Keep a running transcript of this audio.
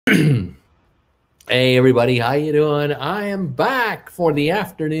Hey everybody, how you doing? I am back for the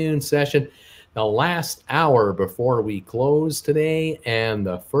afternoon session, the last hour before we close today, and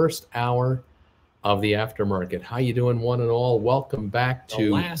the first hour of the aftermarket. How you doing, one and all? Welcome back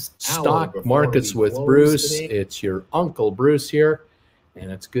to Stock Markets with Bruce. It's your Uncle Bruce here,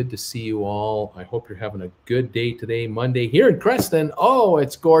 and it's good to see you all. I hope you're having a good day today, Monday here in Creston. Oh,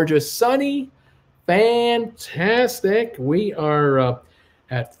 it's gorgeous, sunny, fantastic. We are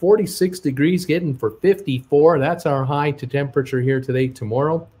at 46 degrees, getting for 54. That's our high to temperature here today.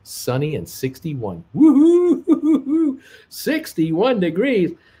 Tomorrow, sunny and 61. Woohoo! 61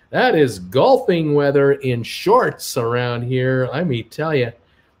 degrees. That is golfing weather in shorts around here. Let me tell you,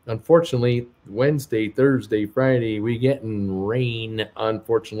 unfortunately, Wednesday, Thursday, Friday, we getting rain,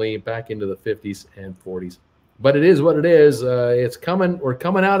 unfortunately, back into the 50s and 40s. But it is what it is. It's coming. We're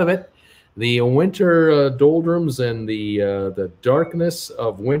coming out of it. The winter doldrums and the darkness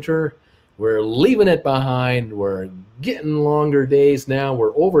of winter, we're leaving it behind. We're getting longer days now.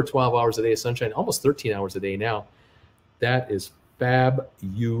 We're over 12 hours a day of sunshine, almost 13 hours a day now. That is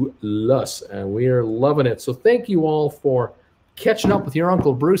fabulous, and we are loving it. So thank you all for catching up with your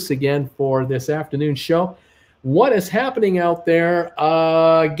Uncle Bruce again for this afternoon show. What is happening out there?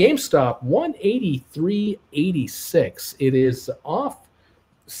 GameStop 183.86. It is off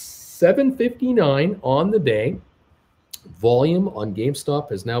 759 on the day. Volume on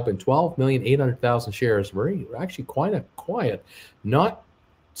GameStop has now been 12,800,000 shares. Very actually quite a quiet, not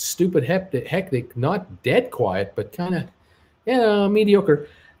stupid hectic, not dead quiet, but kind of mediocre.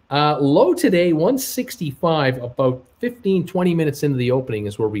 Low today 165. About 15-20 minutes into the opening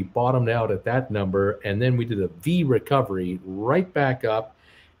is where we bottomed out at that number, and then we did a V recovery right back up,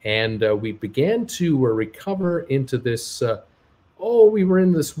 and we began to recover into this. We were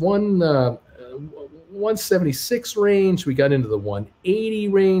in this 176 range. We got into the 180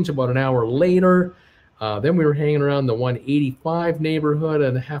 range about an hour later. Then we were hanging around the 185 neighborhood,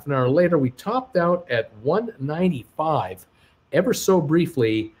 and half an hour later, we topped out at 195 ever so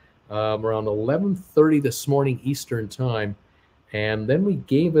briefly around 11:30 this morning Eastern time. And then we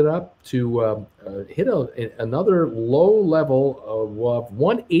gave it up to hit another low level of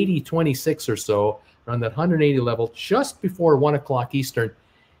 180.26 or so, around that 180 level just before 1 o'clock Eastern.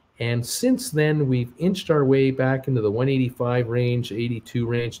 And since then, we've inched our way back into the 185 range, 82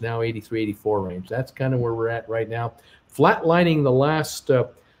 range, now 83, 84 range. That's kind of where we're at right now. Flatlining the last, 2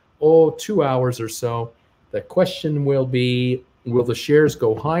 hours or so. The question will be, will the shares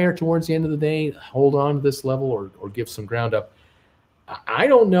go higher towards the end of the day, hold on to this level, or give some ground up? I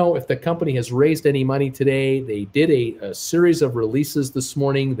don't know if the company has raised any money today. They did a series of releases this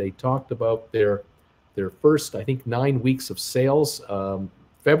morning. They talked about their first, I think, 9 weeks of sales.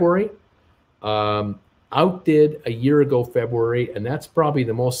 February outdid a year ago February, and that's probably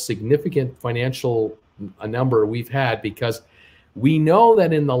the most significant financial number we've had, because we know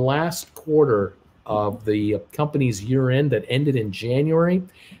that in the last quarter of the company's year end that ended in January,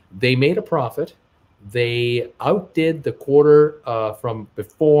 they made a profit. They outdid the quarter from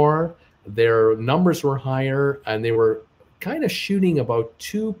before. Their numbers were higher, and they were kind of shooting about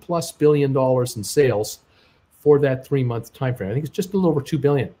 $2+ billion in sales for that 3-month time frame. I think it's just a little over $2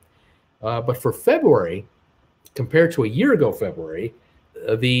 billion. But for February, compared to a year ago February,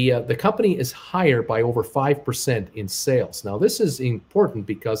 the company is higher by over 5% in sales. Now, this is important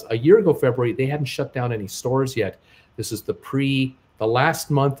because a year ago February, they hadn't shut down any stores yet. This is the last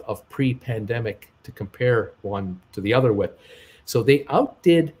month of pre-pandemic to compare one to the other with. So they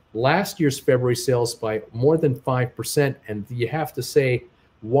outdid last year's February sales by more than 5%. And you have to say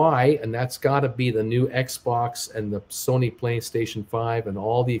why, and that's got to be the new Xbox and the Sony PlayStation 5 and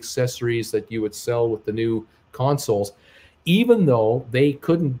all the accessories that you would sell with the new consoles. Even though they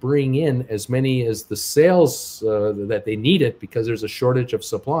couldn't bring in as many as the sales that they needed, because there's a shortage of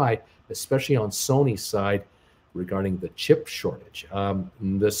supply, especially on Sony's side regarding the chip shortage.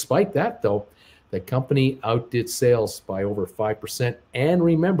 Despite that, though, the company outdid sales by over 5%. And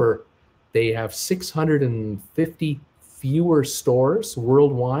remember, they have 650 fewer stores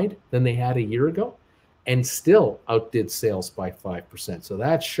worldwide than they had a year ago, and still outdid sales by 5%. So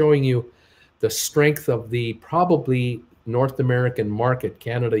that's showing you the strength of the probably North American market,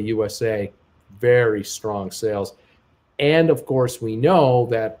 Canada, USA, very strong sales. And of course, we know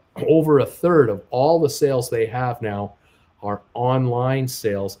that over a third of all the sales they have now are online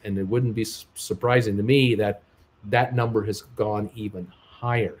sales, and it wouldn't be surprising to me that that number has gone even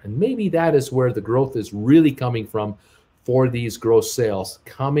higher. And maybe that is where the growth is really coming from for these gross sales,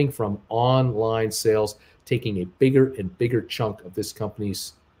 coming from online sales, taking a bigger and bigger chunk of this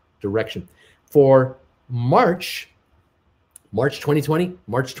company's direction. For March, March 2020,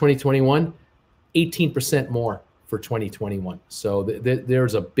 March 2021, 18% more for 2021. So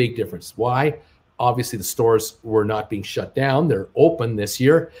there's a big difference. Why? Obviously, the stores were not being shut down. They're open this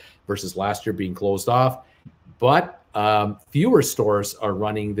year versus last year being closed off. But fewer stores are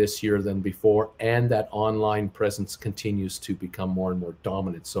running this year than before, and that online presence continues to become more and more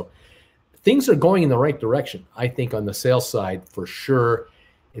dominant. So things are going in the right direction, I think, on the sales side for sure.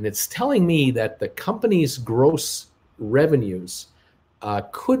 And it's telling me that the company's gross revenues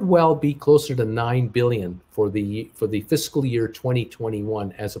could well be closer to 9 billion for the fiscal year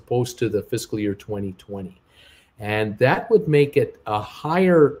 2021 as opposed to the fiscal year 2020. And that would make it a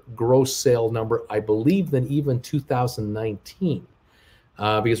higher gross sale number, I believe, than even 2019.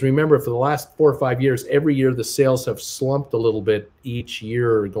 Because remember, for the last 4 or 5 years, every year the sales have slumped a little bit each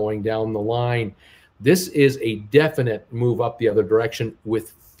year going down the line. This is a definite move up the other direction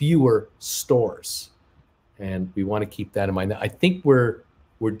with fewer stores. And we want to keep that in mind. I think we're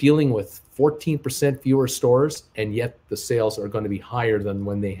dealing with 14% fewer stores, and yet the sales are going to be higher than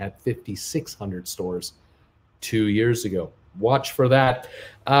when they had 5,600 stores 2 years ago. Watch for that.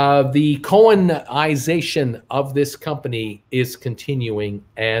 The Cohenization of this company is continuing,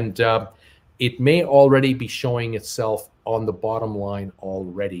 and it may already be showing itself on the bottom line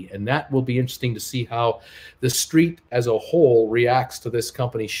already. And that will be interesting to see how the street as a whole reacts to this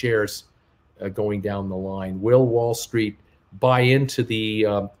company's shares going down the line. Will Wall Street buy into the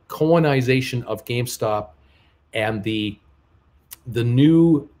Cohenization of GameStop and the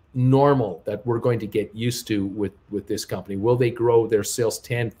new normal that we're going to get used to with this company? Will they grow their sales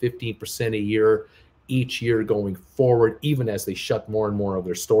 10, 15% a year each year going forward, even as they shut more and more of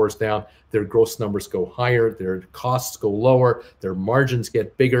their stores down? Their gross numbers go higher, their costs go lower, their margins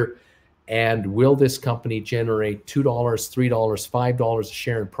get bigger. And will this company generate $2, $3, $5 a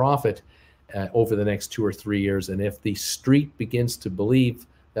share in profit over the next 2 or 3 years? And if the street begins to believe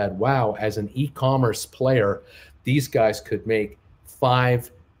that, wow, as an e-commerce player, these guys could make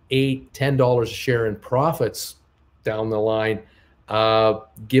 $5, $8, $10 a share in profits down the line,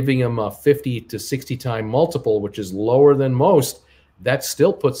 giving them a 50 to 60 time multiple, which is lower than most, that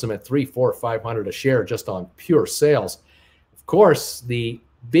still puts them at 300, 400, 500 a share just on pure sales. Of course, the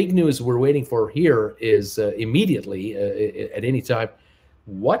big news we're waiting for here is immediately at any time,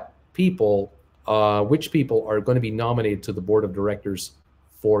 which people are going to be nominated to the board of directors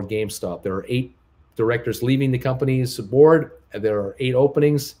for GameStop. There are 8 directors leaving the company's board. There are 8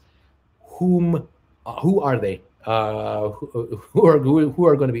 openings. Who are they? Who are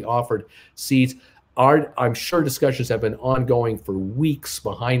going to be offered seats? I'm sure discussions have been ongoing for weeks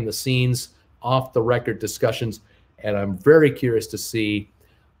behind the scenes, off the record discussions, and I'm very curious to see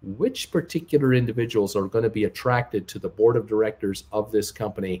which particular individuals are going to be attracted to the board of directors of this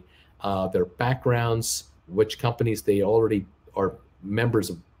company, their backgrounds, which companies they already are members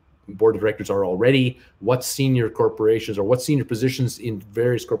of board of directors are already, what senior corporations or what senior positions in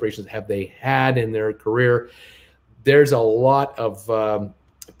various corporations have they had in their career. There's a lot of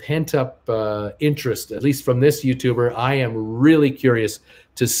pent-up interest, at least from this YouTuber. I am really curious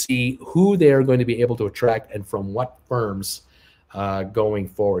to see who they are going to be able to attract and from what firms going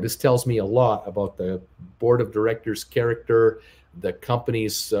forward. This tells me a lot about the board of directors' character, the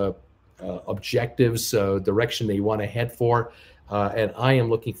company's objectives, direction they want to head for. And I am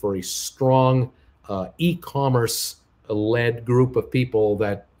looking for a strong e-commerce-led group of people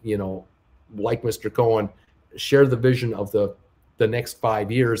that, like Mr. Cohen, share the vision of the next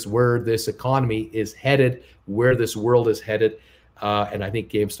 5 years, where this economy is headed, where this world is headed. And I think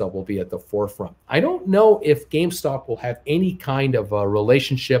GameStop will be at the forefront. I don't know if GameStop will have any kind of a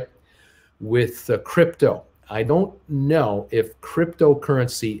relationship with crypto. I don't know if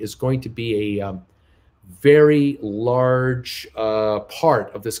cryptocurrency is going to be a very large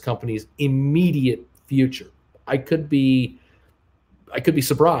part of this company's immediate future. I could be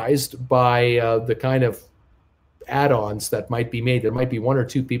surprised by the kind of add-ons that might be made. There might be 1 or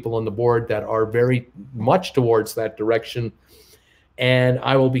 2 people on the board that are very much towards that direction, and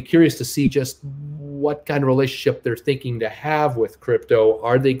I will be curious to see just what kind of relationship they're thinking to have with crypto.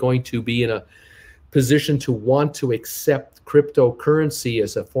 Are they going to be in a position to want to accept cryptocurrency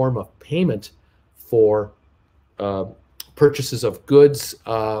as a form of payment for purchases of goods,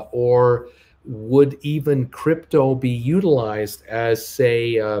 or would even crypto be utilized as,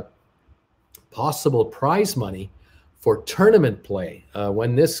 say, possible prize money for tournament play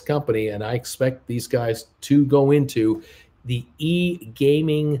when this company, and I expect these guys to go into the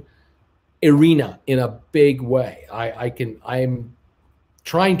e-gaming arena in a big way. I'm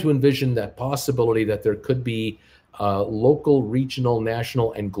trying to envision that possibility that there could be local, regional,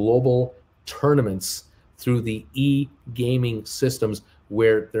 national, and global tournaments through the e-gaming systems,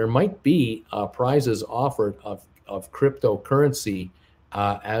 where there might be prizes offered of cryptocurrency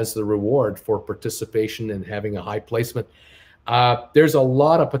as the reward for participation and having a high placement. There's a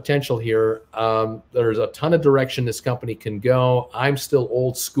lot of potential here. There's a ton of direction this company can go. I'm still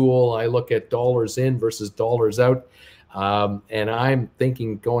old school. I look at dollars in versus dollars out. And I'm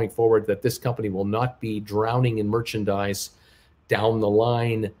thinking going forward that this company will not be drowning in merchandise down the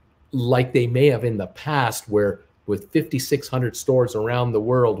line like they may have in the past, where with 5,600 stores around the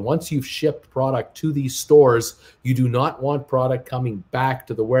world, once you've shipped product to these stores, you do not want product coming back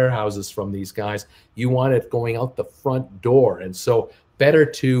to the warehouses from these guys. You want it going out the front door. And so better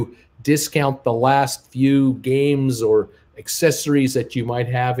to discount the last few games or accessories that you might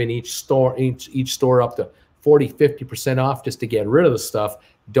have in each store, each store up to 40, 50% off just to get rid of the stuff.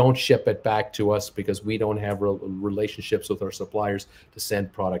 Don't ship it back to us because we don't have relationships with our suppliers to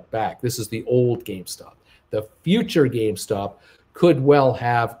send product back. This is the old GameStop. The future GameStop could well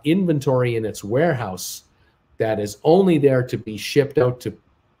have inventory in its warehouse that is only there to be shipped out to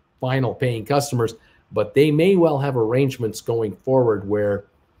final paying customers, but they may well have arrangements going forward where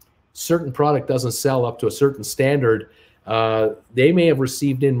certain product doesn't sell up to a certain standard. They may have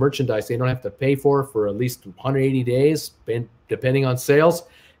received in merchandise they don't have to pay for at least 180 days, depending on sales.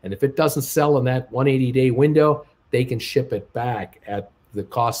 And if it doesn't sell in that 180-day window, they can ship it back at the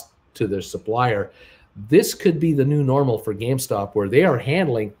cost to their supplier. This could be the new normal for GameStop, where they are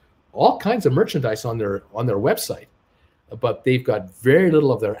handling all kinds of merchandise on their website, but they've got very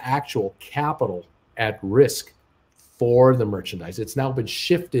little of their actual capital at risk for the merchandise. It's now been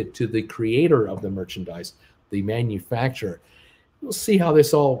shifted to the creator of the merchandise, the manufacturer. We'll see how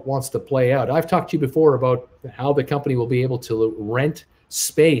this all wants to play out. I've talked to you before about how the company will be able to rent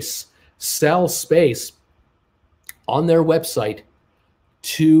space, sell space on their website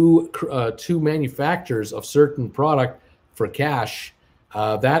to manufacturers of certain product for cash.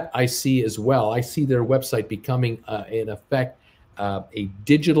 That I see as well. I see their website becoming, in effect, a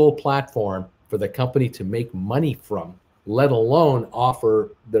digital platform for the company to make money from, let alone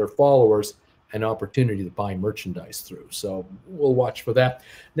offer their followers an opportunity to buy merchandise through. So we'll watch for that.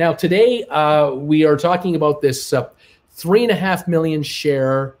 Now, today we are talking about this 3.5 million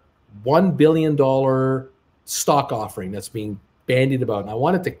share, $1 billion stock offering that's being bandied about. And I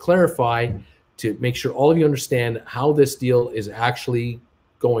wanted to clarify to make sure all of you understand how this deal is actually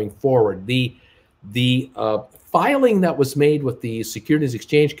going forward. The filing that was made with the Securities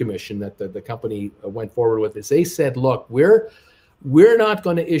Exchange Commission that the company went forward with is they said, look, we're not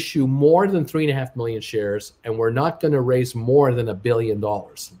going to issue more than 3.5 million shares, and we're not going to raise more than $1 billion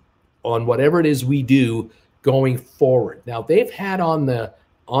on whatever it is we do going forward. Now, they've had on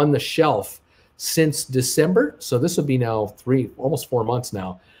the shelf since December, so this will be now almost 4 months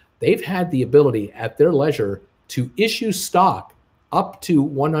now. They've had the ability at their leisure to issue stock up to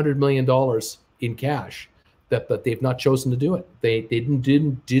 $100 million in cash, but they've not chosen to do it. They didn't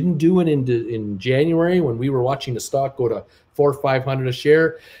do it in January when we were watching the stock go to $400 or $500 a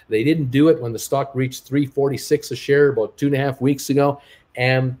share. They didn't do it when the stock reached $346 a share about 2.5 weeks ago,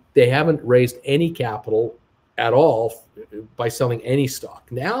 and they haven't raised any capital at all by selling any stock.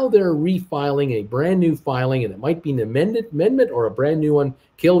 Now they're refiling a brand new filing, and it might be an amendment or a brand new one.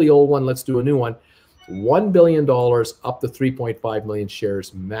 Kill the old one, let's do a new one. $1 billion up to 3.5 million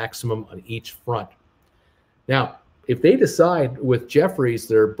shares maximum on each front. Now, if they decide with Jefferies,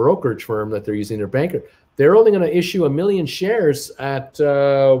 their brokerage firm that they're using, their banker, they're only going to issue 1 million shares at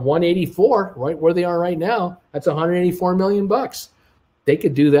 184, right where they are right now. That's 184 million bucks. They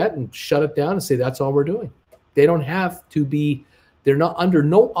could do that and shut it down and say that's all we're doing. They don't have to be, they're not under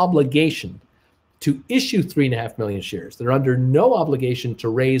no obligation to issue 3.5 million shares. They're under no obligation to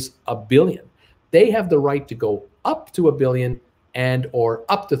raise $1 billion. They have the right to go up to $1 billion and or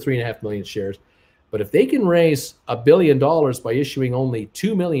up to 3.5 million shares. But if they can raise $1 billion by issuing only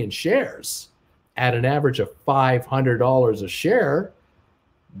 2 million shares at an average of $500 a share,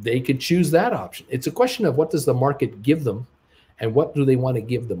 they could choose that option. It's a question of what does the market give them and what do they want to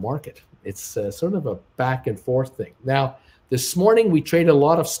give the market. It's sort of a back and forth thing. Now, this morning we traded a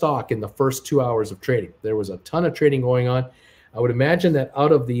lot of stock in the first 2 hours of trading. There was a ton of trading going on. I would imagine that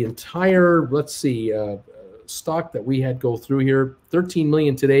out of the entire, let's see, stock that we had go through here, 13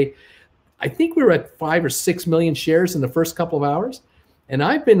 million today, I think we were at 5 or 6 million shares in the first couple of hours. And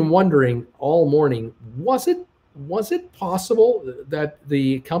I've been wondering all morning, was it possible that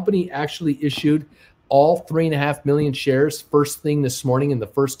the company actually issued all 3.5 million shares first thing this morning in the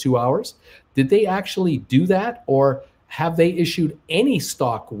first 2 hours? Did they actually do that, or have they issued any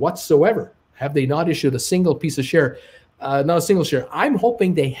stock whatsoever? Have they not issued a single piece of share? Not a single share. I'm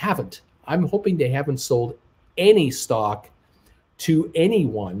hoping they haven't. I'm hoping they haven't sold any stock to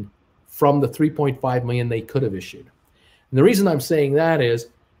anyone from the 3.5 million they could have issued. And the reason I'm saying that is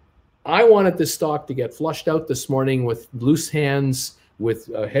I wanted this stock to get flushed out this morning with loose hands,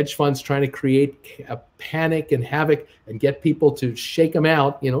 with hedge funds trying to create a panic and havoc and get people to shake them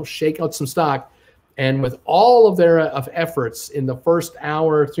out, shake out some stock. And with all of their efforts in the first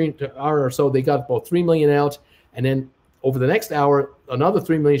hour or so, they got about 3 million out. And then over the next hour, another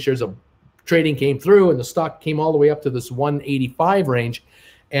 3 million shares of trading came through, and the stock came all the way up to this 185 range.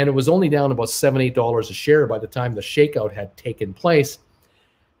 And it was only down about $7, $8 a share by the time the shakeout had taken place.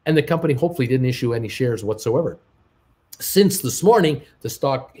 And the company hopefully didn't issue any shares whatsoever. Since this morning, the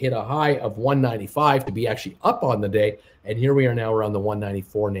stock hit a high of 195 to be actually up on the day. And here we are now around the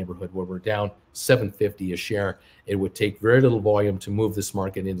 194 neighborhood, where we're down 750 a share. It would take very little volume to move this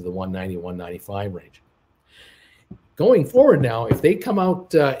market into the 190, 195 range. Going forward now, if they come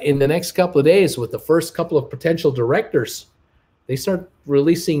out in the next couple of days with the first couple of potential directors, they start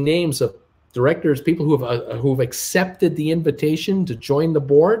releasing names of directors, people who've accepted the invitation to join the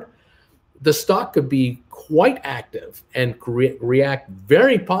board, the stock could be quite active and react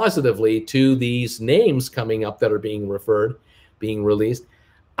very positively to these names coming up that are being released.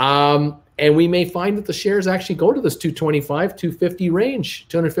 And we may find that the shares actually go to this 225, 250 range,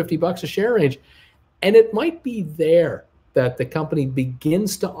 $250 a share range. And it might be there that the company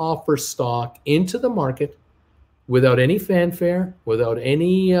begins to offer stock into the market without any fanfare, without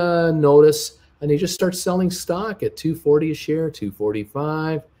any notice, and they just start selling stock at 240 a share,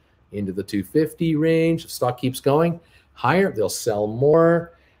 245, into the 250 range. If stock keeps going higher, they'll sell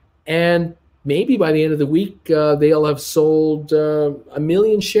more. And maybe by the end of the week, they'll have sold 1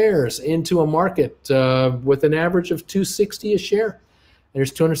 million shares into a market with an average of 260 a share.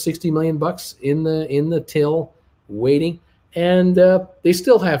 There's 260 million bucks in the till waiting. And they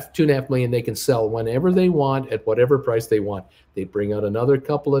still have 2.5 million they can sell whenever they want at whatever price they want. They bring out another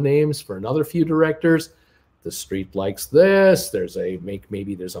couple of names for another few directors. The street likes this.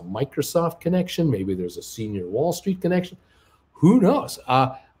 Maybe there's a Microsoft connection. Maybe there's a senior Wall Street connection. Who knows?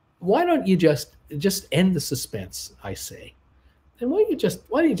 Why don't you just end the suspense, I say? And why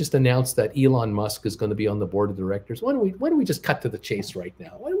don't you just announce that Elon Musk is going to be on the board of directors? Why don't we just cut to the chase right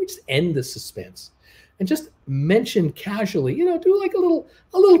now? Why don't we just end the suspense and just mention casually, do like a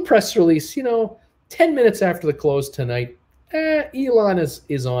little press release, 10 minutes after the close tonight, Elon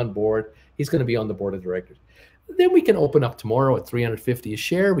is on board. He's going to be on the board of directors. Then we can open up tomorrow at 350 a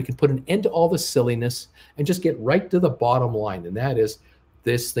share. We can put an end to all the silliness and just get right to the bottom line, and that is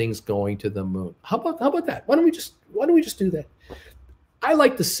this thing's going to the moon. How about that? Why don't we just do that? I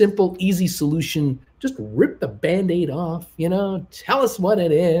like the simple, easy solution. Just rip the Band-Aid off, tell us what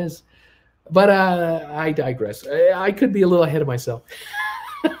it is. But I digress. I could be a little ahead of myself.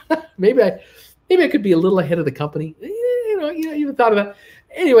 maybe I could be a little ahead of the company. You even thought of that.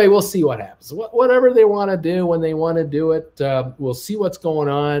 Anyway, we'll see what happens. Whatever they want to do when they want to do it, we'll see what's going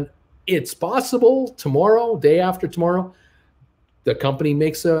on. It's possible tomorrow, day after tomorrow, the company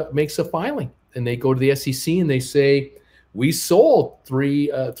makes a filing and they go to the SEC and they say, we sold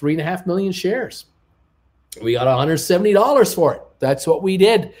 3.5 million shares. We got $170 for it. That's what we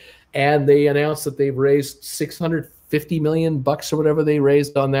did. And they announced that they've raised $650 million bucks or whatever they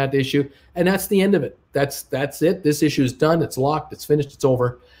raised on that issue. And that's the end of it. That's it. This issue is done. It's locked. It's finished. It's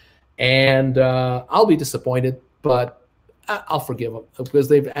over. And I'll be disappointed, but I'll forgive them because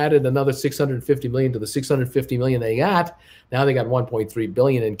they've added another $650 million to the $650 million they got. Now they got $1.3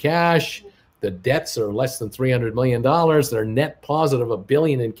 billion in cash. The debts are less than $300 million. They're net positive $1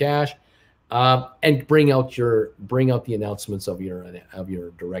 billion in cash. And bring out the announcements of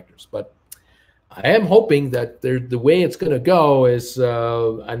your directors. But I am hoping that the way it's going to go is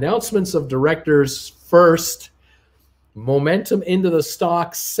announcements of directors first, momentum into the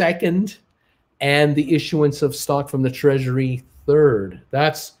stock second, and the issuance of stock from the Treasury third.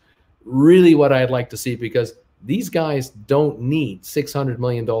 That's really what I'd like to see, because these guys don't need $600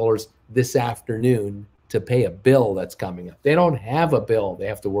 million this afternoon to pay a bill that's coming up. They don't have a bill they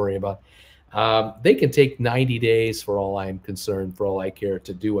have to worry about. They can take 90 days for all I'm concerned, for all I care,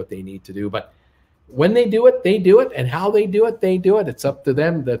 to do what they need to do. But when they do it, they do it. And how they do it, they do it. It's up to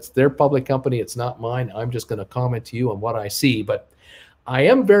them. That's their public company. It's not mine. I'm just going to comment to you on what I see. But I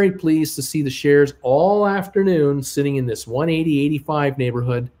am very pleased to see the shares all afternoon sitting in this 180-85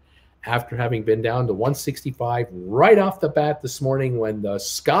 neighborhood after having been down to 165 right off the bat this morning when the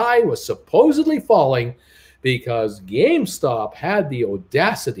sky was supposedly falling because GameStop had the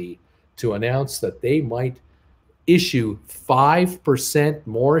audacity to announce that they might issue 5%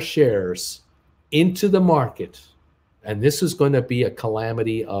 more shares into the market And this is going to be a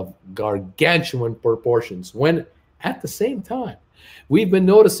calamity of gargantuan proportions, when at the same time, we've been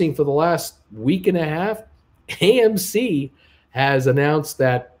noticing for the last week and a half, AMC has announced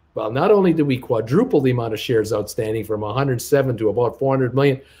that, well, not only did we quadruple the amount of shares outstanding from 107 to about 400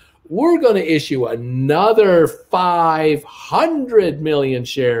 million, we're going to issue another 500 million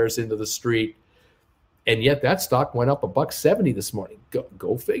shares into the street. And yet that stock went up $1.70 this morning.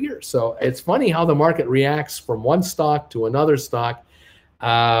 Go figure. So it's funny how the market reacts from one stock to another stock.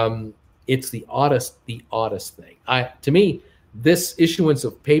 It's the oddest thing. To me, this issuance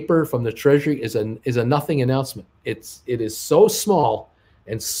of paper from the Treasury is a nothing announcement. It is so small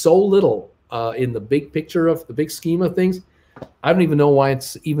and so little in the big picture of the big scheme of things. I don't even know why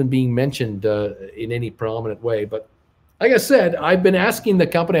it's even being mentioned in any prominent way. But like I said, I've been asking the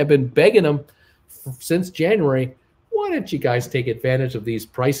company, I've been begging them since January, why don't you guys take advantage of these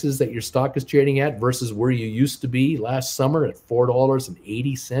prices that your stock is trading at versus where you used to be last summer at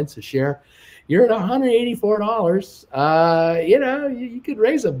 $4.80 a share? You're at $184. You could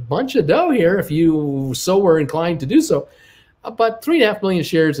raise a bunch of dough here if you so were inclined to do so. But 3.5 million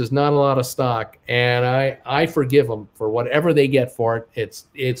shares is not a lot of stock, and I forgive them for whatever they get for it.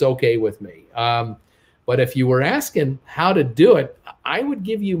 It's okay with me. But if you were asking how to do it, I would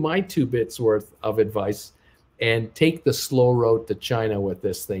give you my 2 bits worth of advice and take the slow road to China with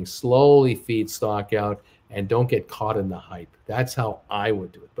this thing. Slowly feed stock out and don't get caught in the hype. That's how I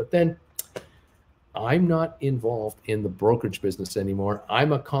would do it. But then I'm not involved in the brokerage business anymore.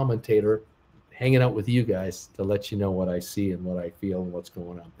 I'm a commentator hanging out with you guys to let you know what I see and what I feel and what's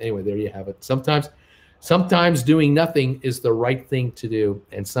going on. Anyway, there you have it. Sometimes doing nothing is the right thing to do,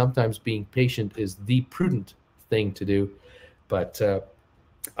 and sometimes being patient is the prudent thing to do. But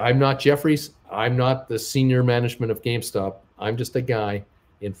I'm not Jeffries. I'm not the senior management of GameStop. I'm just a guy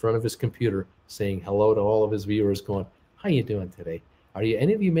in front of his computer saying hello to all of his viewers going, how you doing today? Are you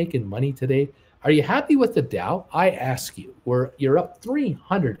any of you making money today? Are you happy with the Dow? I ask you. You're up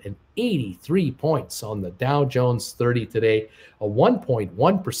 383 points on the Dow Jones 30 today, a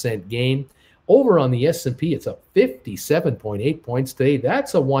 1.1% gain. Over on the S&P, it's up 57.8 points today.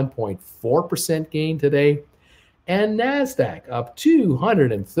 That's a 1.4% gain today. And NASDAQ up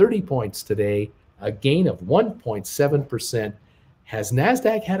 230 points today, a gain of 1.7%. Has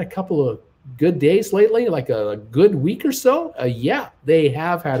NASDAQ had a couple of good days lately, like a good week or so? Yeah, they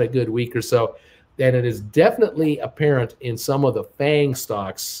have had a good week or so. And it is definitely apparent in some of the FANG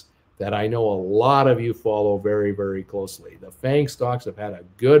stocks that I know a lot of you follow very, very closely. The FANG stocks have had a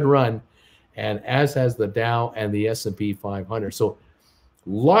good run, and as has the Dow and the S&P 500. So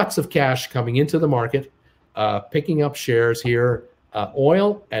lots of cash coming into the market, picking up shares here.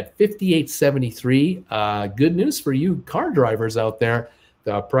 Oil at 58.73. Good news for you car drivers out there.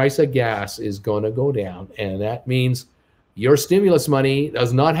 The price of gas is going to go down, and that means your stimulus money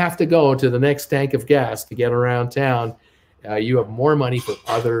does not have to go to the next tank of gas to get around town. You have more money for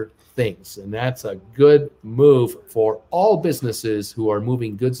other things, and that's a good move for all businesses who are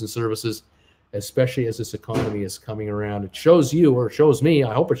moving goods and services, especially as this economy is coming around. It shows you, or shows me,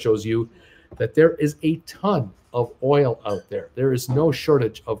 I hope it shows you, that there is a ton of oil out there. There is no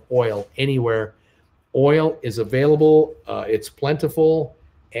shortage of oil anywhere. Oil is available, it's plentiful,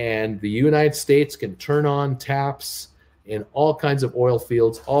 and the United States can turn on taps in all kinds of oil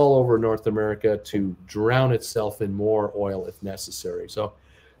fields all over North America to drown itself in more oil if necessary. So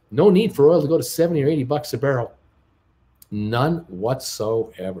no need for oil to go to 70 or 80 bucks a barrel. None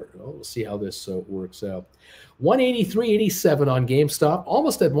whatsoever. Well, we'll see how this works out. 183.87 on GameStop,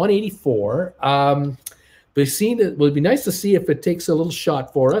 almost at 184. It would be nice to see if it takes a little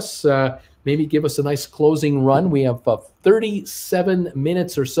shot for us. Maybe give us a nice closing run. We have 37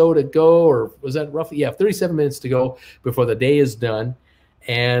 minutes or so to go, or was that roughly? Yeah, 37 minutes to go before the day is done.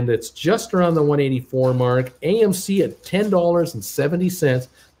 And it's just around the 184 mark. AMC at $10.70,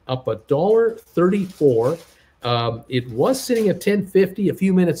 up $1.34. It was sitting at 1050 a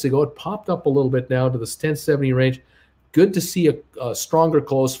few minutes ago. It popped up a little bit now to this 1070 range. Good to see a stronger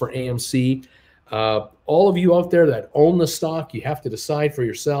close for AMC. All of you out there that own the stock, you have to decide for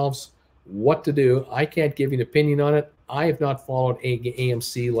yourselves what to do. I can't give you an opinion on it. I have not followed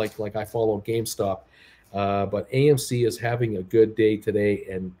AMC like I follow GameStop. But AMC is having a good day today,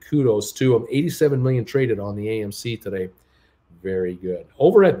 and kudos to them. 87 million traded on the AMC today. Very good.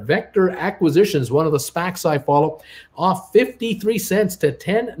 Over at Vector Acquisitions, one of the SPACs I follow, off 53 cents to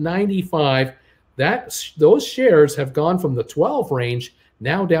 10.95. Those shares have gone from the 12 range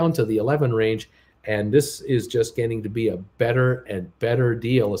now down to the 11 range, and this is just getting to be a better and better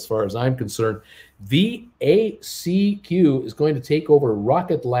deal as far as I'm concerned. VACQ is going to take over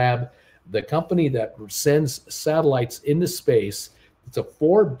Rocket Lab the company that sends satellites into space. It's a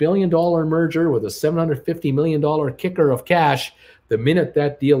 $4 billion merger with a $750 million kicker of cash. The minute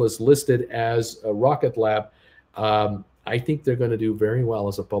that deal is listed as a Rocket Lab, I think they're going to do very well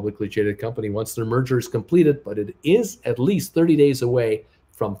as a publicly traded company once their merger is completed, but it is at least 30 days away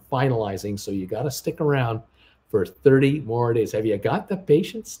from finalizing. So you got to stick around for 30 more days. Have you got the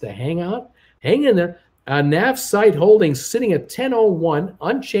patience to hang out? Hang in there. NAV site holdings sitting at 10.01,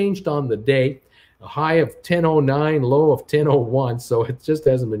 unchanged on the day, a high of 10.09, low of 10.01. So it just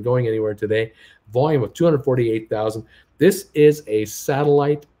hasn't been going anywhere today. Volume of 248,000. This is a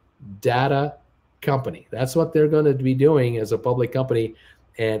satellite data company. That's what they're going to be doing as a public company.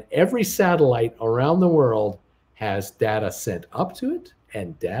 And every satellite around the world has data sent up to it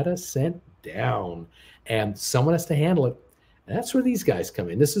and data sent down. And someone has to handle it. And that's where these guys come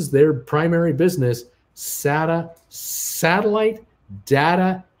in. This is their primary business, satellite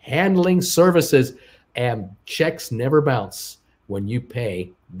data handling services. And checks never bounce when you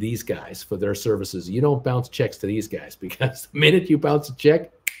pay these guys for their services. You don't bounce checks to these guys, because the minute you bounce a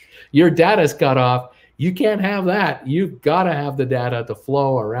check, your data's cut off. You can't have that. You've got to have the data to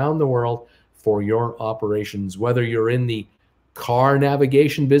flow around the world for your operations, whether you're in the car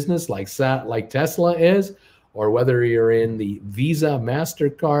navigation business like Tesla is, or whether you're in the Visa,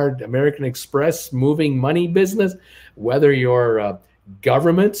 MasterCard, American Express moving money business, whether you're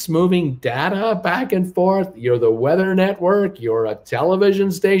governments moving data back and forth, you're the weather network, you're a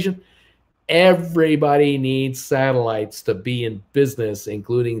television station. Everybody needs satellites to be in business,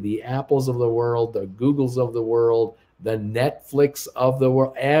 including the Apples of the world, the Googles of the world, the Netflix of the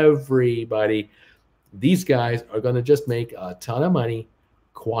world, everybody. These guys are going to just make a ton of money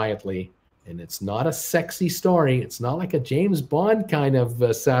quietly. And it's not a sexy story. It's not like a James Bond kind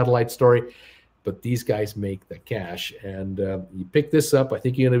of satellite story, but these guys make the cash. And you pick this up, I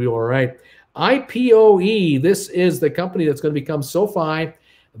think you're going to be all right. IPOE, this is the company that's going to become SoFi.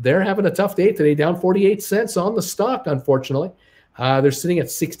 They're having a tough day today, down 48 cents on the stock, unfortunately. They're sitting at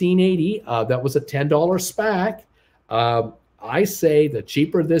 $16.80. That was a $10 SPAC. I say the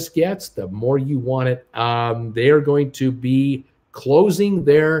cheaper this gets, the more you want it. They are going to be closing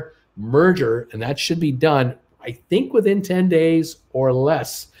their merger, and that should be done, I think, within 10 days or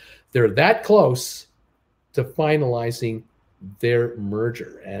less. They're that close to finalizing their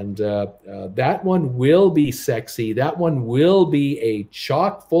merger. And that one will be sexy. That one will be a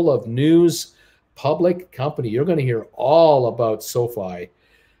chock full of news public company. You're going to hear all about SoFi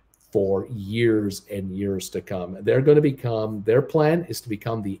for years and years to come. They're going to become, their plan is to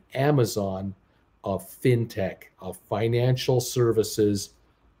become the Amazon of fintech, of financial services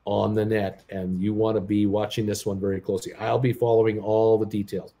on the net. And you want to be watching this one very closely. I'll be following all the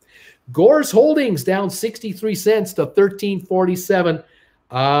details. Gore's Holdings down 63 cents to 13.47.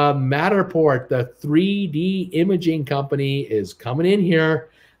 Matterport, the 3D imaging company, is coming in here.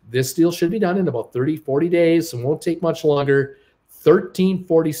 This deal should be done in about 30, 40 days and won't take much longer.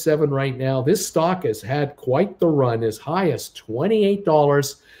 13.47 right now. This stock has had quite the run, as high as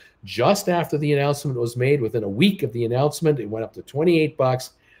 $28 just after the announcement was made. Within a week of the announcement, it went up to 28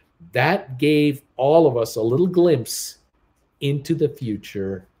 bucks. That gave all of us a little glimpse into the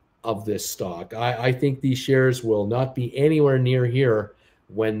future of this stock. I think these shares will not be anywhere near here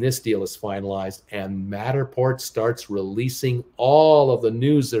when this deal is finalized and Matterport starts releasing all of the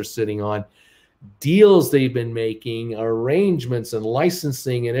news they're sitting on, deals they've been making, arrangements and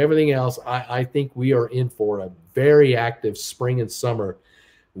licensing and everything else. I think we are in for a very active spring and summer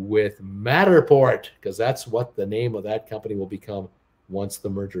with Matterport, because that's what the name of that company will become once the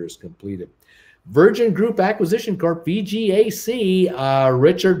merger is completed. Virgin Group Acquisition Corp, VGAC,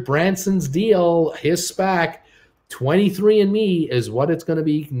 Richard Branson's deal, his SPAC, 23andMe is what it's going to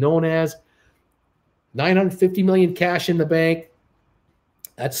be known as. 950 million cash in the bank.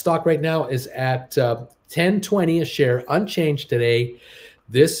 That stock right now is at 10.20 a share, unchanged today.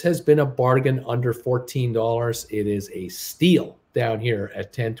 This has been a bargain under $14. It is a steal down here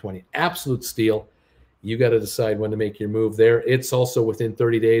at 10.20. Absolute steal. You got to decide when to make your move there. It's also within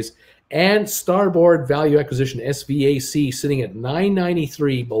 30 days. And Starboard Value Acquisition, SVAC, sitting at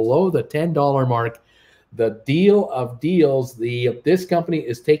 $9.93, below the $10 mark. The deal of deals. This company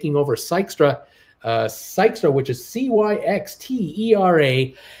is taking over Sykestra, which is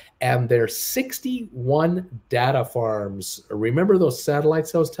CYXTERA, and their 61 data farms. Remember those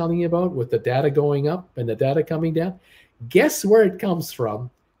satellites I was telling you about with the data going up and the data coming down? Guess where it comes from,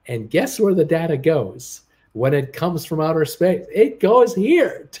 and guess where the data goes when it comes from outer space? It goes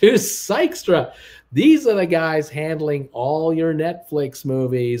here to Sykestra. These are the guys handling all your Netflix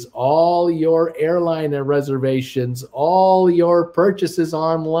movies, all your airline reservations, all your purchases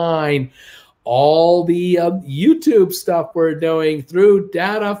online, all the YouTube stuff we're doing through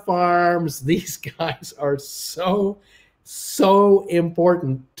data farms. These guys are so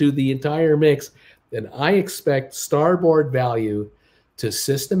important to the entire mix. And I expect Starboard Value to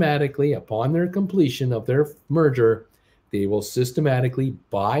systematically, upon their completion of their merger, they will systematically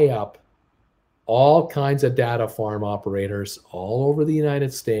buy up all kinds of data farm operators all over the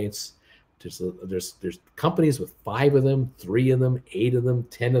United States. There's companies with 5 of them, 3 of them, 8 of them,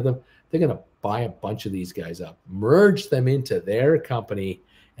 10 of them. They're going to buy a bunch of these guys up, merge them into their company,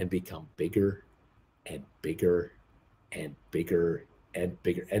 and become bigger and bigger and bigger and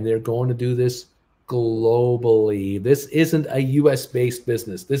bigger. And they're going to do this globally. This isn't a US-based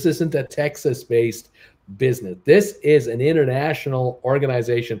business. This isn't a Texas-based business. This is an international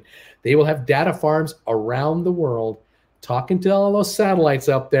organization. They will have data farms around the world, talking to all those satellites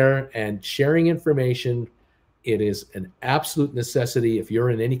up there and sharing information. It is an absolute necessity. If you're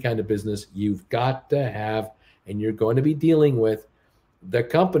in any kind of business, you've got to have, and you're going to be dealing with the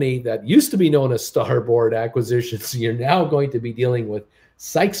company that used to be known as Starboard Acquisitions. You're now going to be dealing with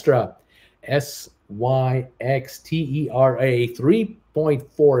Syxtra, Syxtera,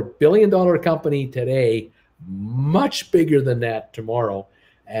 $3.4 billion company today, much bigger than that tomorrow.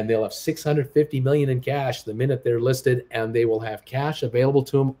 And they'll have $650 million in cash the minute they're listed, and they will have cash available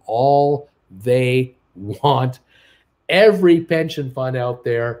to them all they want. Every pension fund out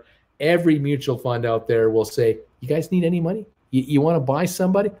there, every mutual fund out there will say, you guys need any money? You want to buy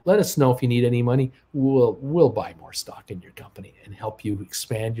somebody? Let us know if you need any money. We'll buy more stock in your company and help you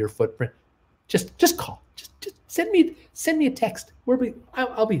expand your footprint. Just call. Just send me a text.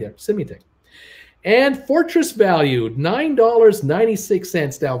 I'll be there. Send me a text. And Fortress Value,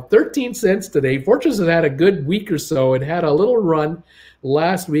 $9.96, down 13 cents today. Fortress has had a good week or so. It had a little run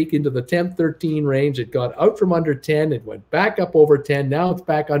last week into the 10, 13 range. It got out from under 10. It went back up over 10. Now it's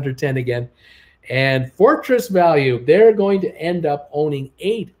back under 10 again. And Fortress Value, they're going to end up owning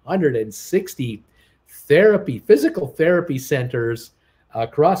 860 physical therapy centers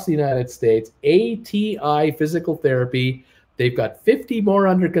across the United States. ATI Physical Therapy. They've got 50 more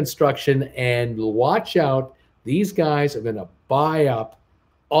under construction, and watch out. These guys are going to buy up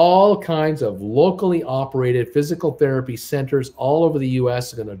all kinds of locally operated physical therapy centers all over the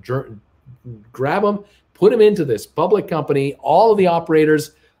U.S. They're going to grab them, put them into this public company. All of the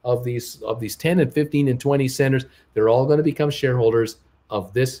operators of these 10 and 15 and 20 centers, they're all going to become shareholders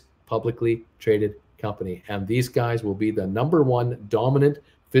of this publicly traded company. And these guys will be the #1 dominant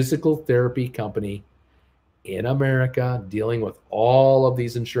physical therapy company in America, dealing with all of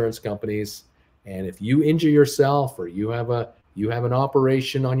these insurance companies. And if you injure yourself, or you have an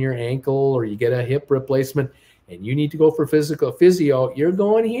operation on your ankle, or you get a hip replacement and you need to go for physio, you're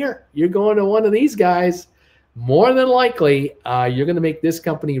going here. You're going to one of these guys. More than likely, you're going to make this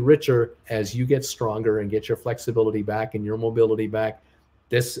company richer as you get stronger and get your flexibility back and your mobility back.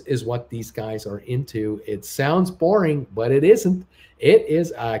 This is what these guys are into. It sounds boring, but it isn't. It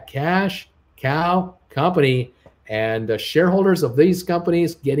is a cash cow company, and the shareholders of these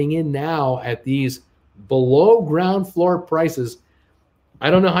companies getting in now at these below ground floor prices.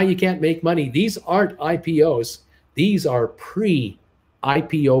 I don't know how you can't make money. These aren't IPOs. These are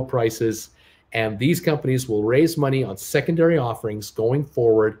pre-IPO prices, and these companies will raise money on secondary offerings going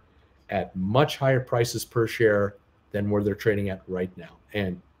forward at much higher prices per share than where they're trading at right now.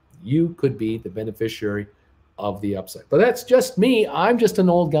 And you could be the beneficiary of the upside. But that's just me. I'm just an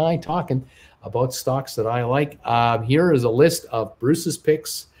old guy talking about stocks that I like. Here is a list of Bruce's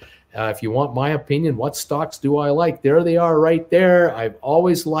picks. If you want my opinion, what stocks do I like? There they are right there. I've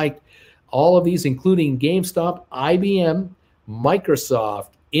always liked all of these, including GameStop, IBM,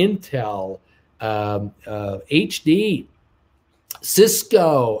 Microsoft, Intel, HD,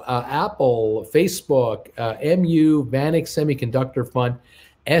 Cisco, Apple, Facebook, MU, Vanex Semiconductor Fund,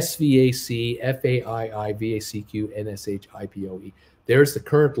 SVAC, FAII, VACQ, NSH, IPOE. There's the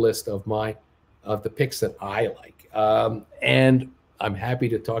current list of the picks that I like. And I'm happy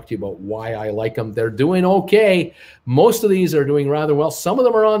to talk to you about why I like them. They're doing okay. Most of these are doing rather well. Some of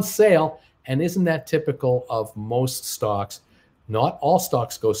them are on sale. And isn't that typical of most stocks? Not all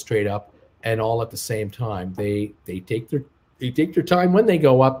stocks go straight up and all at the same time. They take their time when they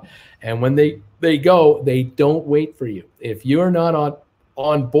go up, and when they go, they don't wait for you. If you're not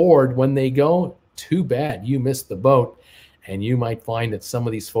on board when they go, too bad. You missed the boat. And you might find that some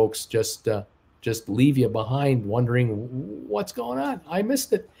of these folks just leave you behind wondering what's going on. I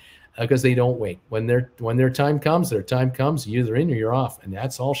missed it, because they don't wait. When their time comes, you're either in or you're off. And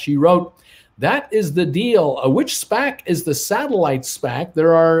that's all she wrote. that is the deal. Which SPAC is the satellite SPAC?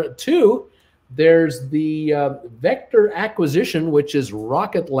 There are two. There's the Vector Acquisition, which is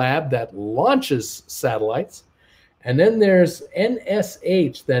Rocket Lab that launches satellites. And then there's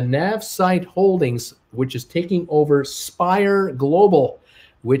NSH, the NavSite Holdings, which is taking over Spire Global,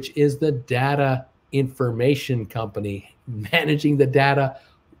 which is the data information company managing the data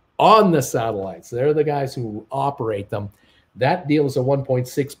on the satellites. They're the guys who operate them. That deal is a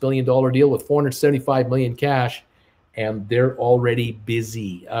 $1.6 billion deal with $475 million cash, and they're already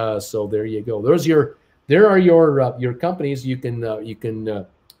busy. So there you go. There are your companies. You can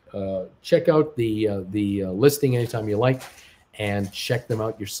check out the listing anytime you like, and check them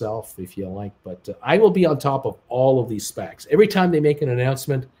out yourself if you like. But I will be on top of all of these SPACs. Every time they make an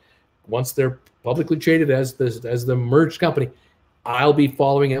announcement, once they're publicly traded as the merged company, I'll be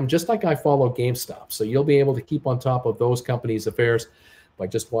following them just like I follow GameStop. So you'll be able to keep on top of those companies' affairs by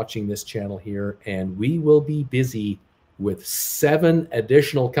just watching this channel here. And we will be busy with 7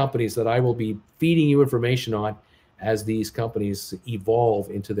 additional companies that I will be feeding you information on as these companies evolve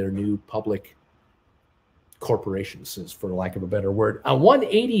into their new public corporations, for lack of a better word.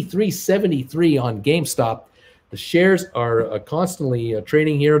 183.73 on GameStop. The shares are constantly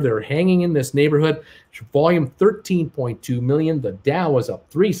trading here. They're hanging in this neighborhood. Volume 13.2 million. The Dow is up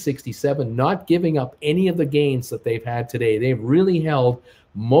 367, not giving up any of the gains that they've had today. They've really held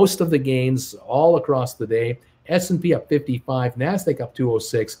most of the gains all across the day. S&P up 55, NASDAQ up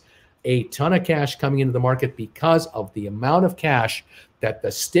 206. A ton of cash coming into the market because of the amount of cash that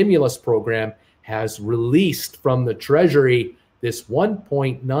the stimulus program has released from the Treasury. This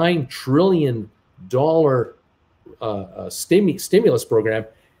 $1.9 trillion stimulus program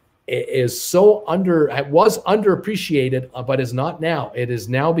is was underappreciated, but is not now. It is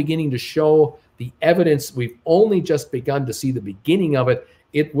now beginning to show the evidence. We've only just begun to see the beginning of it.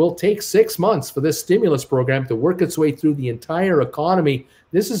 It will take 6 months for this stimulus program to work its way through the entire economy.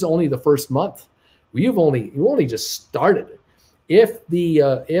 This is only the first month. You only just started. If the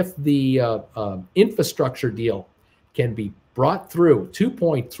infrastructure deal can be brought through,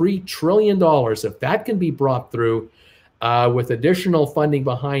 $2.3 trillion, if that can be brought through with additional funding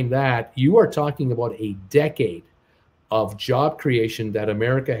behind that, you are talking about a decade of job creation that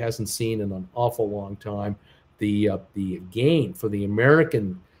America hasn't seen in an awful long time. The gain for the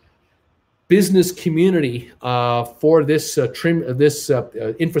American business community for this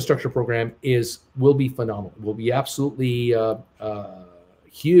infrastructure program will be phenomenal. Will be absolutely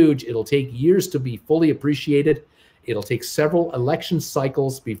huge. It'll take years to be fully appreciated. It'll take several election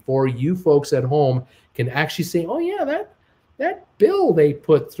cycles before you folks at home can actually say, "Oh yeah, that bill they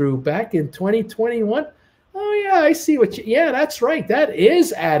put through back in 2021. Oh yeah, I see what you, yeah, that's right. That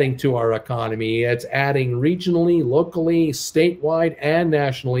is adding to our economy. It's adding regionally, locally, statewide, and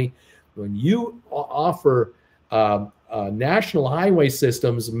nationally. When you offer national highway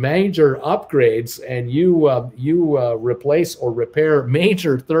systems major upgrades, and you replace or repair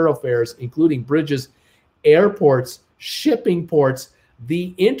major thoroughfares, including bridges, airports, shipping ports,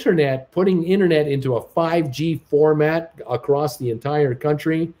 the internet, putting internet into a 5G format across the entire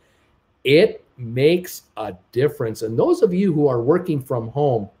country, it makes a difference. And those of you who are working from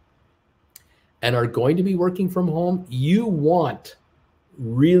home and are going to be working from home, you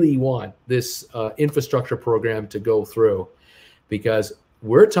really want this infrastructure program to go through, because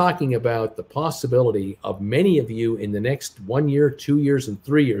we're talking about the possibility of many of you in the next 1 year, 2 years, and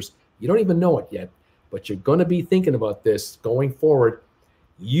 3 years. You don't even know it yet, but you're going to be thinking about this going forward.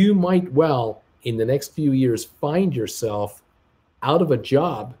 You might well, in the next few years, find yourself out of a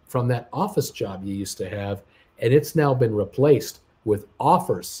job from that office job you used to have, and it's now been replaced with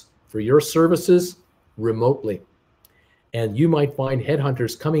offers for your services remotely. And you might find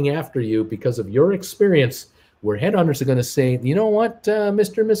headhunters coming after you because of your experience, where headhunters are going to say, "You know what,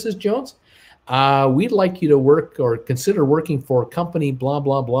 Mr. and Mrs. Jones, we'd like you to work or consider working for company blah,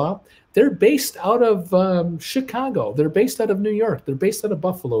 blah, blah. They're based out of Chicago. They're based out of New York. They're based out of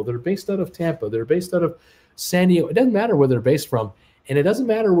Buffalo. They're based out of Tampa. They're based out of San Diego." It doesn't matter where they're based from, and it doesn't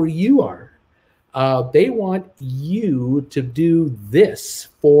matter where you are. They want you to do this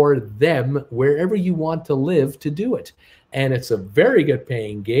for them wherever you want to live to do it. And it's a very good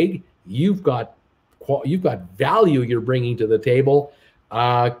paying gig. You've got value you're bringing to the table.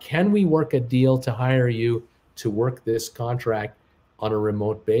 Can we work a deal to hire you to work this contract on a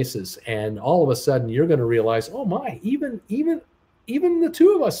remote basis? And all of a sudden you're going to realize, oh my, even the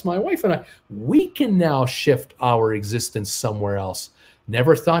two of us, my wife and I, we can now shift our existence somewhere else.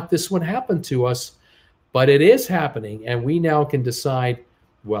 Never thought this would happen to us, but it is happening. And we now can decide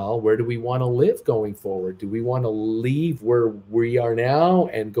Well, where do we want to live going forward? Do we want to leave where we are now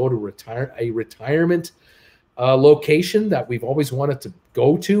and go to retirement location that we've always wanted to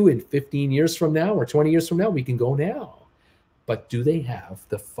go to in 15 years from now or 20 years from now? We can go now. But do they have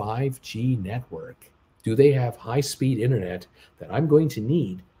the 5G network? Do they have high-speed internet that I'm going to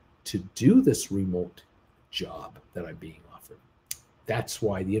need to do this remote job that I'm being offered? That's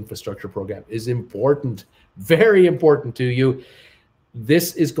why the infrastructure program is important, very important to you.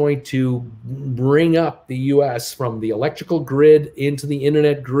 This is going to bring up the U.S. from the electrical grid into the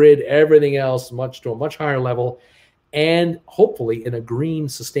internet grid, everything else to a much higher level, and hopefully in a green,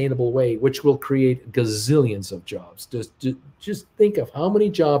 sustainable way, which will create gazillions of jobs. Just think of how many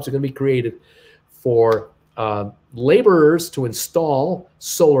jobs are going to be created for laborers to install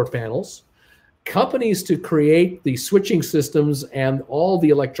solar panels, companies to create the switching systems and all the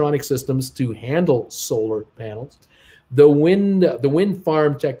electronic systems to handle solar panels, the wind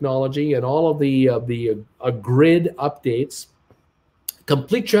farm technology and all of the grid updates,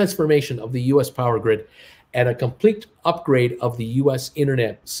 complete transformation of the U.S. power grid, and a complete upgrade of the U.S.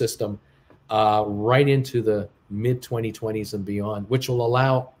 internet system right into the mid-2020s and beyond, which will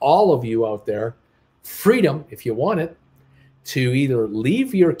allow all of you out there freedom, if you want it, to either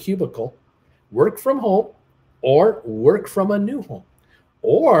leave your cubicle, work from home, or work from a new home.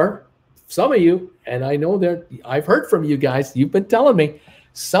 Or some of you, and I know that I've heard from you guys, you've been telling me,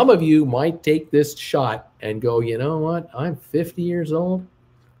 some of you might take this shot and go, you know what, I'm 50 years old,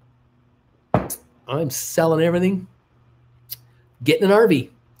 I'm selling everything, getting an RV.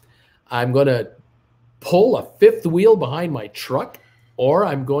 I'm going to pull a fifth wheel behind my truck, or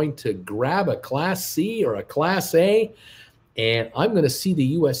I'm going to grab a Class C or a Class A, and I'm going to see the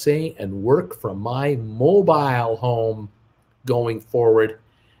USA and work from my mobile home going forward,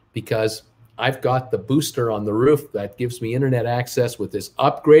 because I've got the booster on the roof that gives me internet access with this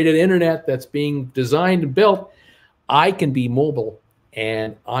upgraded internet that's being designed and built. I can be mobile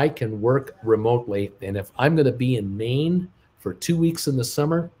and I can work remotely. And if I'm going to be in Maine for 2 weeks in the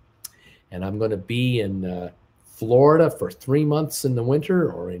summer, and I'm going to be in Florida for 3 months in the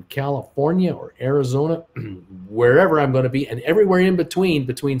winter, or in California or Arizona, wherever I'm going to be, and everywhere in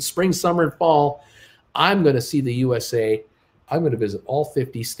between spring, summer, and fall, I'm going to see the USA. I'm going to visit all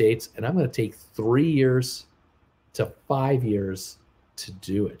 50 states, and I'm going to take 3 years to 5 years to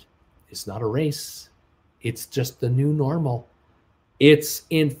do it. It's not a race. It's just the new normal. It's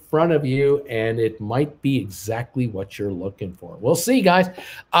in front of you, and it might be exactly what you're looking for. We'll see, guys.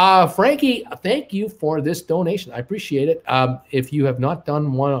 Frankie, thank you for this donation. I appreciate it. If you have not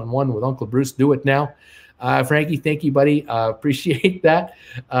done one-on-one with Uncle Bruce, do it now. Frankie, thank you, buddy. Appreciate that.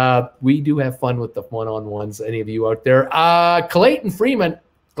 We do have fun with the one-on-ones, any of you out there. Clayton Freeman.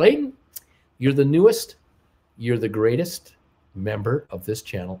 Clayton, you're the newest. You're the greatest member of this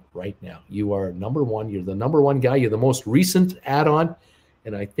channel right now. You are number one. You're the number one guy. You're the most recent add-on,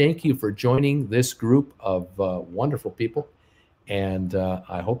 and I thank you for joining this group of wonderful people. And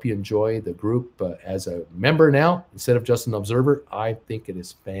I hope you enjoy the group as a member now instead of just an observer. I think it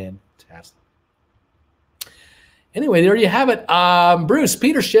is fantastic. Anyway, there you have it. Bruce,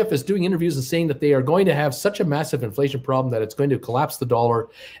 Peter Schiff is doing interviews and saying that they are going to have such a massive inflation problem that it's going to collapse the dollar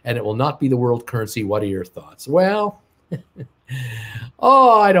and it will not be the world currency. What are your thoughts? Well,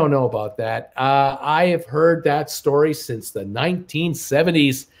 oh, I don't know about that. I have heard that story since the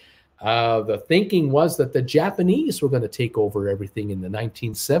 1970s. The thinking was that the Japanese were going to take over everything in the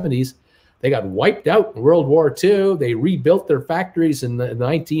 1970s. They got wiped out in World War II. They rebuilt their factories in the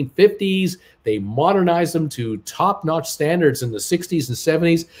 1950s. They modernized them to top-notch standards in the 60s and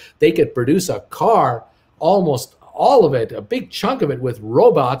 70s. They could produce a car, almost all of it, a big chunk of it, with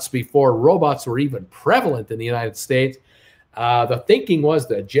robots before robots were even prevalent in the United States. The thinking was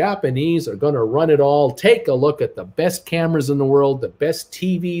the Japanese are going to run it all. Take a look at the best cameras in the world, the best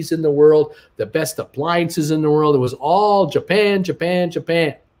TVs in the world, the best appliances in the world. It was all Japan, Japan,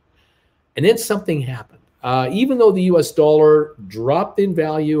 Japan. And then something happened. Even though the US dollar dropped in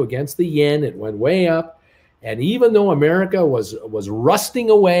value against the yen, it went way up. And even though America was rusting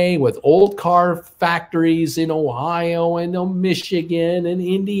away with old car factories in Ohio and Michigan and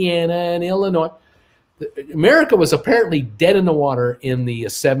Indiana and Illinois, America was apparently dead in the water in the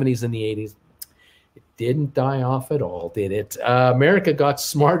 70s and the 80s. It didn't die off at all, did it? America got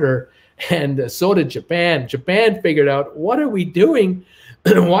smarter, and so did Japan. Japan figured out, what are we doing?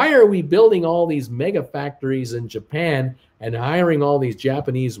 Why are we building all these mega factories in Japan and hiring all these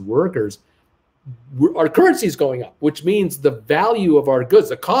Japanese workers? Our currency is going up, which means the value of our goods,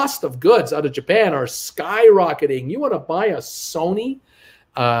 the cost of goods out of Japan are skyrocketing. You want to buy a Sony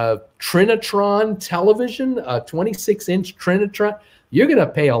Trinitron television, a 26-inch Trinitron, you're going to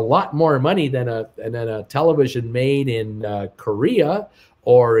pay a lot more money than a television made in Korea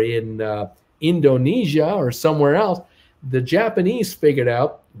or in Indonesia or somewhere else. The Japanese figured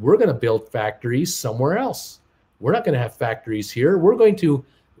out, we're going to build factories somewhere else. We're not going to have factories here. We're going to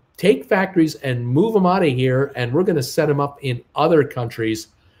take factories and move them out of here, and we're going to set them up in other countries,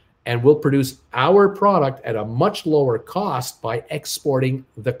 and we'll produce our product at a much lower cost by exporting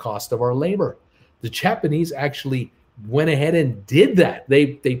the cost of our labor. The Japanese actually went ahead and did that.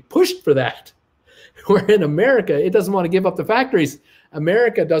 They pushed for that. Where in America, it doesn't want to give up the factories.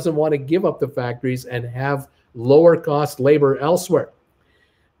 America doesn't want to give up the factories and have lower cost labor elsewhere.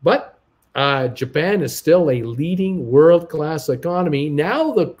 But Japan is still a leading world-class economy.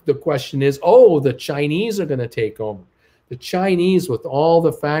 Now the question is, oh, the Chinese are going to take over. The Chinese, with all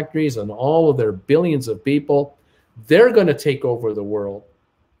the factories and all of their billions of people, they're going to take over the world.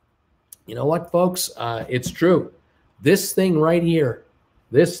 You know what, folks? It's true. This thing right here,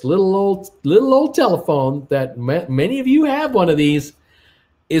 this little old telephone that many of you have one of these,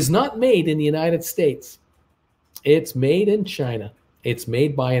 is not made in the United States. It's made in China. It's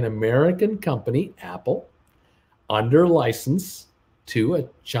made by an American company, Apple, under license to a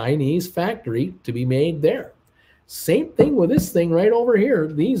Chinese factory to be made there. Same thing with this thing right over here.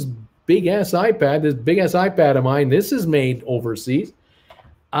 These big-ass iPad, this big-ass iPad of mine, this is made overseas.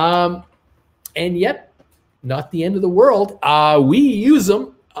 And yet, not the end of the world. We use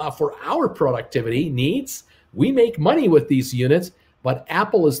them for our productivity needs. We make money with these units, but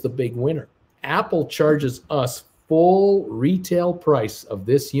Apple is the big winner. Apple charges us full retail price of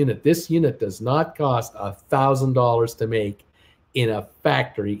this unit. This unit does not cost $1,000 to make in a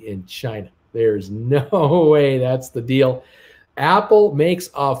factory in China. There's no way that's the deal. Apple makes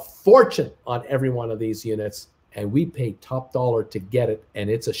a fortune on every one of these units, and we pay top dollar to get it, and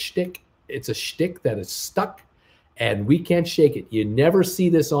it's a shtick. It's a shtick that is stuck, and we can't shake it. You never see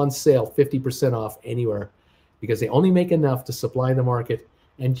this on sale 50% off anywhere because they only make enough to supply the market.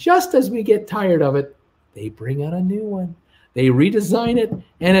 And just as we get tired of it, they bring out a new one. They redesign it,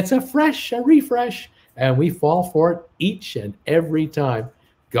 and it's a refresh, and we fall for it each and every time.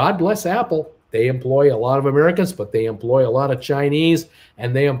 God bless Apple. They employ a lot of Americans, but they employ a lot of Chinese,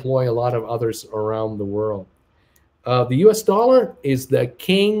 and they employ a lot of others around the world. The US dollar is the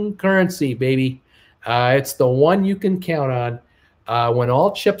king currency, baby. It's the one you can count on. When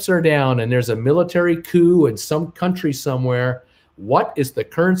all chips are down and there's a military coup in some country somewhere, what is the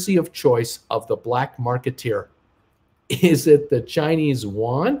currency of choice of the black marketeer? Is it the Chinese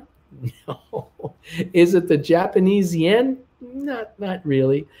yuan? No. Is it the Japanese yen? Not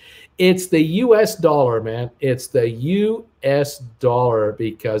really. It's the US dollar, man. It's the US dollar,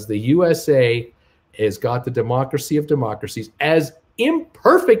 because the USA has got the democracy of democracies, as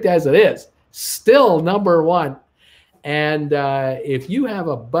imperfect as it is, still number one. And if you have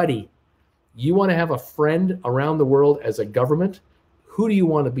a buddy, you want to have a friend around the world as a government, who do you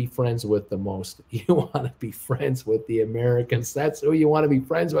want to be friends with the most? You want to be friends with the Americans. That's who you want to be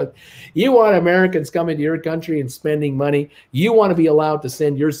friends with. You want Americans coming to your country and spending money. You want to be allowed to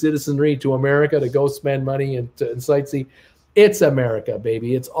send your citizenry to America to go spend money and sightsee. It's America,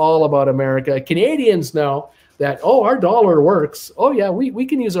 baby. It's all about America. Canadians know that, oh, our dollar works. Oh, yeah, we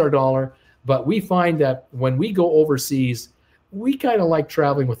can use our dollar. But we find that when we go overseas, we kind of like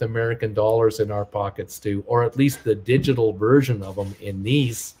traveling with American dollars in our pockets too, or at least the digital version of them in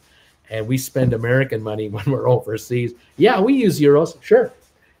these. And we spend American money when we're overseas. Yeah, we use euros, sure.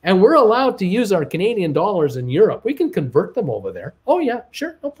 And we're allowed to use our Canadian dollars in Europe. We can convert them over there. Oh yeah,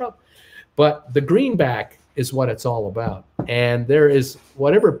 sure, no problem. But the greenback is what it's all about. And there is,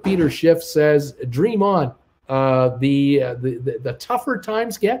 whatever Peter Schiff says, dream on. The tougher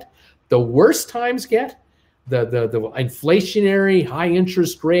times get, the worse times get, the inflationary, high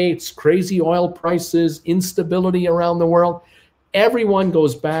interest rates, crazy oil prices, instability around the world, everyone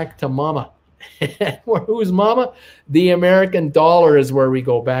goes back to mama. Who's mama? The American dollar is where we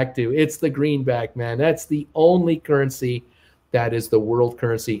go back to. It's the greenback, man. That's the only currency that is the world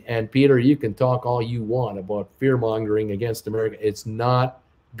currency. And Peter, you can talk all you want about fear-mongering against America. It's not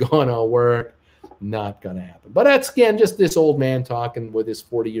gonna work. Not gonna happen. But that's, again, just this old man talking with his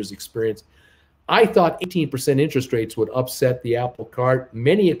 40 years experience. I thought 18% interest rates would upset the apple cart.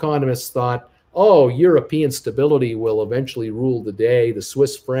 Many economists thought, oh, European stability will eventually rule the day. The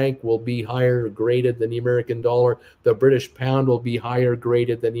Swiss franc will be higher graded than the American dollar. The British pound will be higher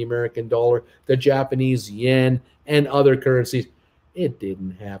graded than the American dollar. The Japanese yen and other currencies. It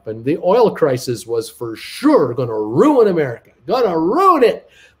didn't happen. The oil crisis was for sure going to ruin America. Going to ruin it,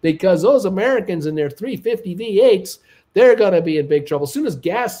 because those Americans in their 350 V8s, they're going to be in big trouble. As soon as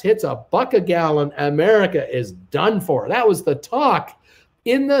gas hits $1 a gallon, America is done for. That was the talk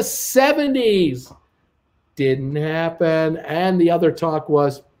in the 70s. Didn't happen. And the other talk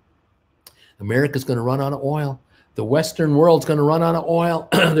was America's going to run out of oil. The Western world's going to run out of oil.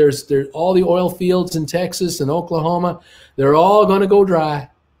 There's all the oil fields in Texas and Oklahoma. They're all going to go dry.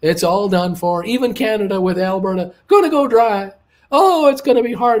 It's all done for. Even Canada with Alberta, going to go dry. Oh, it's going to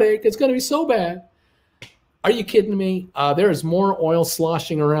be heartache. It's going to be so bad. Are you kidding me? There is more oil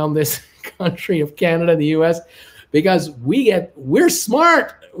sloshing around this country of Canada, the U.S., because we're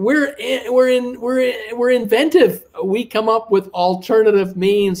smart. We're inventive. We come up with alternative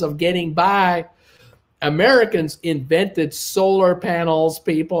means of getting by. Americans invented solar panels,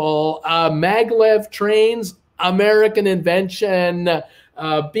 people. Maglev trains, American invention.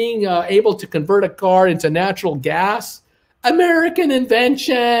 Being able to convert a car into natural gas, American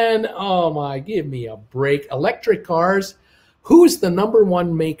invention. Oh my, give me a break. Electric cars. Who's the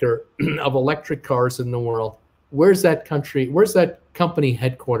 #1 maker of electric cars in the world? Where's that country? Where's that company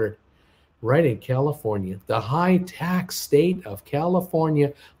headquartered? Right in California, the high tax state of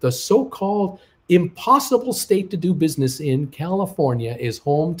California, the so-called impossible state to do business in. California is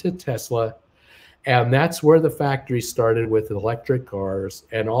home to Tesla. And that's where the factory started with electric cars.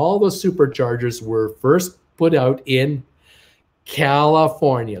 And all the superchargers were first put out in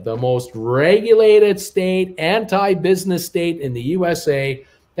California, the most regulated state, anti-business state in the USA.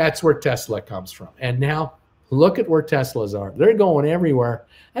 That's where Tesla comes from. And now look at where Teslas are. They're going everywhere.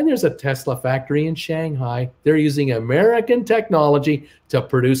 And there's a Tesla factory in Shanghai. They're using American technology to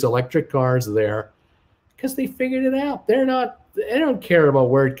produce electric cars there because they figured it out. They don't care about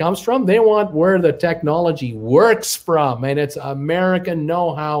where it comes from. They want where the technology works from. And it's American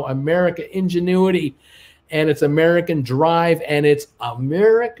know-how, American ingenuity, and it's American drive, and it's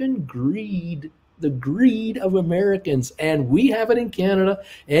American greed, the greed of Americans. And we have it in Canada,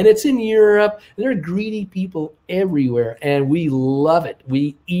 and it's in Europe. And there are greedy people everywhere, and we love it.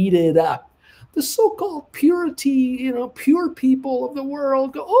 We eat it up. The so-called purity, pure people of the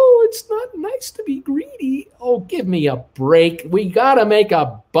world go, oh, it's not nice to be greedy. Oh, give me a break. We got to make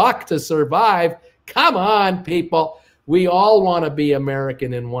a buck to survive. Come on, people. We all want to be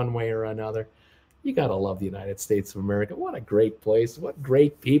American in one way or another. You got to love the United States of America. What a great place. What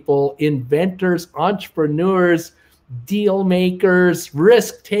great people, inventors, entrepreneurs, deal makers,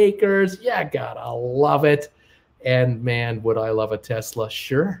 risk takers. Yeah, got to love it. And man, would I love a Tesla?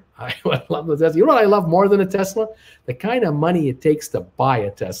 Sure, I would love a Tesla. You know what I love more than a Tesla? The kind of money it takes to buy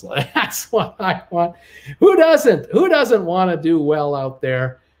a Tesla. That's what I want. Who doesn't? Who doesn't want to do well out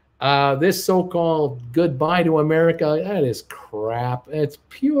there? This so-called goodbye to America, that is crap. It's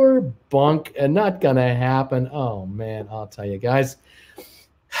pure bunk and not going to happen. Oh, man, I'll tell you guys.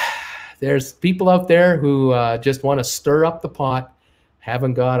 There's people out there who just want to stir up the pot,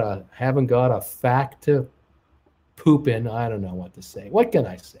 haven't got a fact to poop in. I don't know what to say. What can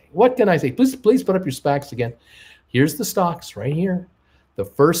I say? What can I say? Please put up your SPACs again. Here's the stocks right here. The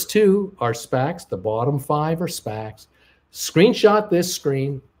first 2 are SPACs. The bottom 5 are SPACs. Screenshot this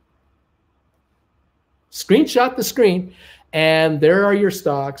screen. Screenshot the screen. And there are your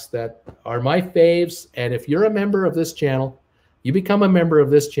stocks that are my faves. And if you're a member of this channel, you become a member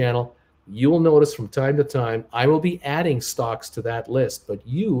of this channel, you will notice from time to time, I will be adding stocks to that list. But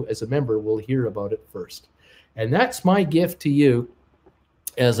you as a member will hear about it first. And that's my gift to you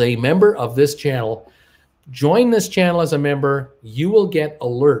as a member of this channel. Join this channel as a member. You will get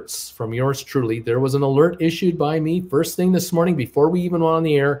alerts from yours truly. There was an alert issued by me first thing this morning before we even went on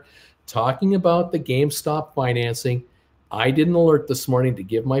the air talking about the GameStop financing. I did an alert this morning to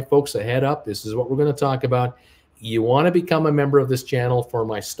give my folks a head up. This is what we're going to talk about. You want to become a member of this channel for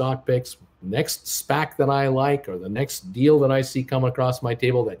my stock picks, next SPAC that I like, or the next deal that I see come across my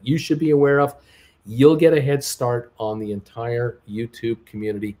table that you should be aware of. You'll get a head start on the entire YouTube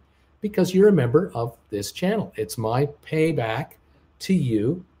community because you're a member of this channel. It's my payback to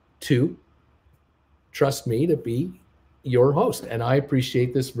you to trust me to be your host. And I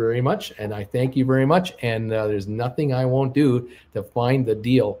appreciate this very much. And I thank you very much. And there's nothing I won't do to find the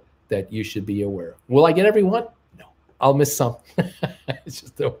deal that you should be aware of. Will I get everyone? No, I'll miss some. It's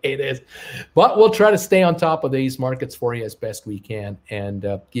just the way it is. But we'll try to stay on top of these markets for you as best we can and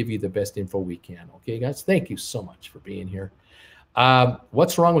give you the best info we can. Okay, guys? Thank you so much for being here.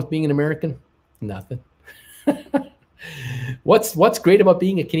 What's wrong with being an American? Nothing. What's great about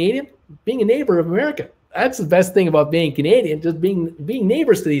being a Canadian? Being a neighbor of America. That's the best thing about being Canadian, just being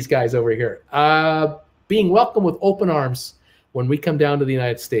neighbors to these guys over here. Being welcomed with open arms when we come down to the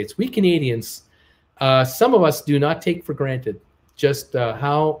United States. We Canadians, some of us do not take for granted just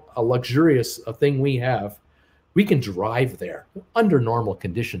how luxurious a thing we have We can drive there under normal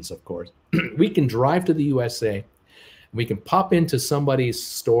conditions, of course. We can drive to the USA. We can pop into somebody's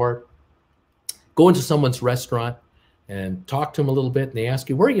store, go into someone's restaurant, and talk to them a little bit. And they ask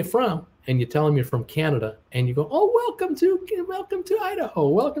you, "Where are you from?" And you tell them you're from Canada, and you go, "Oh, welcome to Idaho,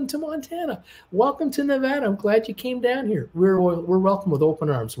 welcome to Montana, welcome to Nevada. I'm glad you came down here. We're welcome with open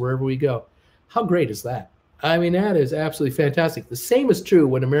arms wherever we go." How great is that? I mean, that is absolutely fantastic. The same is true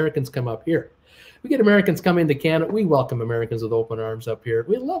when Americans come up here. We get Americans come into Canada. We welcome Americans with open arms up here.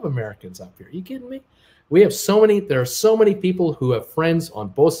 We love Americans up here. Are you kidding me? There are so many people who have friends on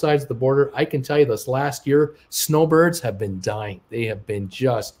both sides of the border. I can tell you this last year, snowbirds have been dying. They have been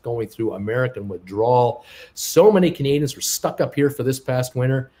just going through American withdrawal. So many Canadians were stuck up here for this past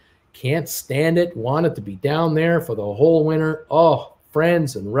winter. Can't stand it. Wanted to be down there for the whole winter. Oh,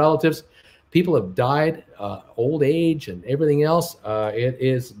 friends and relatives. People have died, old age and everything else. It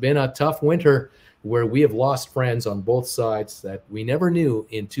has been a tough winter where we have lost friends on both sides that we never knew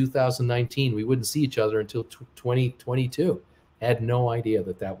in 2019 we wouldn't see each other until 2022. Had no idea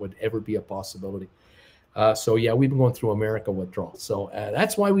that that would ever be a possibility. So yeah, we've been going through America withdrawal. So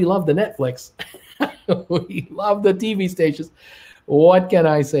that's why we love the Netflix. We love the TV stations. What can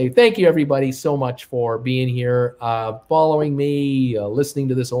I say? Thank you, everybody, so much for being here, following me, listening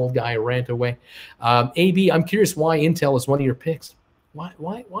to this old guy rant away. AB, I'm curious why Intel is one of your picks. What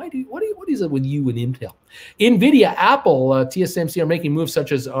is it with you and Intel? NVIDIA, Apple, TSMC are making moves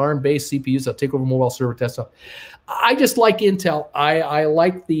such as ARM-based CPUs that take over mobile server desktop. I just like Intel. I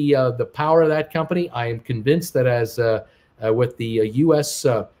like the power of that company. I am convinced that as with the U.S.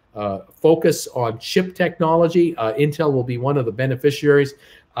 Focus on chip technology, Intel will be one of the beneficiaries.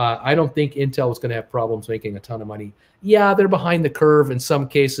 I don't think Intel is going to have problems making a ton of money. Yeah, they're behind the curve in some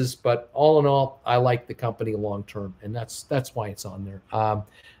cases, but all in all, I like the company long term, and that's why it's on there.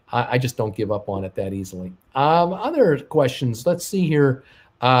 I just don't give up on it that easily. Other questions? Let's see here.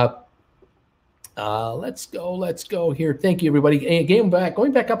 Let's go here. Thank you, everybody.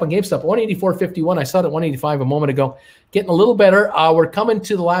 Going back up on GameStop, 184.51. I saw it at 185 a moment ago. Getting a little better. We're coming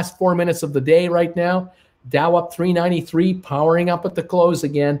to the last 4 minutes of the day right now. Dow up 393, powering up at the close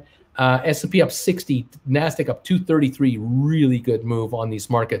again. S&P up 60, NASDAQ up 233. Really good move on these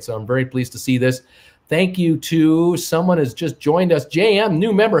markets. So I'm very pleased to see this. Thank you to someone has just joined us. JM,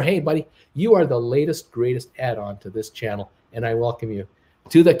 new member. Hey, buddy, you are the latest, greatest add-on to this channel, and I welcome you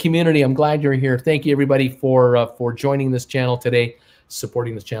to the community. I'm glad you're here. Thank you, everybody, for joining this channel today,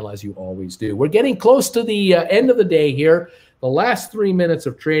 supporting this channel as you always do. We're getting close to the end of the day here. The last 3 minutes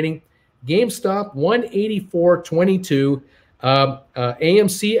of trading. GameStop 184.22.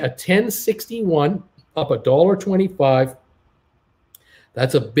 AMC at 1061, up $1.25.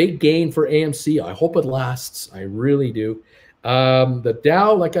 That's a big gain for AMC. I hope it lasts. I really do. The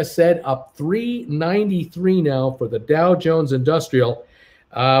Dow, like I said, up 393 now for the Dow Jones Industrial.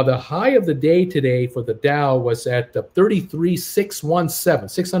 The high of the day today for the Dow was at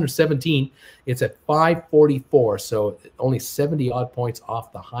 33,617. It's at 544, so only 70 odd points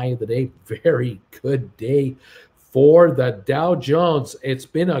off the high of the day. Very good day for the Dow Jones. It's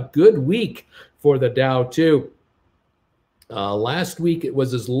been a good week for the Dow too. Last week it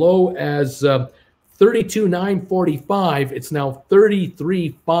was as low as 32,945. It's now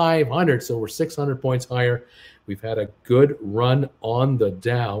 33,500, so we're 600 points higher. We've had a good run on the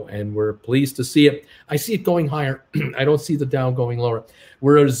Dow, and we're pleased to see it. I see it going higher. I don't see the Dow going lower.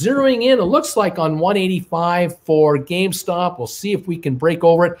 We're zeroing in, it looks like, on 185 for GameStop. We'll see if we can break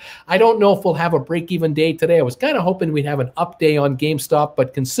over it. I don't know if we'll have a break-even day today. I was kind of hoping we'd have an up day on GameStop,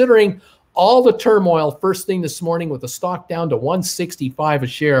 but considering all the turmoil first thing this morning with the stock down to 165 a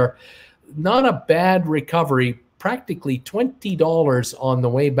share, not a bad recovery, practically $20 on the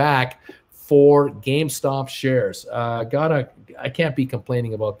way back for GameStop shares. I can't be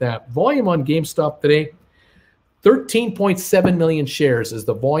complaining about that. Volume on GameStop today, 13.7 million shares is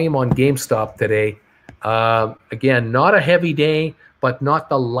the volume on GameStop today. Again, not a heavy day, but not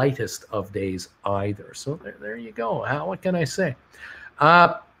the lightest of days either. So there you go. What can I say?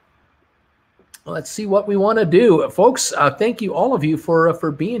 Let's see what we want to do. Folks, thank you, all of you,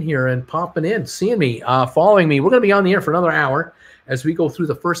 for being here and popping in, seeing me, following me. We're going to be on the air for another hour as we go through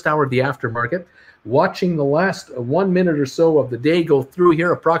the first hour of the aftermarket, watching the last 1 minute or so of the day go through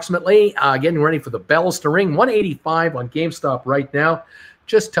here approximately, getting ready for the bells to ring. 185 on GameStop right now,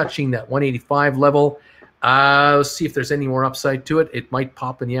 just touching that 185 level. Let's see if there's any more upside to it. It might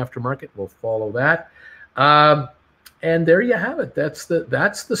pop in the aftermarket. We'll follow that. And there you have it. That's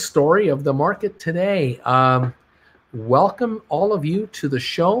the story of the market today. Welcome all of you to the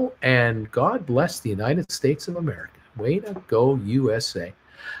show, and God bless the United States of America. Way to go, USA.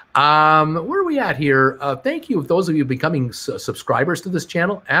 Where are we at here? Thank you, those of you becoming subscribers to this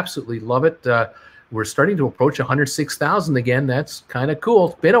channel. Absolutely love it. We're starting to approach 106,000 again. That's kind of cool.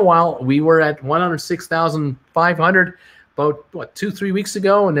 It's been a while. We were at 106,500 about what 2-3 weeks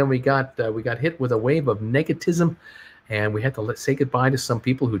ago, and then we got hit with a wave of negativism, and we had to say goodbye to some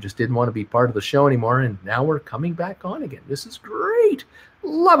people who just didn't want to be part of the show anymore. And now we're coming back on again. This is great.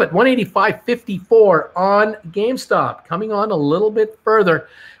 Love it. 185.54 on GameStop. Coming on a little bit further.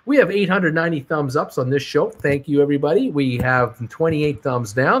 We have 890 thumbs ups on this show. Thank you, everybody. We have 28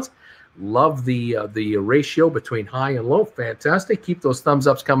 thumbs downs. Love the ratio between high and low. Fantastic. Keep those thumbs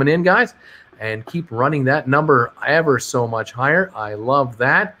ups coming in, guys, and keep running that number ever so much higher. I love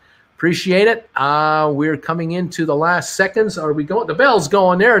that. Appreciate it. We're coming into the last seconds. Are we going? The bell's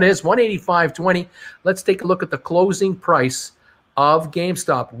going. There it is. 185.20. Let's take a look at the closing price of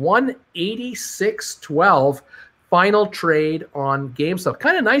GameStop. 186.12. Final trade on GameStop.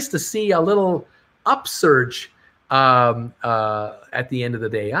 Kind of nice to see a little upsurge at the end of the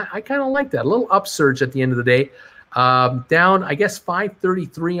day. I kind of like that. A little upsurge at the end of the day. Down, I guess,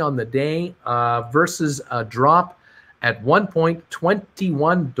 $5.33 on the day versus a drop at one point,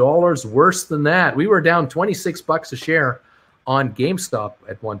 $21 worse than that. We were down 26 bucks a share on GameStop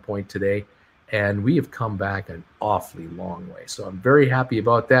at one point today, and we have come back an awfully long way. So I'm very happy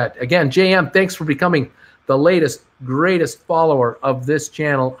about that. Again, JM, thanks for becoming the latest, greatest follower of this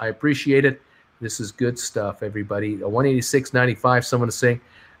channel. I appreciate it. This is good stuff, everybody. 186.95, someone is saying.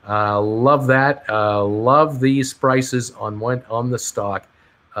 Love that. Love these prices on the stock.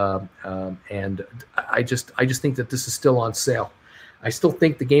 And I just think that this is still on sale. I still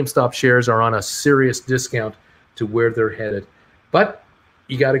think the GameStop shares are on a serious discount to where they're headed. But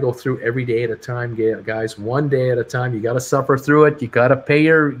you got to go through every day at a time, guys. One day at a time. You got to suffer through it. You got to pay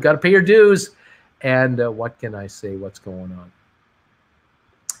your dues. And what can I say? What's going on?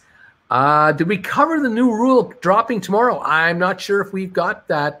 Did we cover the new rule dropping tomorrow? I'm not sure if we've got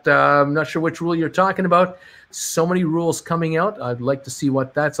that. I'm not sure which rule you're talking about. So many rules coming out. I'd like to see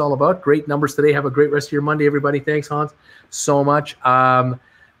what that's all about. Great numbers today. Have a great rest of your Monday, everybody. Thanks, Hans, so much.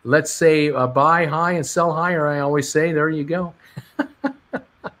 Let's say buy high and sell higher, I always say. There you go.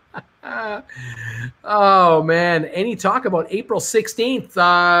 Oh, man. Any talk about April 16th?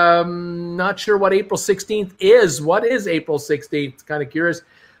 Not sure what April 16th is. What is April 16th? Kind of curious.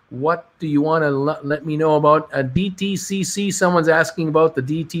 What do you want to let me know about? A DTCC. Someone's asking about the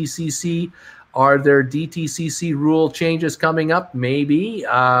DTCC. Are there DTCC rule changes coming up? Maybe.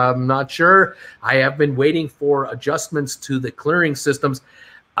 I'm not sure. I have been waiting for adjustments to the clearing systems.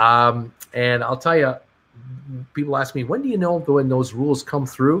 And I'll tell you, people ask me, when do you know when those rules come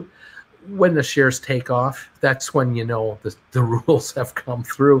through? When the shares take off, that's when you know the rules have come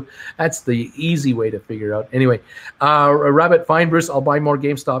through. That's the easy way to figure out. Anyway, Rabbit, fine, Bruce, I'll buy more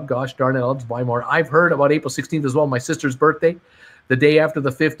GameStop. Gosh darn it, I'll just buy more. I've heard about April 16th as well, my sister's birthday. The day after the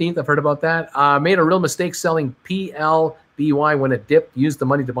 15th, I've heard about that. Made a real mistake selling PLBY when it dipped. Used the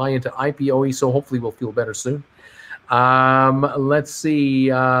money to buy into IPOE, so hopefully we'll feel better soon. Let's see.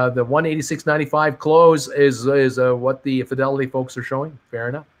 The 186.95 close is what the Fidelity folks are showing. Fair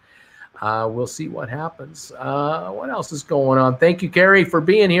enough. We'll see what happens. What else is going on? Thank you, Carrie, for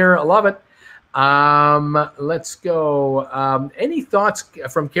being here. I love it. Let's go. Any thoughts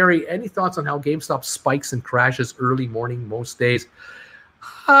from Carrie? Any thoughts on how GameStop spikes and crashes early morning most days?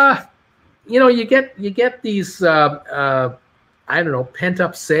 You know, you get these I don't know, pent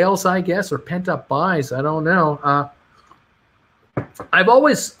up sales, I guess, or pent up buys. I don't know. I've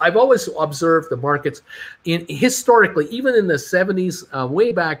always observed the markets historically, even in the 70s,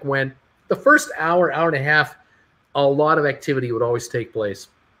 way back when, the first hour and a half, a lot of activity would always take place,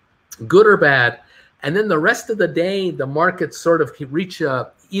 good or bad. And then the rest of the day, the markets sort of reach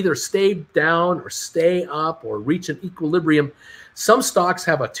either stay down or stay up or reach an equilibrium. Some stocks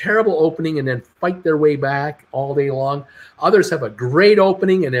have a terrible opening and then fight their way back all day long. Others have a great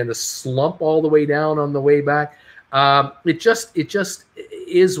opening and then a slump all the way down on the way back. It just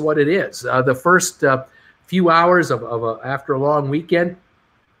is what it is. The first few hours after a long weekend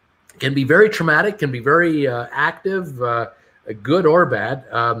can be very traumatic, can be very active, good or bad.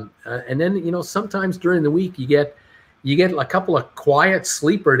 And then, you know, sometimes during the week you get a couple of quiet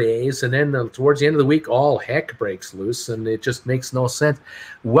sleeper days, and then towards the end of the week, all heck breaks loose, and it just makes no sense.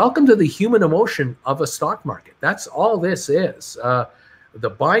 Welcome to the human emotion of a stock market. That's all this is. The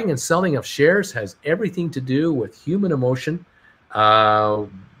buying and selling of shares has everything to do with human emotion,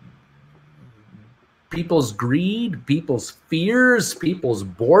 people's greed, people's fears, people's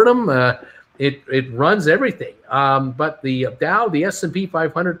boredom. It runs everything. But the Dow, the S&P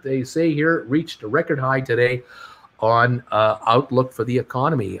 500, they say here, reached a record high today on outlook for the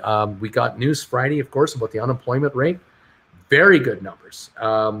economy. We got news Friday, of course, about the unemployment rate. Very good numbers.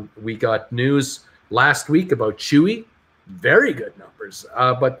 We got news last week about Chewy. Very good numbers.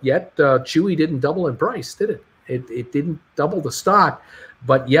 But yet Chewy didn't double in price, did it? It didn't double the stock.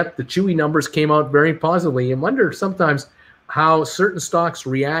 But yet the Chewy numbers came out very positively. And wonder sometimes how certain stocks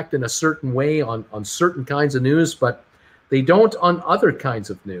react in a certain way on certain kinds of news, but they don't on other kinds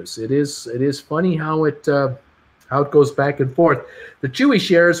of news. It is funny how it goes back and forth. The Chewy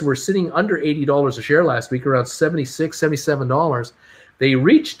shares were sitting under $80 a share last week, around $76, $77. They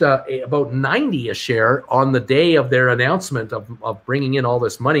reached about 90 a share on the day of their announcement of bringing in all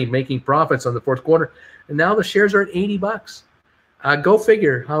this money, making profits on the fourth quarter, and now the shares are at $80. Go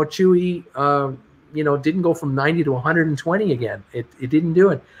figure how Chewy, didn't go from 90 to 120 again. It didn't do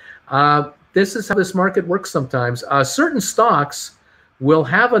it. This is how this market works sometimes. Certain stocks will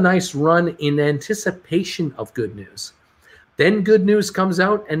have a nice run in anticipation of good news. Then good news comes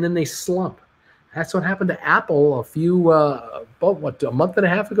out, and then they slump. That's what happened to Apple about a month and a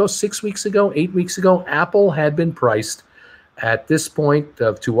half ago, 6 weeks ago, 8 weeks ago. Apple had been priced at this point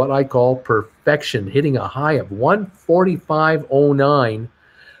to what I call perfection, hitting a high of 145.09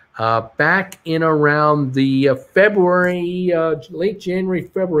 back in around the late January,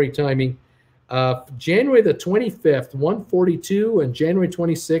 February timing. January the 25th, 142, and January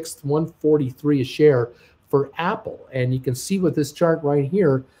 26th, 143 a share for Apple. And you can see with this chart right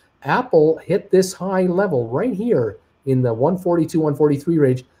here, Apple hit this high level right here in the 142, 143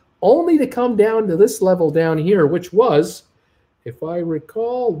 range, only to come down to this level down here, which was, if I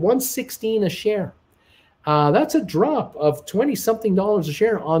recall, 116 a share. That's a drop of 20-something dollars a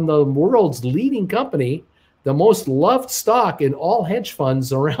share on the world's leading company, the most loved stock in all hedge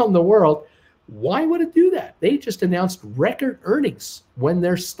funds around the world. Why would it do that? They just announced record earnings when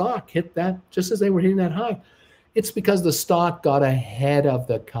their stock hit that, just as they were hitting that high. It's because the stock got ahead of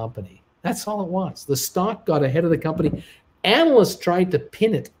the company. That's all it was. The stock got ahead of the company. Analysts tried to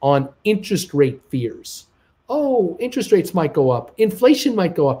pin it on interest rate fears. Oh, interest rates might go up. Inflation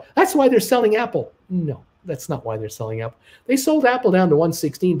might go up. That's why they're selling Apple. No, that's not why they're selling Apple. They sold Apple down to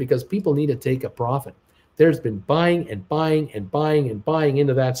 116 because people need to take a profit. There's been buying and buying and buying and buying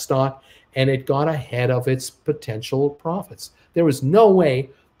into that stock, and it got ahead of its potential profits. There was no way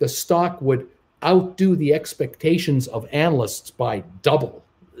the stock would outdo the expectations of analysts by double.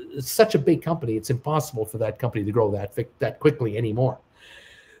 It's such a big company. It's impossible for that company to grow that quickly anymore.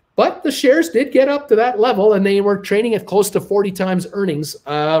 But the shares did get up to that level, and they were trading at close to 40 times earnings.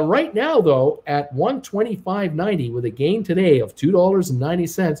 Right now, though, at $125.90 with a gain today of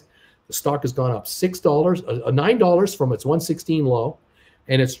 $2.90, the stock has gone up $9 from its 116 low,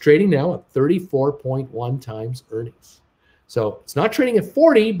 and it's trading now at 34.1 times earnings. So it's not trading at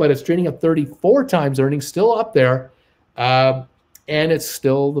 40, but it's trading at 34 times earnings, still up there. And it's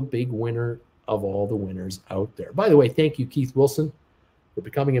still the big winner of all the winners out there. By the way, thank you, Keith Wilson, for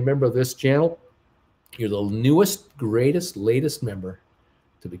becoming a member of this channel. You're the newest, greatest, latest member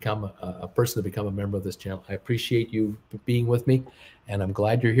to become a person to become a member of this channel. I appreciate you being with me, and I'm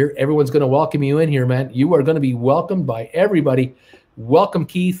glad you're here. Everyone's going to welcome you in here, man. You are going to be welcomed by everybody. Welcome,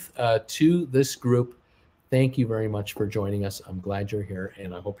 Keith, to this group. Thank you very much for joining us. I'm glad you're here,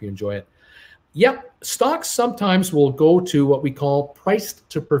 and I hope you enjoy it. Yep, stocks sometimes will go to what we call priced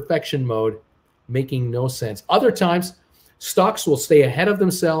to perfection mode, making no sense. Other times, stocks will stay ahead of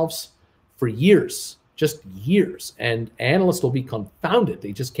themselves for years, just years, and analysts will be confounded.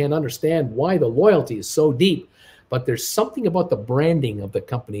 They just can't understand why the loyalty is so deep. But there's something about the branding of the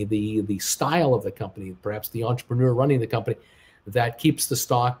company, the style of the company, perhaps the entrepreneur running the company, that keeps the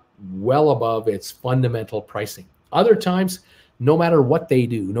stock well above its fundamental pricing. Other times, no matter what they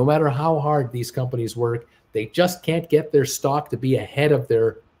do, no matter how hard these companies work, they just can't get their stock to be ahead of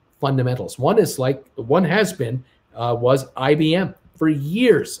their fundamentals. One has been was IBM. For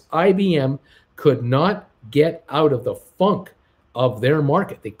years, IBM could not get out of the funk of their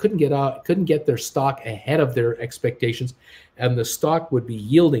market. They couldn't get their stock ahead of their expectations, and the stock would be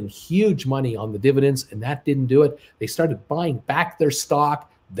yielding huge money on the dividends, and that didn't do it. They started buying back their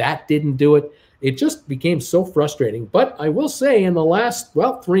stock. That didn't do it. It just became so frustrating. But I will say in the last,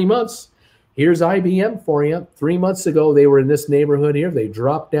 3 months, here's IBM for you. 3 months ago, they were in this neighborhood here. They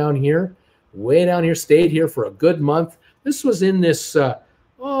dropped down here, way down here, stayed here for a good month. This was in this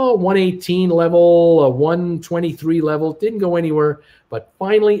 118 level, 123 level, didn't go anywhere. But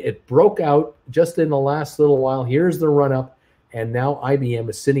finally, it broke out just in the last little while. Here's the run up. And now IBM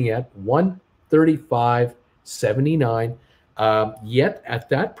is sitting at 135.79. Yet at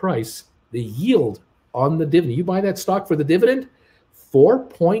that price, the yield on the dividend, you buy that stock for the dividend,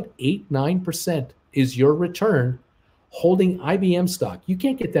 4.89% is your return holding IBM stock. You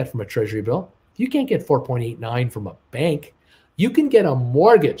can't get that from a treasury bill. You can't get 4.89 from a bank. You can get a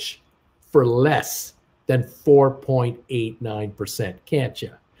mortgage for less than 4.89%, can't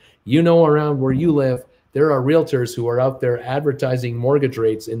you? You know, around where you live, there are realtors who are out there advertising mortgage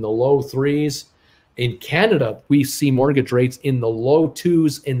rates in the low threes. In Canada, we see mortgage rates in the low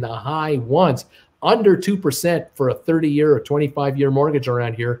twos, in the high ones. Under 2% for a 30-year or 25-year mortgage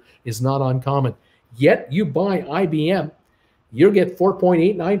around here is not uncommon. Yet you buy IBM, you'll get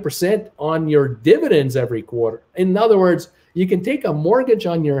 4.89% on your dividends every quarter. In other words, you can take a mortgage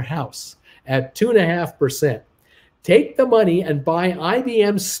on your house at 2.5%, take the money and buy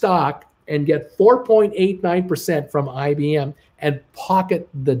IBM stock and get 4.89% from IBM and pocket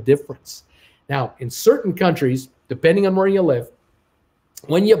the difference. Now, in certain countries, depending on where you live,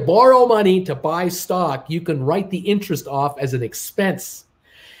 when you borrow money to buy stock, you can write the interest off as an expense.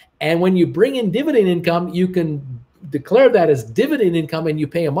 And when you bring in dividend income, you can declare that as dividend income and you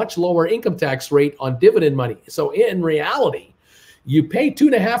pay a much lower income tax rate on dividend money. So in reality, you pay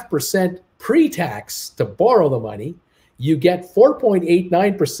 2.5% pre-tax to borrow the money. You get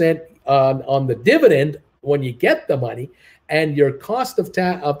 4.89% on the dividend when you get the money, and your cost of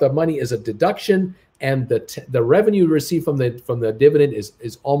the money is a deduction, and the revenue received from the dividend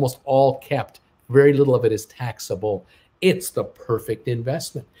is almost all kept. Very little of it is taxable. It's the perfect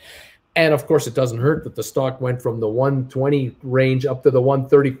investment. And of course, it doesn't hurt that the stock went from the 120 range up to the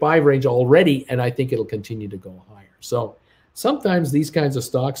 135 range already, and I think it'll continue to go higher. So sometimes these kinds of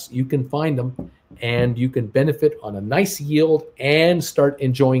stocks, you can find them and you can benefit on a nice yield and start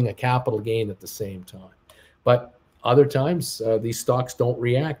enjoying a capital gain at the same time. But other times, these stocks don't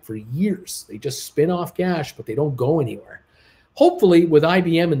react for years. They just spin off cash, but they don't go anywhere. Hopefully, with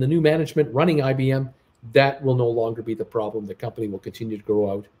IBM and the new management running IBM, that will no longer be the problem. The company will continue to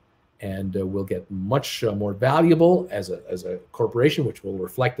grow out and will get much more valuable as a corporation, which will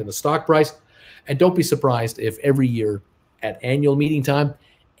reflect in the stock price. And don't be surprised if every year at annual meeting time,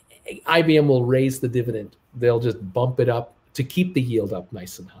 IBM will raise the dividend. They'll just bump it up to keep the yield up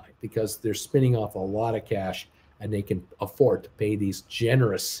nice and high because they're spinning off a lot of cash and they can afford to pay these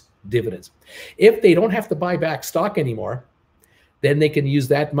generous dividends. If they don't have to buy back stock anymore, then they can use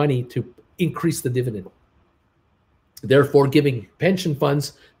that money to increase the dividend, therefore giving pension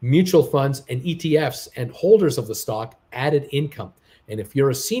funds, mutual funds, and ETFs and holders of the stock added income. And if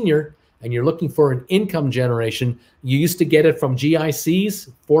you're a senior and you're looking for an income generation, you used to get it from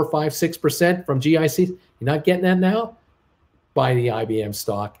GICs, 4, 5, 6% from GICs. You're not getting that now? Buy the IBM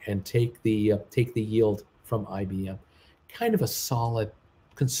stock and take the yield from IBM. Kind of a solid,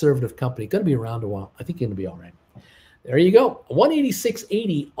 conservative company. Going to be around a while. I think you're going to be all right. There you go.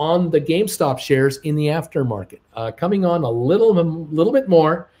 186.80 on the GameStop shares in the aftermarket. Coming on a little bit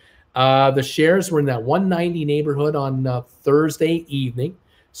more. The shares were in that 190 neighborhood on Thursday evening.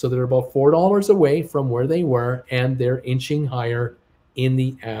 So they're about $4 away from where they were, and they're inching higher in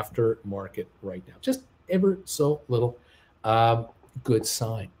the aftermarket right now. Just ever so little. Good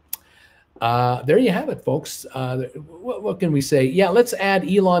sign. There you have it, folks. What can we say? Yeah, let's add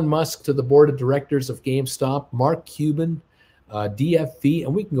Elon Musk to the board of directors of GameStop, Mark Cuban, DFV,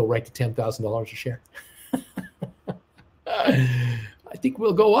 and we can go right to $10,000 a share. I think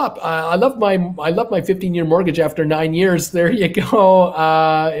we'll go up. I love my 15-year mortgage after 9 years. There you go.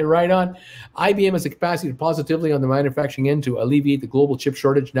 Right on. IBM has the capacity to positively on the manufacturing end to alleviate the global chip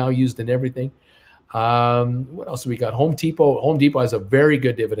shortage now used in everything. What else have we got? Home Depot. Home Depot has a very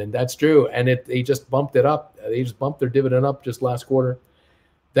good dividend. That's true. And they just bumped it up. They just bumped their dividend up just last quarter.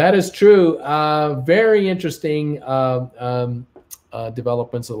 That is true. Very interesting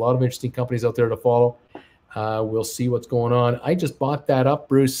developments. A lot of interesting companies out there to follow. We'll see what's going on. I just bought that up,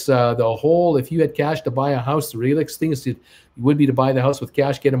 Bruce. If you had cash to buy a house, the realest thing would be to buy the house with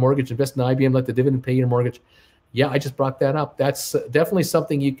cash, get a mortgage, invest in IBM, let the dividend pay your mortgage. Yeah, I just brought that up. That's definitely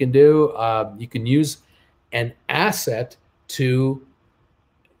something you can do. You can use an asset to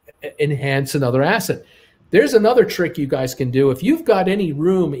enhance another asset. There's another trick you guys can do. If you've got any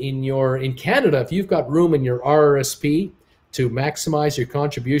room in Canada, if you've got room in your RRSP to maximize your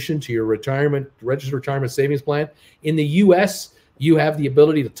contribution to your registered retirement savings plan, in the US, you have the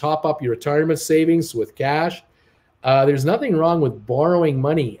ability to top up your retirement savings with cash. There's nothing wrong with borrowing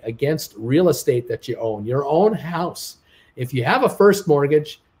money against real estate that you own, your own house. If you have a first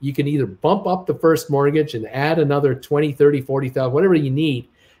mortgage, you can either bump up the first mortgage and add another 20, 30, 40,000, whatever you need.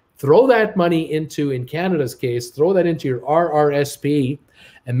 Throw that money into, in Canada's case, throw that into your RRSP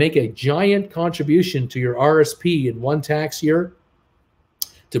and make a giant contribution to your RSP in one tax year.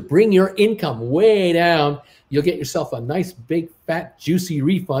 to bring your income way down. You'll get yourself a nice, big, fat, juicy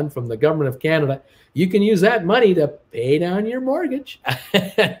refund from the government of Canada. You can use that money to pay down your mortgage.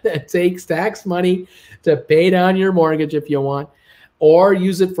 It takes tax money to pay down your mortgage if you want, or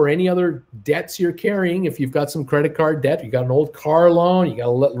use it for any other debts you're carrying. If you've got some credit card debt, you got an old car loan, you got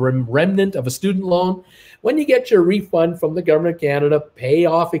a remnant of a student loan. When you get your refund from the government of Canada, pay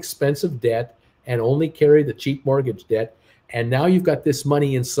off expensive debt and only carry the cheap mortgage debt. And now you've got this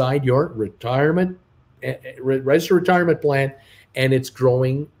money inside your retirement, registered retirement plan, and it's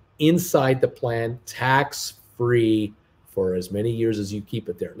growing inside the plan tax-free for as many years as you keep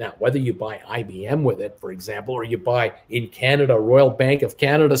it there. Now, whether you buy IBM with it, for example, or you buy in Canada Royal Bank of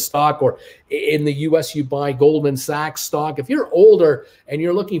Canada stock, or in the US you buy Goldman Sachs stock, if you're older and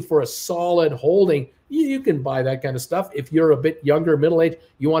you're looking for a solid holding, you can buy that kind of stuff. If you're a bit younger, middle-aged,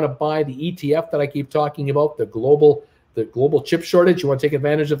 you want to buy the ETF that I keep talking about, the global chip shortage, you want to take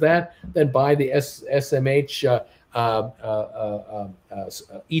advantage of that, then buy the SMH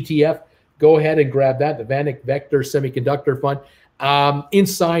ETF. Go ahead and grab that, the Vanek Vector Semiconductor Fund,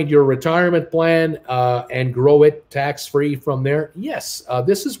 inside your retirement plan, and grow it tax-free from there. Yes,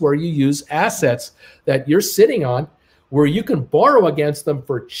 this is where you use assets that you're sitting on, where you can borrow against them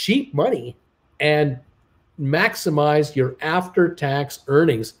for cheap money and maximize your after-tax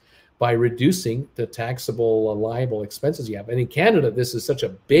earnings by reducing the taxable liable expenses you have. And in Canada, this is such a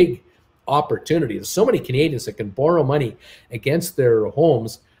big opportunity. There's so many Canadians that can borrow money against their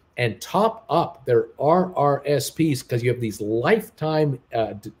homes and top up their RRSPs, because you have these lifetime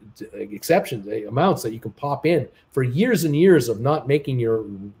exceptions, amounts that you can pop in for years and years of not making your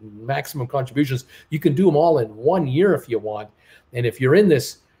maximum contributions. You can do them all in 1 year if you want. And if you're in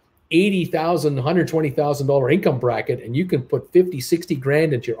this $80,000, $120,000 income bracket, and you can put 50, 60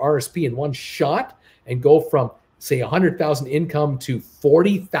 grand into your RSP in one shot and go from, say, 100,000 income to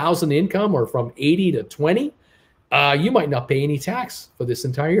 40,000 income, or from 80 to 20, you might not pay any tax for this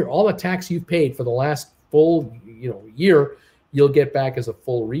entire year. All the tax you've paid for the last full year, you'll get back as a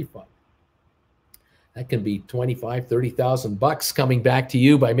full refund. That can be 25, 30,000 bucks coming back to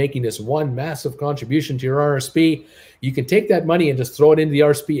you by making this one massive contribution to your RSP. You can take that money and just throw it into the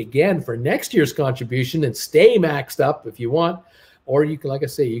RSP again for next year's contribution and stay maxed up if you want. Or you can, like I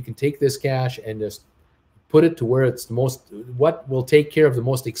say, you can take this cash and just put it to where it's the most, what will take care of the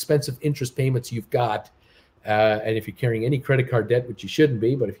most expensive interest payments you've got. And if you're carrying any credit card debt, which you shouldn't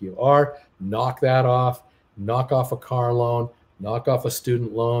be, but if you are, knock that off, knock off a car loan, knock off a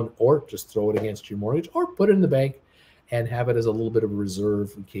student loan, or just throw it against your mortgage, or put it in the bank and have it as a little bit of a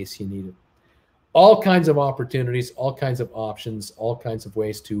reserve in case you need it. All kinds of opportunities, all kinds of options, all kinds of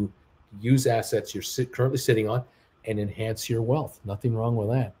ways to use assets you're currently sitting on and enhance your wealth. Nothing wrong with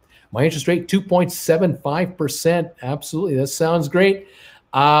that. My interest rate, 2.75%. Absolutely. That sounds great.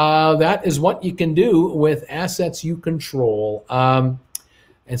 That is what you can do with assets you control.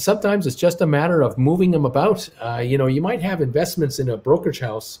 And sometimes it's just a matter of moving them about. You might have investments in a brokerage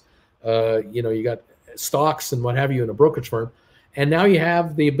house. You got stocks and what have you in a brokerage firm. And now you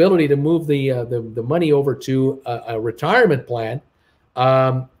have the ability to move the money over to a retirement plan.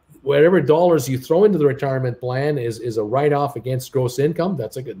 Whatever dollars you throw into the retirement plan is a write-off against gross income.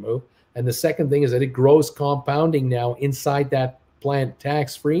 That's a good move. And the second thing is that it grows compounding now inside that plan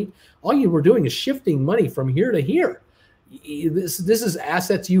tax-free. All you were doing is shifting money from here to here. This is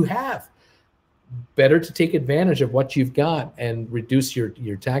assets you have. Better to take advantage of what you've got and reduce your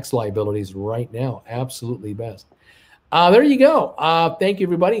tax liabilities right now. Absolutely best. There you go. Thank you,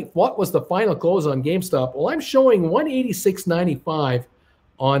 everybody. What was the final close on GameStop? Well, I'm showing 186.95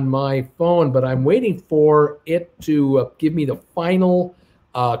 on my phone, but I'm waiting for it to give me the final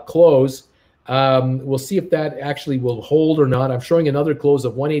close. We'll see if that actually will hold or not. I'm showing another close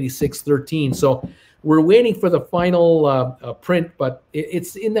of 186.13. So we're waiting for the final print, but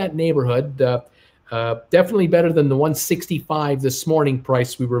it's in that neighborhood. Definitely better than the 165 this morning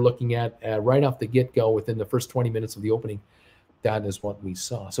price we were looking at right off the get-go within the first 20 minutes of the opening. That is what we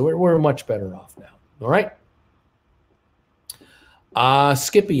saw. So we're much better off now. All right.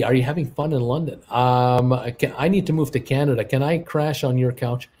 Skippy, are you having fun in London? I need to move to Canada. Can I crash on your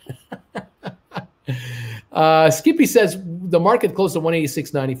couch? Skippy says the market closed at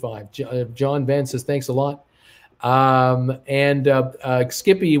 186.95. John Van says thanks a lot.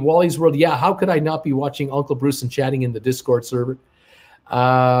 Skippy, Wally's World. Yeah, how could I not be watching Uncle Bruce and chatting in the Discord server?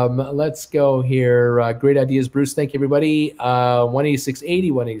 Let's go here. Great ideas, Bruce. Thank you, everybody.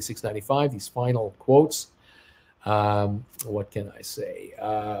 186.80, 186.95. These final quotes. What can I say?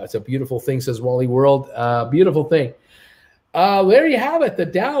 It's a beautiful thing, says Wally World. Beautiful thing. There you have it. The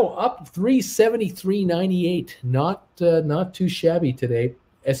Dow up 373.98. Not too shabby today.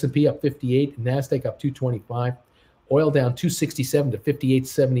 S&P up 58, NASDAQ up 225, oil down 267 to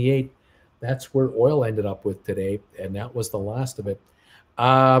 58.78. That's where oil ended up with today, and that was the last of it.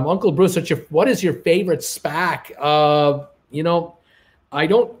 Uncle Bruce, what is your favorite SPAC? You know, I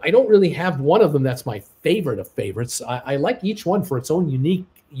don't really have one of them that's my favorite of favorites. I like each one for its own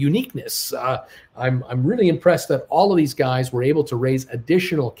uniqueness. I'm really impressed that all of these guys were able to raise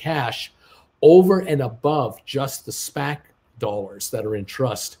additional cash over and above just the SPAC dollars that are in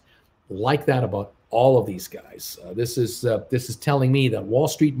trust. Like that about all of these guys. This is telling me that Wall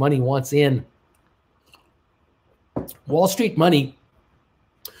Street money wants in. Wall Street money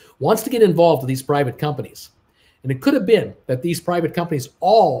wants to get involved with these private companies. And it could have been that these private companies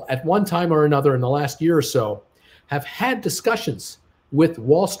all at one time or another in the last year or so have had discussions with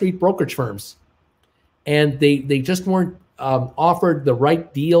Wall Street brokerage firms, and they just weren't offered the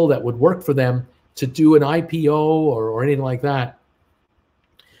right deal that would work for them to do an IPO or anything like that.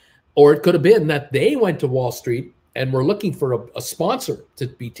 Or it could have been that they went to Wall Street and were looking for a sponsor to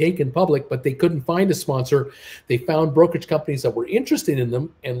be taken public, but they couldn't find a sponsor. They found brokerage companies that were interested in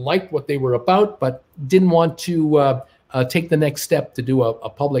them and liked what they were about, but didn't want to take the next step to do a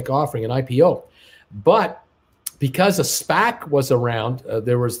public offering, an IPO. But because a SPAC was around,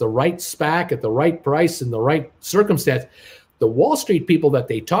 there was the right SPAC at the right price in the right circumstance, the Wall Street people that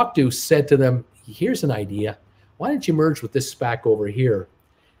they talked to said to them, here's an idea. Why don't you merge with this SPAC over here?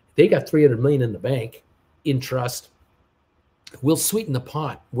 They got $300 million in the bank in trust. We'll sweeten the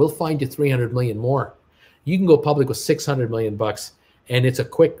pot. We'll find you $300 million more. You can go public with $600 million bucks, and it's a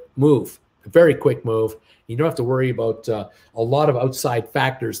quick move, a very quick move. You don't have to worry about a lot of outside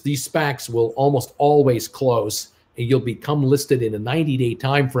factors. These SPACs will almost always close, and you'll become listed in a 90-day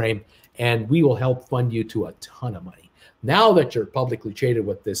time frame, and we will help fund you to a ton of money. Now that you're publicly traded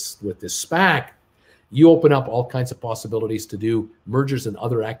with this SPAC, you open up all kinds of possibilities to do mergers and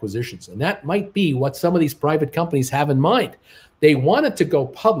other acquisitions. And that might be what some of these private companies have in mind. They wanted to go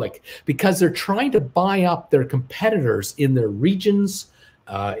public because they're trying to buy up their competitors in their regions,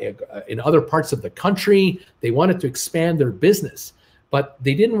 in other parts of the country. They wanted to expand their business, but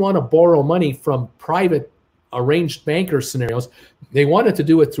they didn't want to borrow money from private arranged banker scenarios. They wanted to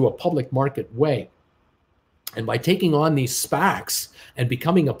do it through a public market way. And by taking on these SPACs and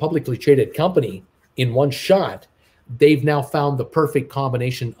becoming a publicly traded company in one shot, they've now found the perfect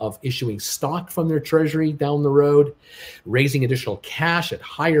combination of issuing stock from their treasury down the road, raising additional cash at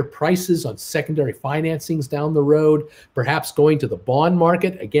higher prices on secondary financings down the road, perhaps going to the bond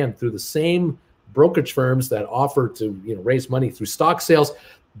market, again, through the same brokerage firms that offer to raise money through stock sales.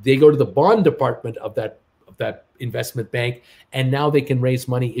 They go to the bond department of that investment bank, and now they can raise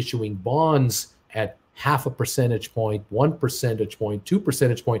money issuing bonds at 0.5 percentage point, 1 percentage point, 2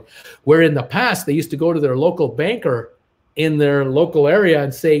 percentage point, where in the past they used to go to their local banker in their local area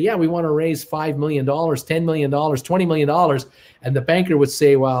and say, yeah, we want to raise $5 million, $10 million, $20 million. And the banker would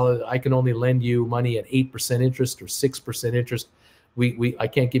say, well, I can only lend you money at 8% interest or 6% interest. I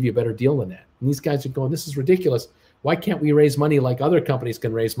can't give you a better deal than that. And these guys are going, this is ridiculous. Why can't we raise money like other companies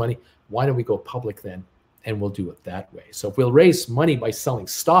can raise money? Why don't we go public then? And we'll do it that way. So if we'll raise money by selling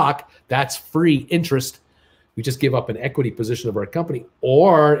stock, that's free interest. We just give up an equity position of our company.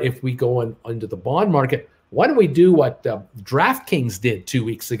 Or if we go into the bond market, why don't we do what DraftKings did 2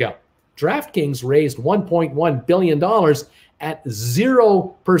 weeks ago? DraftKings raised $1.1 billion at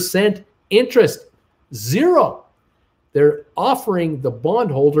 0% interest. Zero. They're offering the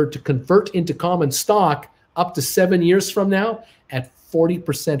bondholder to convert into common stock up to 7 years from now at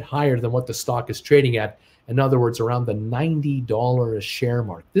 40% higher than what the stock is trading at. In other words, around the $90 a share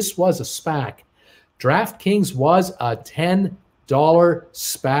mark. This was a SPAC. DraftKings was a $10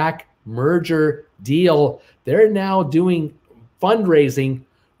 SPAC merger deal. They're now doing fundraising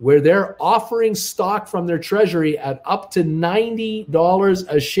where they're offering stock from their treasury at up to $90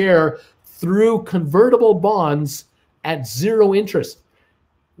 a share through convertible bonds at 0 interest.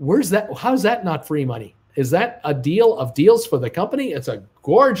 Where's that? How's that not free money? Is that a deal of deals for the company? It's a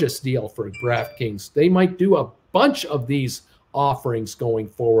gorgeous deal for DraftKings. They might do a bunch of these offerings going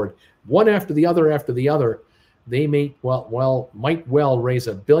forward, one after the other after the other. They might well raise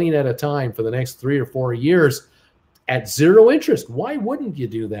 $1 billion at a time for the next 3 or 4 years at 0 interest. Why wouldn't you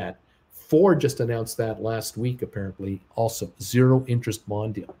do that? Ford just announced that last week, apparently, also 0 interest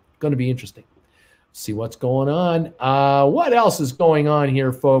bond deal. Going to be interesting. See what's going on. What else is going on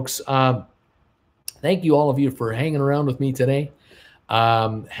here, folks? Thank you, all of you, for hanging around with me today.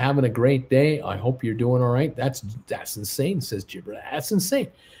 Having a great day. I hope you're doing all right. That's insane, says Gibber. That's insane.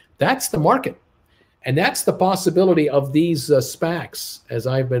 That's the market. And that's the possibility of these SPACs, as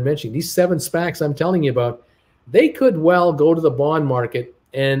I've been mentioning. These 7 SPACs I'm telling you about, they could well go to the bond market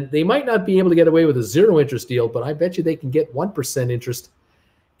And they might not be able to get away with a 0 interest deal, but I bet you they can get 1% interest.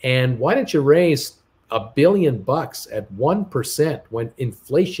 And why don't you raise $1 billion at 1% when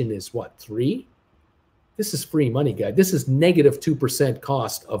inflation is what, 3? This is free money, guy. This is negative 2%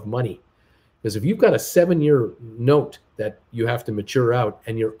 cost of money. Because if you've got a 7-year note that you have to mature out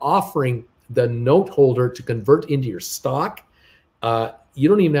and you're offering the note holder to convert into your stock, you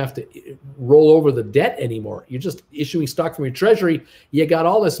don't even have to roll over the debt anymore. You're just issuing stock from your treasury. You got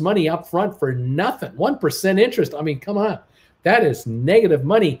all this money up front for nothing. 1% interest. I mean, come on. That is negative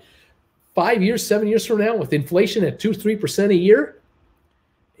money. 5 years, 7 years from now, with inflation at 2-3% a year,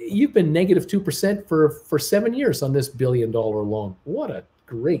 you've been negative 2% for 7 years on this $1 billion loan. What a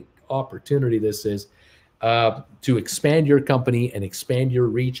great opportunity this is to expand your company and expand your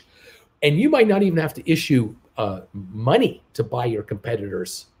reach. And you might not even have to issue money to buy your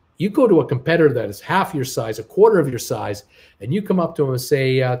competitors. You go to a competitor that is half your size, a quarter of your size, and you come up to them and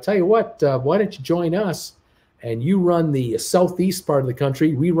say, tell you what, why don't you join us? And you run the southeast part of the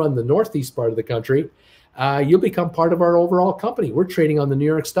country, we run the northeast part of the country. You'll become part of our overall company. We're trading on the New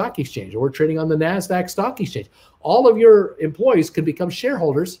York Stock Exchange, or we're trading on the NASDAQ Stock Exchange. All of your employees can become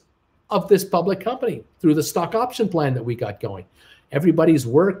shareholders of this public company through the stock option plan that we got going. Everybody's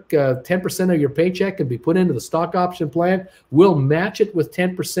work, 10% of your paycheck can be put into the stock option plan. We'll match it with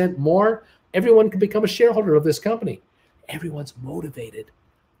 10% more. Everyone can become a shareholder of this company. Everyone's motivated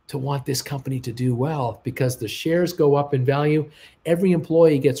to want this company to do well because the shares go up in value. Every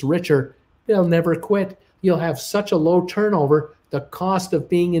employee gets richer. They'll never quit. You'll have such a low turnover. The cost of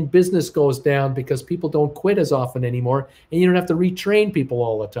being in business goes down because people don't quit as often anymore, and you don't have to retrain people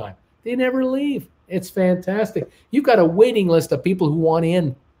all the time. They never leave. It's fantastic. You've got a waiting list of people who want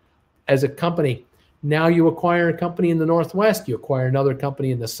in as a company. Now you acquire a company in the Northwest. You acquire another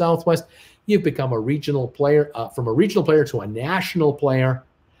company in the Southwest. You've become a regional player, from a regional player to a national player,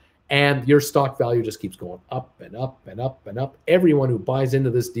 and your stock value just keeps going up and up and up and up. Everyone who buys into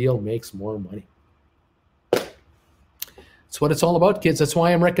this deal makes more money. That's what it's all about, kids. That's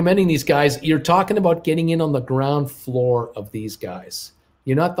why I'm recommending these guys. You're talking about getting in on the ground floor of these guys.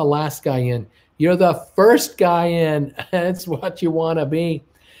 You're not the last guy in. You're the first guy in. That's what you want to be.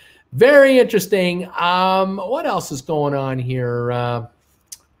 Very interesting. What else is going on here? Are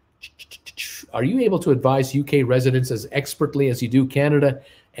you able to advise UK residents as expertly as you do Canada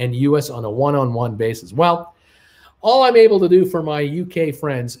and US on a one-on-one basis? Well, all I'm able to do for my UK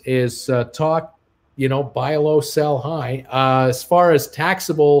friends is talk, buy low, sell high. As far as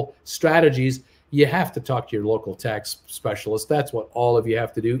taxable strategies, you have to talk to your local tax specialist. That's what all of you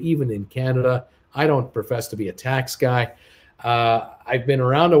have to do, even in Canada. I don't profess to be a tax guy. I've been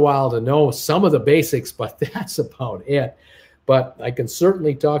around a while to know some of the basics, but that's about it. But I can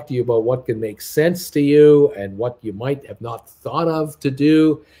certainly talk to you about what can make sense to you and what you might have not thought of to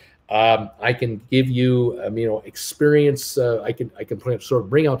do. I can give you, experience. I can sort of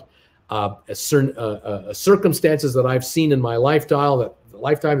bring out certain circumstances that I've seen in my lifetime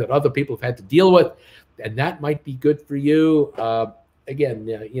that other people have had to deal with, and that might be good for you.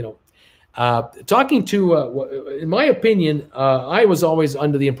 Talking to, in my opinion, I was always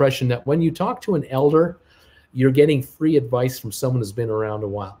under the impression that when you talk to an elder, you're getting free advice from someone who's been around a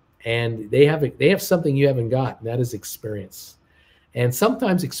while, and they have something you haven't got, and that is experience. And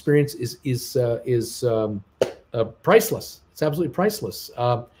sometimes experience is priceless. It's absolutely priceless.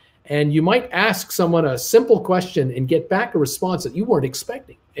 And you might ask someone a simple question and get back a response that you weren't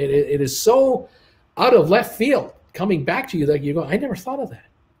expecting. It is so out of left field coming back to you that you go, I never thought of that.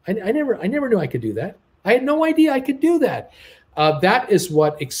 I never knew I could do that. I had no idea I could do that. That is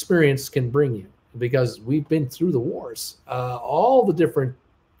what experience can bring you, because we've been through the wars, all the different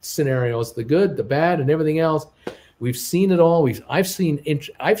scenarios, the good, the bad, and everything else. We've seen it all. I've seen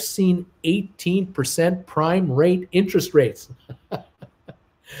 18% prime rate interest rates.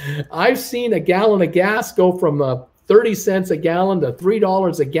 I've seen a gallon of gas go from 30 cents a gallon to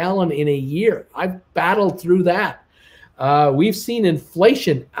 $3 a gallon in a year. I've battled through that. We've seen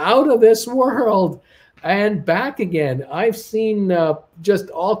inflation out of this world and back again. I've seen just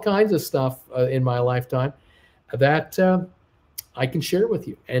all kinds of stuff in my lifetime that I can share with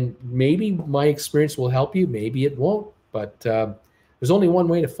you. And maybe my experience will help you. Maybe it won't. But there's only one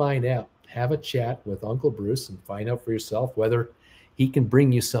way to find out. Have a chat with Uncle Bruce and find out for yourself whether he can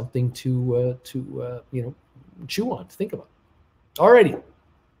bring you something to chew on, to think about. Alrighty.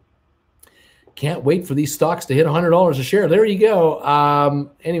 Can't wait for these stocks to hit $100 a share. There you go.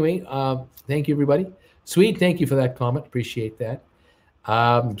 Anyway, thank you, everybody. Sweet, thank you for that comment. Appreciate that.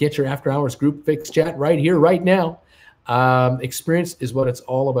 Get your after hours group fix chat right here, right now. Experience is what it's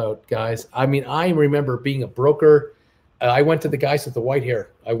all about, guys. I mean, I remember being a broker I went to the guys with the white hair.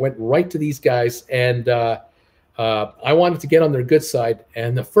 I went right to these guys, and I wanted to get on their good side.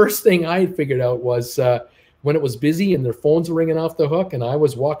 And the first thing I figured out was when it was busy and their phones were ringing off the hook and I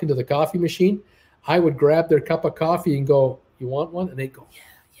was walking to the coffee machine, I would grab their cup of coffee and go, "You want one?" And they'd go,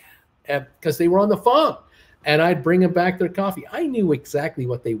 "Yeah, yeah," because they were on the phone. And I'd bring them back their coffee. I knew exactly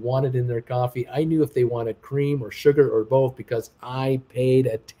what they wanted in their coffee. I knew if they wanted cream or sugar or both because I paid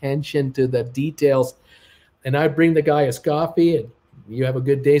attention to the details. And I'd bring the guy his coffee and, "You have a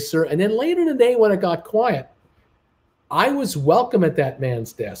good day, sir." And then later in the day when it got quiet, I was welcome at that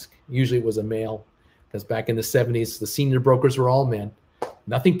man's desk. Usually it was a male, because back in the 70s, the senior brokers were all men.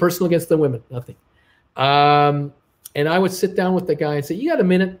 Nothing personal against the women, nothing. And I would sit down with the guy and say, "You got a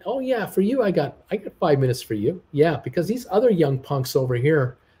minute?" "Oh yeah, for you, I got 5 minutes for you." "Yeah, because these other young punks over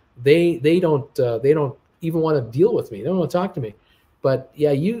here, they don't even want to deal with me. They don't want to talk to me. But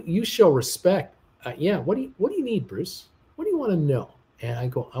yeah, you show respect. Yeah, what do you need, Bruce? What do you want to know?" And I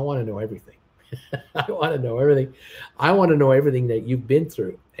go, "I want to know everything. I want to know everything. I want to know everything that you've been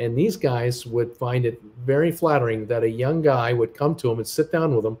through." And these guys would find it very flattering that a young guy would come to them and sit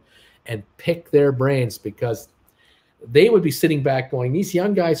down with them and pick their brains, because they would be sitting back going, "These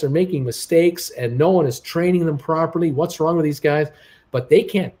young guys are making mistakes and no one is training them properly. What's wrong with these guys?" But they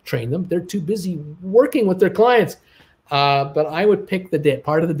can't train them. They're too busy working with their clients. But I would pick the day,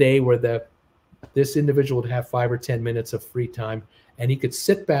 part of the day where this individual would have 5 or 10 minutes of free time, and he could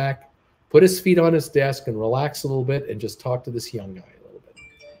sit back, put his feet on his desk and relax a little bit and just talk to this young guy a little bit.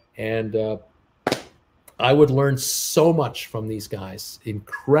 And I would learn so much from these guys,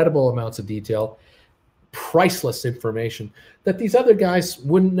 incredible amounts of detail, priceless information that these other guys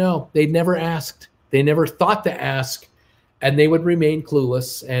wouldn't know. They'd never asked. They never thought to ask, and they would remain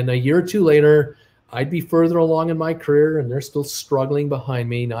clueless. And a year or two later, I'd be further along in my career, and they're still struggling behind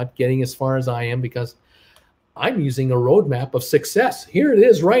me, not getting as far as I am, because I'm using a roadmap of success. Here it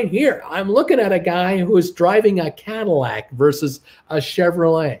is right here. I'm looking at a guy who is driving a Cadillac versus a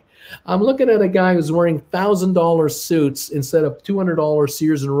Chevrolet. I'm looking at a guy who's wearing $1,000 suits instead of $200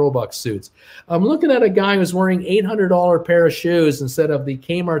 Sears and Roebuck suits. I'm looking at a guy who's wearing $800 pair of shoes instead of the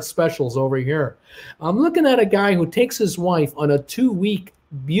Kmart specials over here. I'm looking at a guy who takes his wife on a 2-week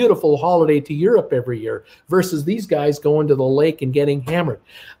beautiful holiday to Europe every year versus these guys going to the lake and getting hammered.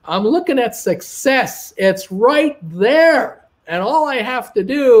 I'm looking at success. It's right there. And all I have to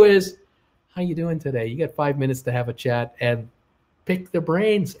do is, "How you doing today?" You get 5 minutes to have a chat and pick their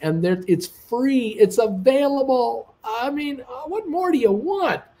brains. And it's free. It's available. I mean, what more do you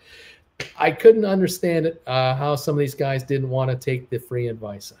want? I couldn't understand it, how some of these guys didn't want to take the free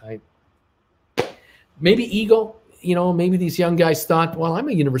advice. Maybe ego. You know, maybe these young guys thought, "Well, I'm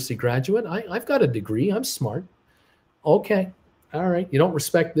a university graduate. I've got a degree. I'm smart." Okay. All right. You don't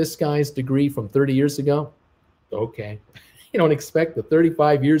respect this guy's degree from 30 years ago? Okay. You don't expect the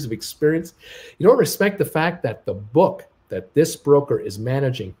 35 years of experience. You don't respect the fact that the book that this broker is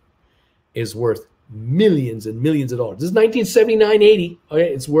managing is worth millions and millions of dollars. This is 1979-80.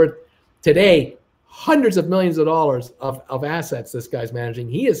 Okay. It's worth today hundreds of millions of dollars of assets this guy's managing.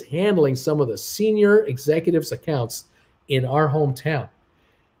 He is handling some of the senior executives' accounts in our hometown.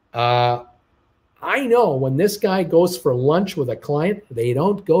 I know when this guy goes for lunch with a client, they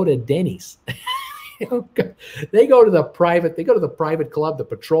don't go to Denny's. They go to the private club, the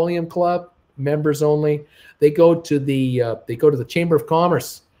Petroleum Club, members only. They go to the Chamber of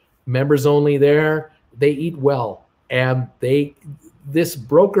Commerce, members only there. They eat well, and this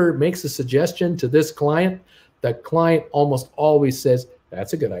broker makes a suggestion to this client. The client almost always says,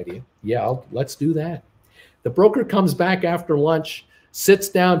 "That's a good idea. Yeah, let's do that." The broker comes back after lunch, sits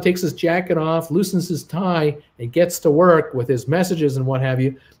down, takes his jacket off, loosens his tie, and gets to work with his messages and what have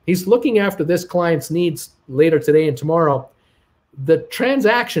you. He's looking after this client's needs later today and tomorrow. The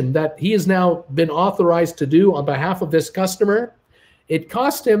transaction that he has now been authorized to do on behalf of this customer, it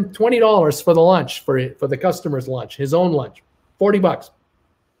cost him $20 for the lunch, for the customer's lunch, his own lunch. $40.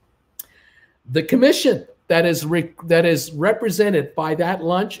 The commission that is represented by that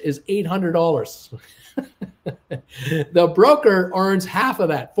lunch is $800. The broker earns half of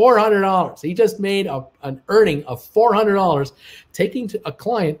that, $400. He just made an earning of $400 taking a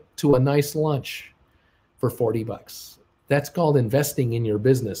client to a nice lunch for $40. That's called investing in your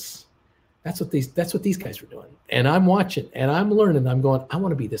business. That's what these guys were doing. And I'm watching and I'm learning. I'm going, I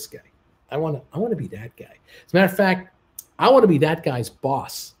want to be this guy. I want to be that guy. As a matter of fact, I want to be that guy's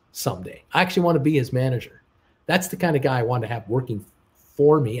boss someday. I actually want to be his manager. That's the kind of guy I want to have working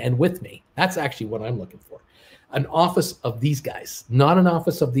for me and with me. That's actually what I'm looking for. An office of these guys, not an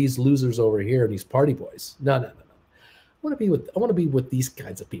office of these losers over here, these party boys. No. I want to be with these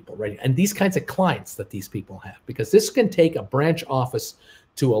kinds of people, right? And these kinds of clients that these people have, because this can take a branch office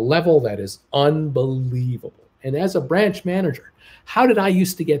to a level that is unbelievable. And as a branch manager, how did I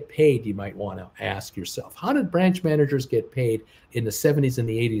used to get paid? You might want to ask yourself. How did branch managers get paid in the 70s and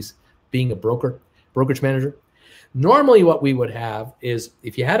the 80s being a brokerage manager? Normally what we would have is,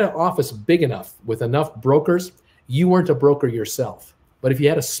 if you had an office big enough with enough brokers, you weren't a broker yourself. But if you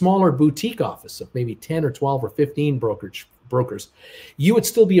had a smaller boutique office of maybe 10 or 12 or 15 brokers, you would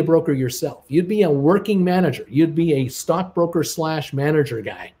still be a broker yourself. You'd be a working manager. You'd be a stockbroker / manager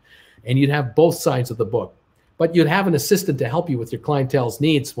guy, and you'd have both sides of the book. But you'd have an assistant to help you with your clientele's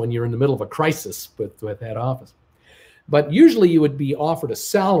needs when you're in the middle of a crisis with that office. But usually you would be offered a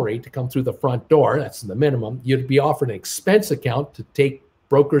salary to come through the front door. That's the minimum. You'd be offered an expense account to take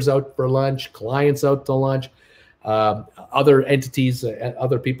brokers out for lunch, clients out to lunch, other entities,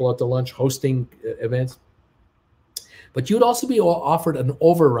 other people out to lunch, hosting events. But you'd also be offered an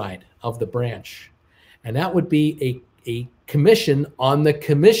override of the branch. And that would be a commission on the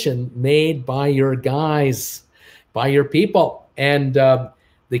commission made by your guys, by your people. And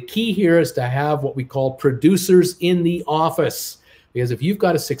the key here is to have what we call producers in the office. Because if you've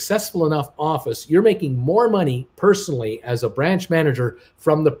got a successful enough office, you're making more money personally as a branch manager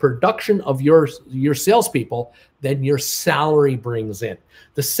from the production of your salespeople than your salary brings in.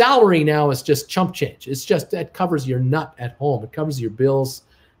 The salary now is just chump change. It's just that covers your nut at home. It covers your bills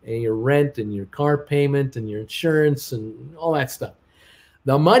and your rent and your car payment and your insurance and all that stuff.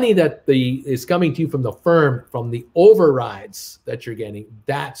 The money that is coming to you from the firm, from the overrides that you're getting,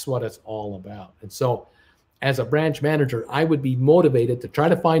 that's what it's all about. And so as a branch manager, I would be motivated to try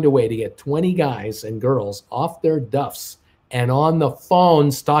to find a way to get 20 guys and girls off their duffs and on the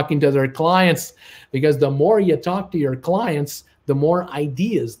phones talking to their clients, because the more you talk to your clients, the more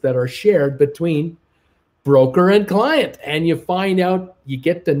ideas that are shared between broker and client. And you find out, you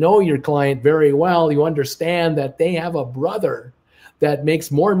get to know your client very well. You understand that they have a brother that makes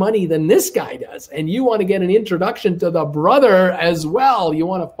more money than this guy does. And you want to get an introduction to the brother as well. You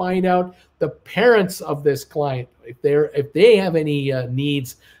want to find out the parents of this client. If they have any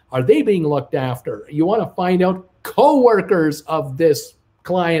needs, are they being looked after? You want to find out coworkers of this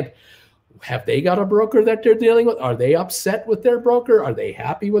client. Have they got a broker that they're dealing with? Are they upset with their broker? Are they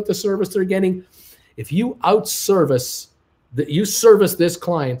happy with the service they're getting? If you outservice, you service this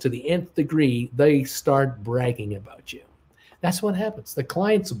client to the nth degree, they start bragging about you. That's what happens. The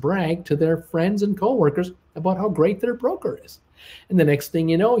clients brag to their friends and coworkers about how great their broker is. And the next thing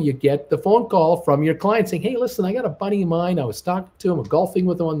you know, you get the phone call from your client saying, hey, listen, I got a buddy of mine. I was talking to him, I'm golfing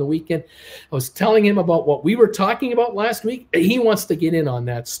with him on the weekend. I was telling him about what we were talking about last week. He wants to get in on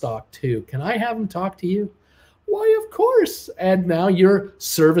that stock too. Can I have him talk to you? Why, of course. And now you're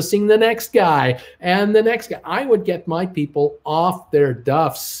servicing the next guy and the next guy. I would get my people off their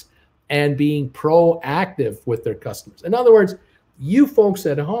duffs and being proactive with their customers. In other words, you folks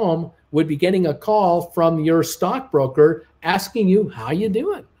at home would be getting a call from your stockbroker asking you, how you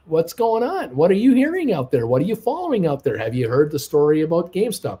doing? What's going on? What are you hearing out there? What are you following out there? Have you heard the story about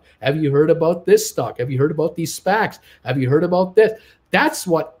GameStop? Have you heard about this stock? Have you heard about these SPACs? Have you heard about this? That's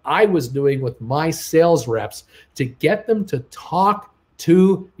what I was doing with my sales reps, to get them to talk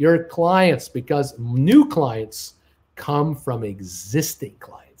to your clients, because new clients come from existing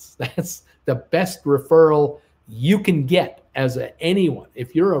clients. That's the best referral you can get as anyone.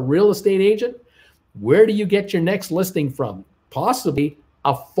 If you're a real estate agent, where do you get your next listing from? Possibly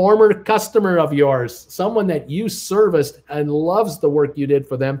a former customer of yours, someone that you serviced and loves the work you did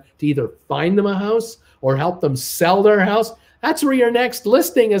for them to either find them a house or help them sell their house. That's where your next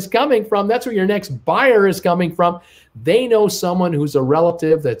listing is coming from. That's where your next buyer is coming from. They know someone who's a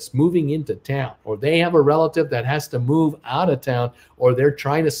relative that's moving into town, or they have a relative that has to move out of town, or they're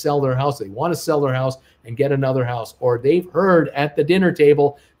trying to sell their house. They want to sell their house and get another house, or they've heard at the dinner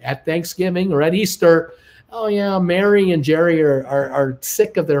table at Thanksgiving or at Easter, oh yeah, Mary and Jerry are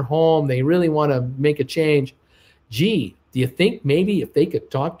sick of their home. They really want to make a change. Gee, do you think maybe if they could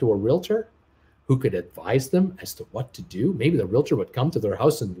talk to a realtor who could advise them as to what to do, maybe the realtor would come to their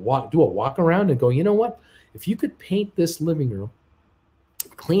house and do a walk around and go, you know what? If you could paint this living room,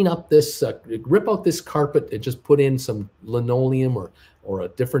 clean up this, rip out this carpet and just put in some linoleum or a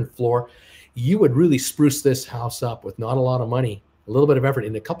different floor, you would really spruce this house up with not a lot of money, a little bit of effort.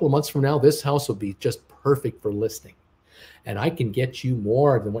 In a couple of months from now, this house will be just perfect for listing. And I can get you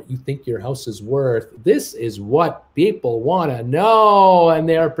more than what you think your house is worth. This is what people want to know, and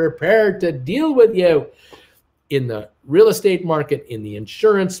they're prepared to deal with you in the real estate market, in the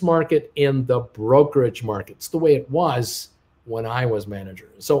insurance market, in the brokerage market. It's the way it was when I was manager.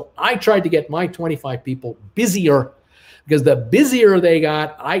 So I tried to get my 25 people busier because the busier they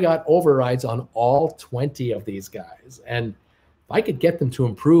got, I got overrides on all 20 of these guys. And if I could get them to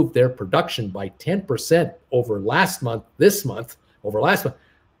improve their production by 10% over last month, this month, over last month,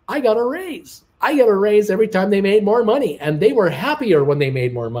 I got a raise. I got a raise every time they made more money. And they were happier when they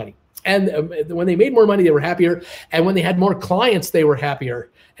made more money. And when they made more money, they were happier. And when they had more clients, they were happier.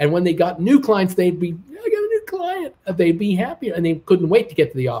 And when they got new clients, they'd be, I got a new client. They'd be happier. And they couldn't wait to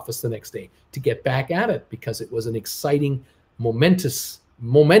get to the office the next day to get back at it, because it was an exciting,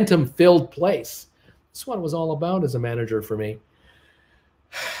 momentum-filled place. That's what it was all about as a manager for me.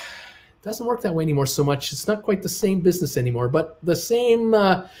 It doesn't work that way anymore so much. It's not quite the same business anymore, but the same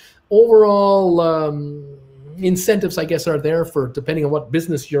overall incentives, I guess, are there for depending on what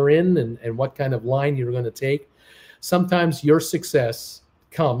business you're in and what kind of line you're going to take. Sometimes your success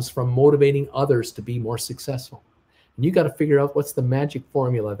comes from motivating others to be more successful. And you got to figure out what's the magic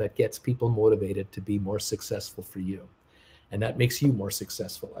formula that gets people motivated to be more successful for you. And that makes you more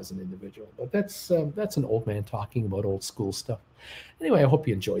successful as an individual. But that's an old man talking about old school stuff. Anyway, I hope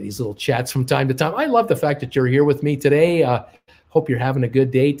you enjoy these little chats from time to time. I love the fact that you're here with me today. Hope you're having a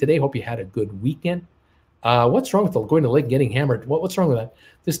good day today. Hope you had a good weekend. What's wrong with going to the lake and getting hammered? What's wrong with that?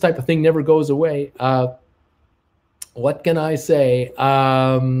 This type of thing never goes away. What can I say?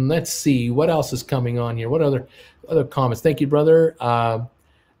 Let's see. What else is coming on here? What other comments? Thank you, brother.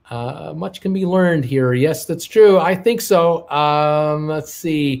 Much can be learned here. Yes, that's true. I think so. Let's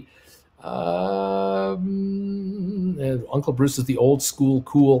see. Uncle Bruce is the old school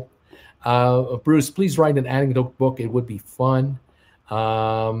cool. Bruce, please write an anecdote book. It would be fun.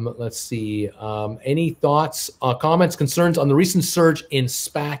 Let's see. Any thoughts, comments, concerns on the recent surge in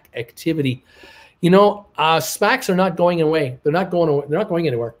SPAC activity? You know, SPACs are not going away. They're not going away. They're not going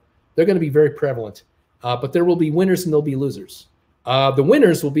anywhere. They're going to be very prevalent. But there will be winners and there'll be losers. The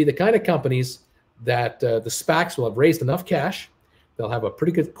winners will be the kind of companies that the SPACs will have raised enough cash. They'll have a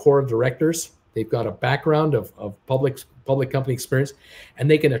pretty good core of directors. They've got a background of public company experience, and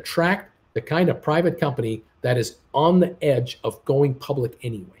they can attract the kind of private company that is on the edge of going public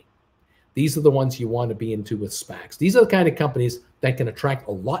anyway. These are the ones you want to be into with SPACs. These are the kind of companies that can attract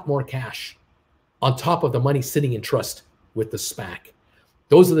a lot more cash on top of the money sitting in trust with the SPAC.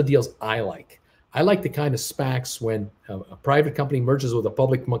 Those are the deals I like. I like the kind of SPACs when a private company merges with a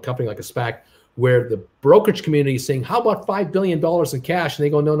public company like a SPAC, where the brokerage community is saying, how about $5 billion in cash? And they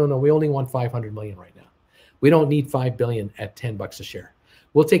go, no, no, no, we only want 500 million right now. We don't need 5 billion at $10 a share.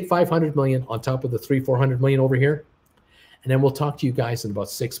 We'll take 500 million on top of the 300-400 million over here. And then we'll talk to you guys in about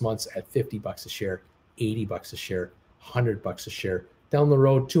 6 months at $50 a share, $80 a share, $100 a share, down the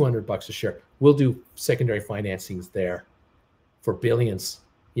road, $200 a share. We'll do secondary financings there for billions.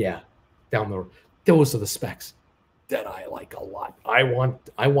 Yeah, down the road. Those are the specs that I like a lot. I want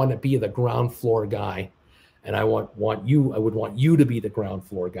to be the ground floor guy, and I would want you to be the ground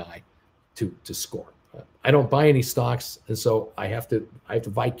floor guy to score. I don't buy any stocks, and so I have to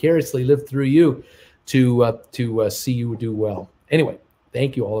vicariously live through you to see you do well. Anyway,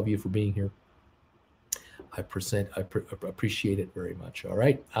 thank you all of you for being here. I appreciate it very much. All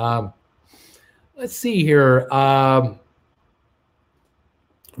right. Let's see here.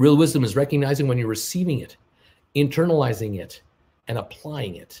 Real wisdom is recognizing when you're receiving it, internalizing it, and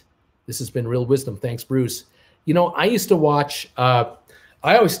applying it. This has been real wisdom. Thanks, Bruce. You know, I used to watch, I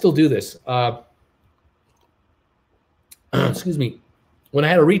always still do this. Excuse me. When I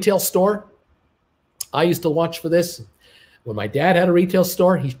had a retail store, I used to watch for this. When my dad had a retail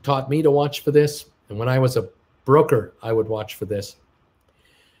store, he taught me to watch for this. And when I was a broker, I would watch for this.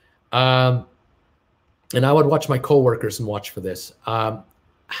 And I would watch my coworkers and watch for this.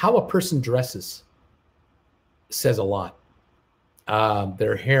 How a person dresses says a lot.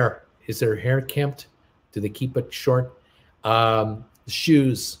 Their hair, is their hair kempt? Do they keep it short?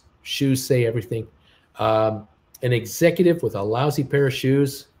 Shoes say everything. An executive with a lousy pair of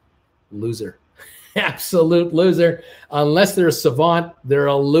shoes, loser. Absolute loser. Unless they're a savant, they're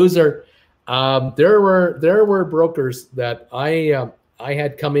a loser. There were brokers that I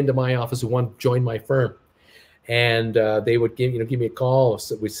had come into my office who wanted to join my firm, and they would give me a call.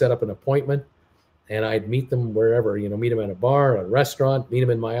 So we set up an appointment, and I'd meet them wherever, meet them at a bar, a restaurant, meet them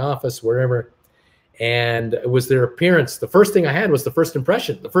in my office, wherever. And it was their appearance. The first thing I had was the first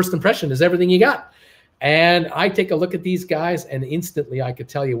impression. The first impression is everything you got. And I take a look at these guys, and instantly I could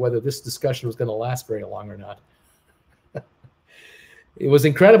tell you whether this discussion was going to last very long or not. It was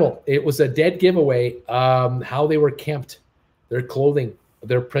incredible. It was a dead giveaway. How they were kempt, their clothing,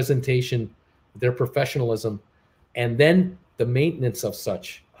 their presentation, their professionalism, and then the maintenance of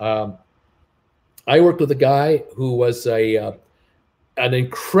such. I worked with a guy who was an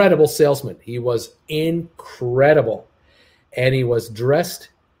incredible salesman. He was incredible. and he was dressed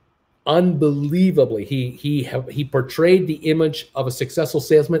unbelievably. He portrayed the image of a successful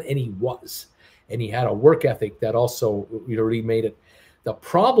salesman, and he was. And he had a work ethic that also really made it. The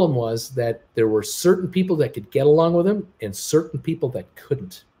problem was that there were certain people that could get along with him and certain people that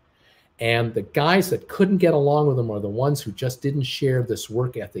couldn't. And the guys that couldn't get along with him are the ones who just didn't share this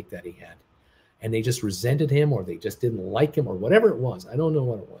work ethic that he had. And they just resented him, or they just didn't like him, or whatever it was. I don't know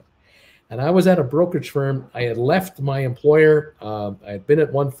what it was. And I was at a brokerage firm. I had left my employer. I had been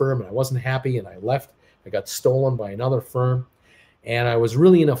at one firm and I wasn't happy, and I left. I got stolen by another firm, and I was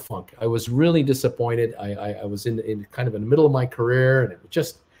really in a funk. I was really disappointed. I was in kind of in the middle of my career, and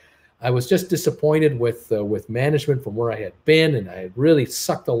I was just disappointed with management from where I had been, and I had really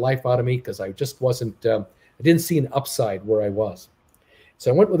sucked the life out of me because I just wasn't. I didn't see an upside where I was.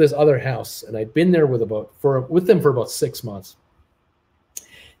 So I went with this other house, and I'd been there with them for about 6 months.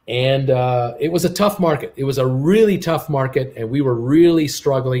 And it was a tough market. It was a really tough market, and we were really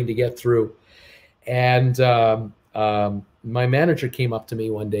struggling to get through. And my manager came up to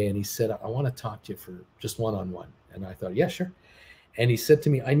me one day, and he said, "I want to talk to you for just one-on-one." And I thought, yeah, sure. And he said to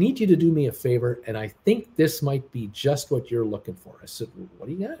me, "I need you to do me a favor, and I think this might be just what you're looking for." I said, "What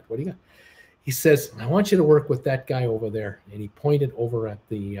do you got? What do you got?" He says, "I want you to work with that guy over there." And he pointed over at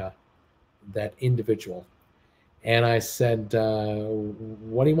that individual. And I said,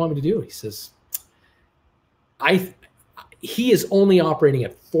 "What do you want me to do?" He says, he is only operating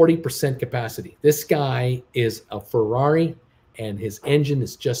at 40% capacity. This guy is a Ferrari, and his engine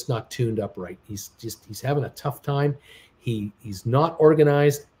is just not tuned up right. He's having a tough time. He's not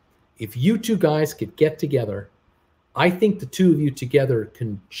organized. If you two guys could get together, I think the two of you together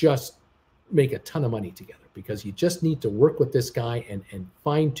can just make a ton of money together, because you just need to work with this guy and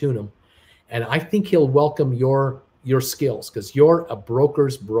fine tune him. And I think he'll welcome your skills, because you're a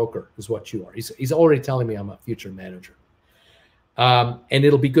broker's broker is what you are. He's already telling me I'm a future manager. And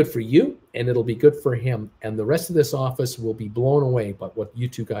it'll be good for you, and it'll be good for him. And the rest of this office will be blown away by what you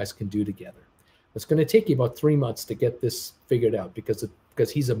two guys can do together. It's going to take you about 3 months to get this figured out,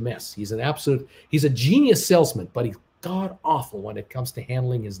 because he's a mess. He's a genius salesman, but he's god awful when it comes to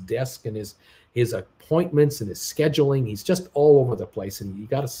handling his desk and his appointments and his scheduling. He's just all over the place, and you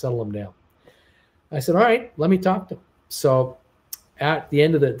got to settle him down. I said, "All right, let me talk to him." So at the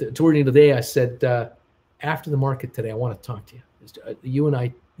end of toward the end of the day, I said, "After the market today, I want to talk to you. You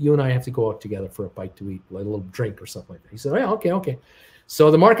and I have to go out together for a bite to eat, like a little drink or something like that." He said, "Oh, yeah, okay."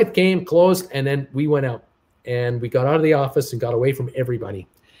 So the market came, closed, and then we went out, and we got out of the office and got away from everybody.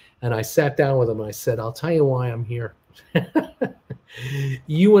 And I sat down with him, and I said, "I'll tell you why I'm here.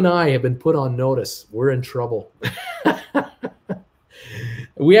 You and I have been put on notice. We're in trouble.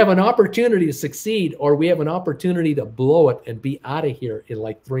 We have an opportunity to succeed, or we have an opportunity to blow it and be out of here in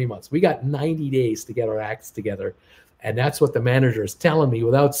like 3 months. We got 90 days to get our acts together." And that's what the manager is telling me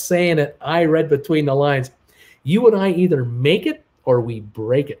without saying it. I read between the lines. You and I either make it or we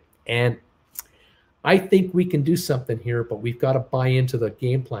break it. And I think we can do something here, but we've got to buy into the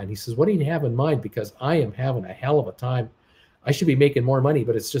game plan. He says, "What do you have in mind? Because I am having a hell of a time. I should be making more money,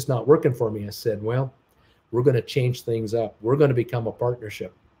 but it's just not working for me." I said, "Well, we're going to change things up. We're going to become a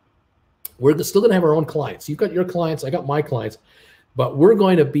partnership. We're still going to have our own clients. You've got your clients. I got my clients. But we're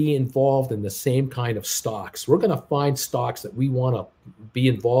going to be involved in the same kind of stocks. We're going to find stocks that we want to be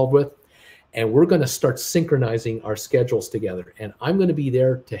involved with, and we're going to start synchronizing our schedules together. And I'm going to be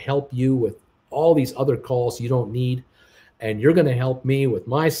there to help you with all these other calls you don't need, and you're going to help me with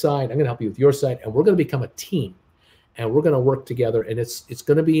my side. I'm going to help you with your side, and we're going to become a team, and we're going to work together. And it's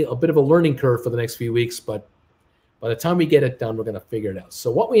going to be a bit of a learning curve for the next few weeks, but by the time we get it done, we're going to figure it out."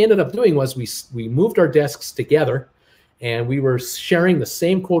 So what we ended up doing was we moved our desks together, and we were sharing the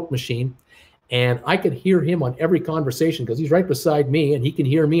same quote machine, and I could hear him on every conversation because he's right beside me, and he can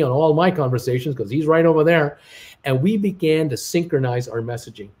hear me on all my conversations because he's right over there. And we began to synchronize our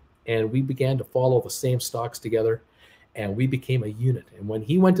messaging, and we began to follow the same stocks together, and we became a unit. And when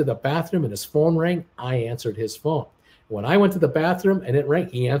he went to the bathroom and his phone rang, I answered his phone. When I went to the bathroom and it rang,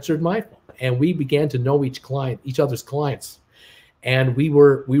 he answered my phone, and we began to know each other's clients, and we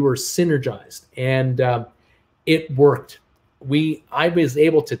were synergized, and it worked. I was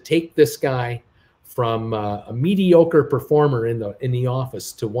able to take this guy from a mediocre performer in the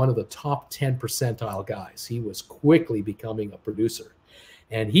office to one of the top 10 percentile guys. He was quickly becoming a producer,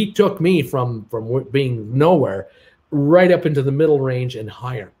 and he took me from being nowhere right up into the middle range and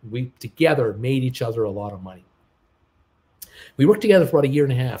higher. We together made each other a lot of money. We worked together for about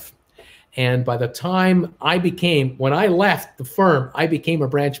 1.5 years. And by the time when I left the firm, I became a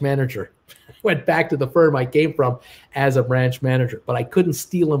branch manager. Went back to the firm I came from as a branch manager, but I couldn't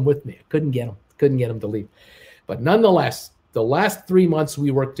steal him with me. I couldn't get him to leave. But nonetheless, the last 3 months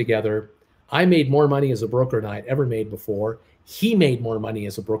we worked together, I made more money as a broker than I'd ever made before. He made more money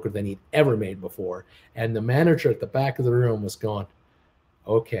as a broker than he'd ever made before. And the manager at the back of the room was going,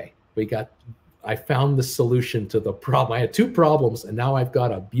 okay, I found the solution to the problem. I had 2 problems, and now I've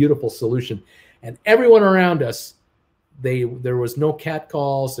got a beautiful solution. And everyone around us, there was no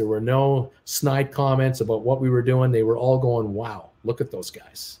catcalls. There were no snide comments about what we were doing. They were all going, wow, look at those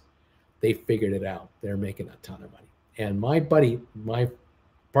guys. They figured it out. They're making a ton of money. And my buddy, my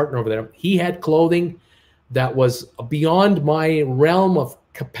partner over there, he had clothing that was beyond my realm of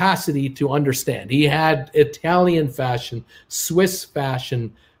capacity to understand. He had Italian fashion, Swiss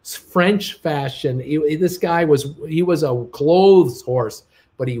fashion, French fashion. This guy he was a clothes horse,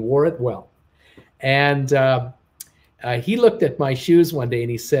 but he wore it well. And he looked at my shoes one day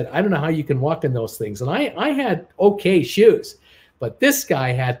and he said, I don't know how you can walk in those things. And I had okay shoes, but this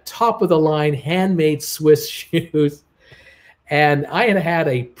guy had top of the line handmade Swiss shoes. And I had had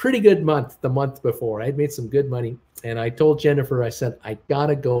a pretty good month the month before. I had made some good money. And I told Jennifer, I said, I got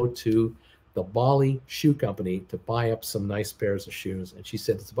to go to the Bali Shoe Company to buy up some nice pairs of shoes. And she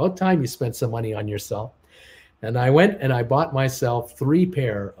said, it's about time you spent some money on yourself. And I went and I bought myself 3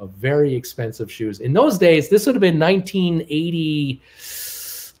 pair of very expensive shoes. In those days, this would have been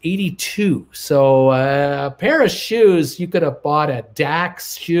 1982. So a pair of shoes you could have bought at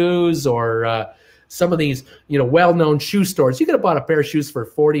Dax Shoes or some of these, well-known shoe stores. You could have bought a pair of shoes for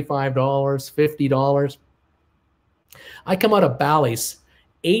 $45, $50. I come out of Bally's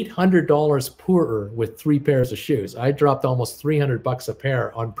 $800 poorer with 3 pairs of shoes. I dropped almost $300 a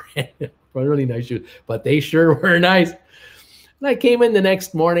pair on branded, really nice shoes, but they sure were nice. And I came in the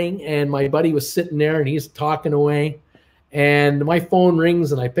next morning and my buddy was sitting there and he's talking away and my phone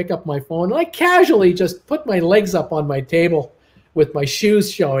rings and I pick up my phone and I casually just put my legs up on my table with my shoes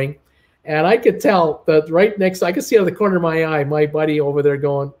showing. And I could tell that right next, I could see out of the corner of my eye, my buddy over there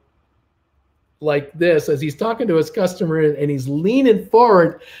going like this as he's talking to his customer and he's leaning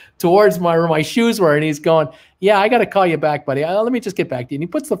forward towards my shoes were and he's going, yeah, I got to call you back, buddy. Let me just get back to you. And he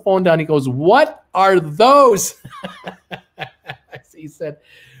puts the phone down. He goes, what are those? He said,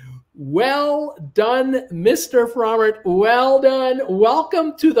 well done, Mr. Frommert. Well done.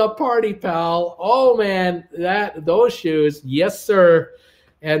 Welcome to the party, pal. Oh, man, those shoes. Yes, sir.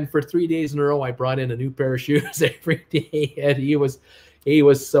 And for 3 days in a row, I brought in a new pair of shoes every day. And he was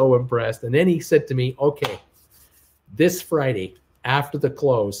so impressed. And then he said to me, okay, this Friday after the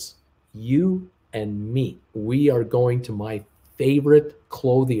close, you and me, we are going to my favorite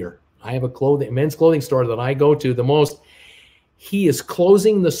clothier. I have a men's clothing store that I go to the most. He is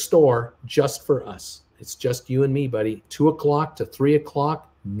closing the store just for us. It's just you and me, buddy. 2 o'clock to 3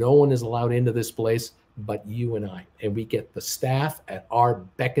 o'clock. No one is allowed into this place but you and I. And we get the staff at our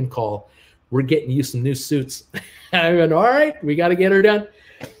beck and call. We're getting you some new suits. I went, all right, we got to get her done.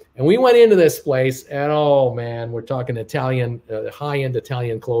 And we went into this place, and oh, man, we're talking Italian, high-end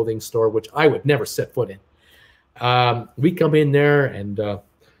Italian clothing store, which I would never set foot in. We come in there, and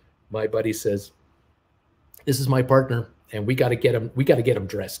my buddy says, this is my partner, and we got to get him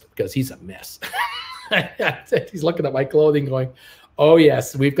dressed because he's a mess. He's looking at my clothing going, oh,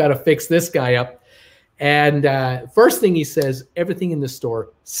 yes, we've got to fix this guy up. And first thing he says, everything in the store,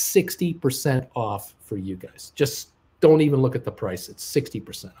 60% off for you guys. Just don't even look at the price. It's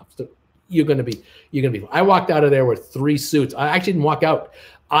 60% off. So you're gonna be. I walked out of there with 3 suits. I actually didn't walk out.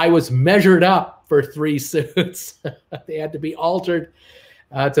 I was measured up for 3 suits. They had to be altered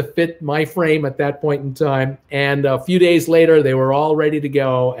to fit my frame at that point in time. And a few days later, they were all ready to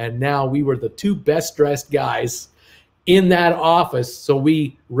go. And now we were the 2 best dressed guys in that office. So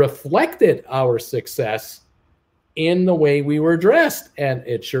we reflected our success in the way we were dressed. And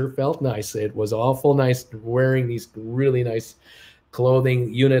it sure felt nice. It was awful nice wearing these really nice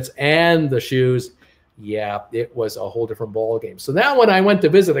clothing units and the shoes. Yeah, it was a whole different ball game. So now when I went to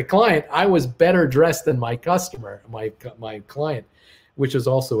visit a client, I was better dressed than my customer, my client, which is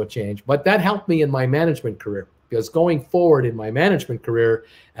also a change. But that helped me in my management career. Because going forward in my management career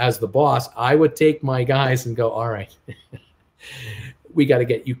as the boss, I would take my guys and go, all right, we got to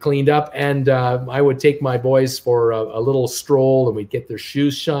get you cleaned up. And I would take my boys for a little stroll and we'd get their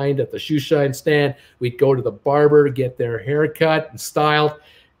shoes shined at the shoe shine stand. We'd go to the barber, get their hair cut and styled.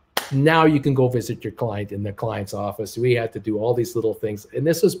 Now you can go visit your client in the client's office. We had to do all these little things. And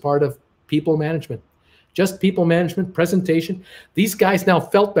this is part of people management. Just people management, presentation. These guys now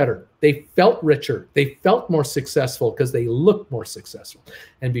felt better. They felt richer. They felt more successful because they looked more successful.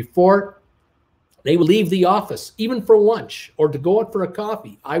 And before they would leave the office, even for lunch or to go out for a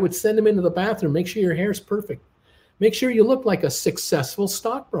coffee, I would send them into the bathroom. Make sure your hair's perfect. Make sure you look like a successful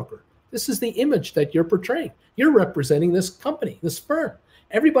stockbroker. This is the image that you're portraying. You're representing this company, this firm.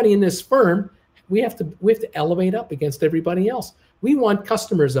 Everybody in this firm, we have to elevate up against everybody else. We want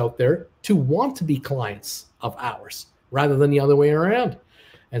customers out there to want to be clients of ours rather than the other way around.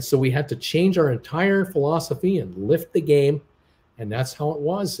 And so we had to change our entire philosophy and lift the game. And that's how it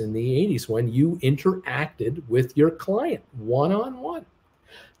was in the 80s when you interacted with your client one-on-one.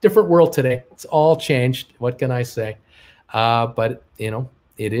 Different world today. It's all changed. What can I say? But, you know,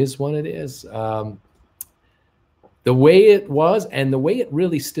 it is what it is. The way it was and the way it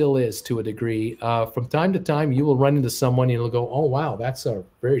really still is to a degree, from time to time, you will run into someone and you'll go, oh, wow, that's a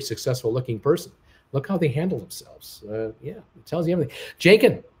very successful looking person. Look how they handle themselves. Yeah, it tells you everything.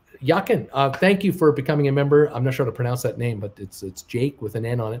 Yakin, thank you for becoming a member. I'm not sure how to pronounce that name, but it's Jake with an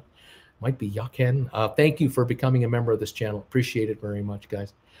N on it. Might be Yakin. Thank you for becoming a member of this channel. Appreciate it very much,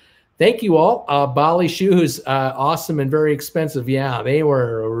 guys. Thank you all. Bali shoes, awesome and very expensive. Yeah, they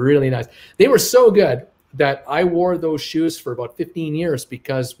were really nice. They were so good that I wore those shoes for about 15 years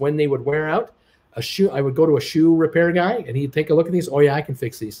because when they would wear out, I would go to a shoe repair guy and he'd take a look at these. Oh yeah, I can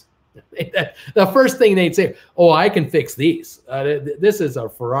fix these. The first thing they'd say, oh, I can fix these. This is a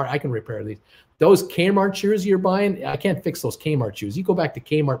Ferrari. I can repair these. Those Kmart shoes you're buying, I can't fix those Kmart shoes. You go back to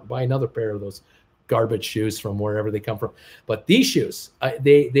Kmart and buy another pair of those garbage shoes from wherever they come from. But these shoes,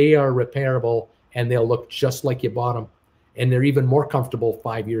 they are repairable and they'll look just like you bought them. And they're even more comfortable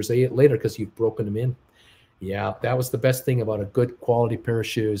 5 years later because you've broken them in. Yeah, that was the best thing about a good quality pair of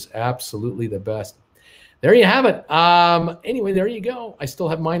shoes. Absolutely the best. There you have it. Anyway, there you go. I still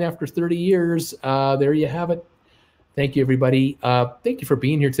have mine after 30 years. There you have it. Thank you, everybody. Thank you for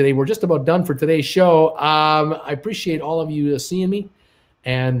being here today. We're just about done for today's show. I appreciate all of you seeing me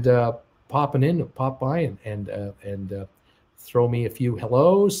and popping in, pop by and throw me a few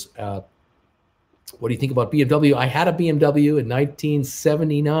hellos. What do you think about BMW? I had a BMW in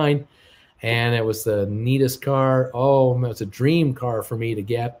 1979, and it was the neatest car. Oh, it was a dream car for me to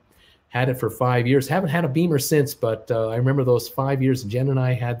get. Had it for 5 years. Haven't had a Beamer since, but I remember those 5 years. Jen and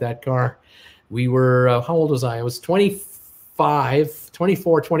I had that car. We were, how old was I? I was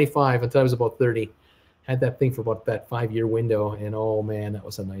 24, 25 until I was about 30. Had that thing for about that 5 year window. And oh man, that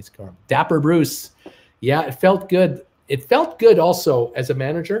was a nice car. Dapper Bruce. Yeah, it felt good. It felt good also as a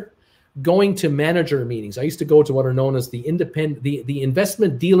manager going to manager meetings. I used to go to what are known as the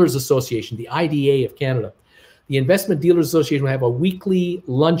Investment Dealers Association, the IDA of Canada. The Investment Dealers Association will have a weekly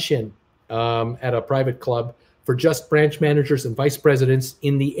luncheon at a private club for just branch managers and vice presidents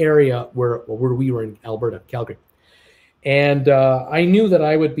in the area where we were in Alberta, Calgary. And I knew that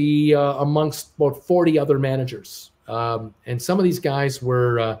I would be amongst about 40 other managers. And some of these guys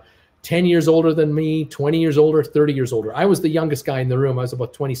were 10 years older than me, 20 years older, 30 years older. I was the youngest guy in the room. I was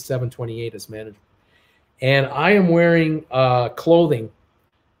about 27, 28 as manager. And I am wearing clothing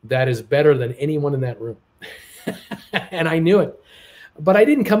that is better than anyone in that room. And I knew it. But I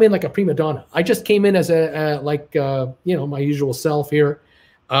didn't come in like a prima donna. I just came in as you know, my usual self here.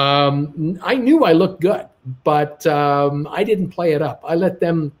 I knew I looked good, but I didn't play it up. I let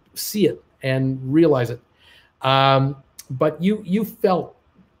them see it and realize it. But you felt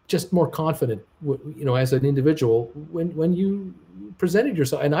just more confident, you know, as an individual when you presented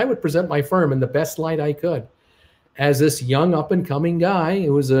yourself. And I would present my firm in the best light I could as this young up and coming guy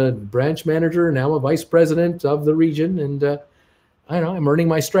who was a branch manager, now a vice president of the region. And I don't know, I'm earning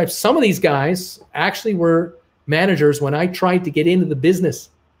my stripes. Some of these guys actually were managers when I tried to get into the business,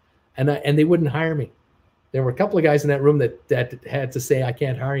 and they wouldn't hire me. There were a couple of guys in that room that had to say, I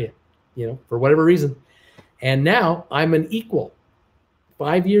can't hire you, you know, for whatever reason. And now I'm an equal.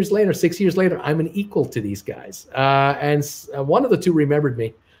 5 years later, 6 years later, I'm an equal to these guys. And one of the two remembered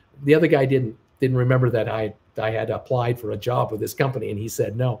me. The other guy didn't remember that I had applied for a job with this company, and he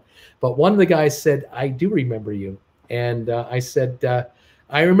said no. But one of the guys said, I do remember you. And I said,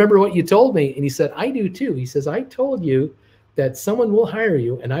 I remember what you told me. And he said, I do too. He says, I told you that someone will hire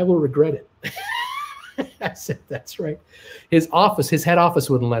you and I will regret it. I said, that's right. His head office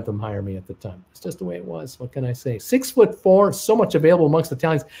wouldn't let them hire me at the time. It's just the way it was. What can I say? 6'4", so much available amongst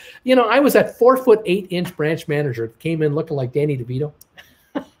Italians. You know, I was that 4'8" branch manager. Came in looking like Danny DeVito.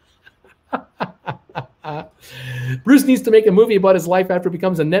 Bruce needs to make a movie about his life after he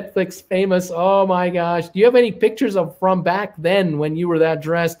becomes a Netflix famous. Oh my gosh. Do you have any pictures from back then when you were that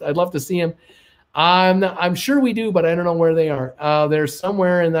dressed? I'd love to see him. I'm sure we do, but I don't know where they are. They're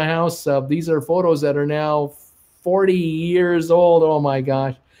somewhere in the house. These are photos that are now 40 years old. Oh my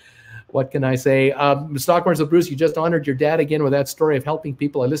gosh. What can I say? Stockmars of Bruce, you just honored your dad again with that story of helping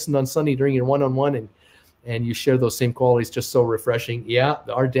people. I listened on Sunday during your one-on-one, and you share those same qualities, just so refreshing. Yeah,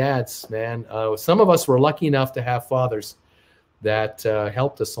 our dads, man. Some of us were lucky enough to have fathers that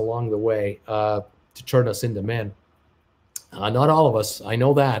helped us along the way to turn us into men. Not all of us. I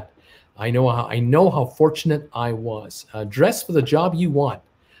know that. I know how fortunate I was. Dress for the job you want,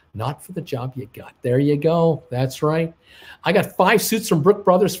 not for the job you got. There you go. That's right. I got 5 suits from Brook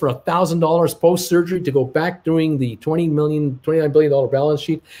Brothers for $1,000 post-surgery to go back doing the $29 billion balance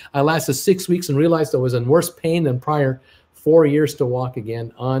sheet. I lasted 6 weeks and realized I was in worse pain than prior. 4 years to walk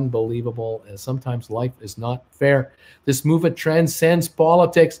again. Unbelievable. And sometimes life is not fair. This movement transcends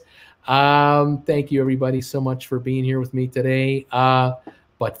politics. Thank you, everybody, so much for being here with me today.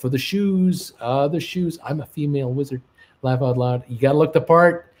 But for the shoes, I'm a female wizard. Laugh out loud. You got to look the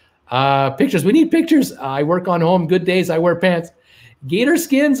part. Pictures. We need pictures. I work on home. Good days. I wear pants. Gator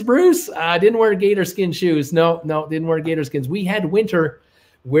skins, Bruce. I didn't wear gator skin shoes. No, didn't wear gator skins. We had winter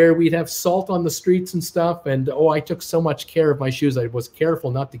where we'd have salt on the streets and stuff. And, I took so much care of my shoes. I was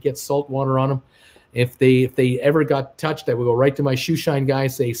careful not to get salt water on them. If they ever got touched, I would go right to my shoe shine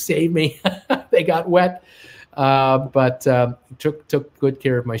guys, say, save me. They got wet. But took good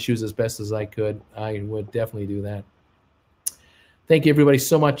care of my shoes as best as I could. I would definitely do that. Thank you, everybody,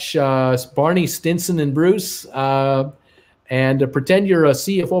 so much. Barney, Stinson, and Bruce. And pretend you're a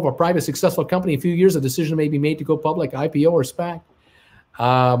CFO of a private successful company. In a few years, a decision may be made to go public, IPO, or SPAC.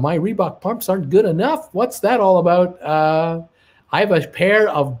 My Reebok pumps aren't good enough. What's that all about? I have a pair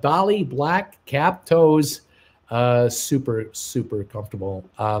of Bali black cap toes. Super, super comfortable.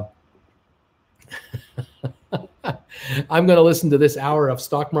 I'm going to listen to this hour of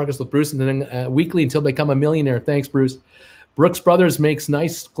Stock Markets with Bruce and then weekly until I become a millionaire. Thanks, Bruce. Brooks Brothers makes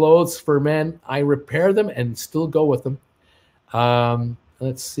nice clothes for men. I repair them and still go with them.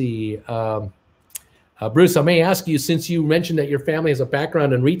 Let's see. Bruce, I may ask you, since you mentioned that your family has a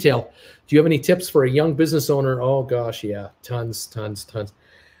background in retail, do you have any tips for a young business owner? Oh, gosh, yeah, tons.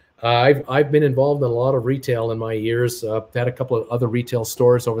 I've been involved in a lot of retail in my years. Had a couple of other retail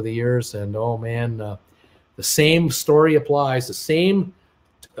stores over the years, and oh man, the same story applies. The same,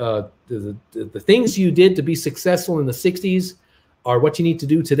 the things you did to be successful in the 60s are what you need to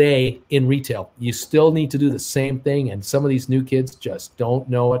do today in retail. You still need to do the same thing, and some of these new kids just don't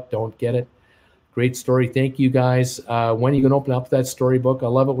know it, don't get it. Great story. Thank you, guys. When are you going to open up that storybook? I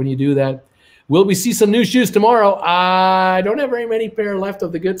love it when you do that. Will we see some new shoes tomorrow? I don't have very many pair left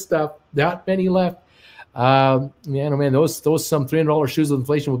of the good stuff. Not many left. Man, oh man, those some $300 shoes with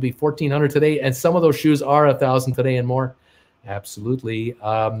inflation will be $1,400 today, and some of those shoes are $1,000 today and more. Absolutely.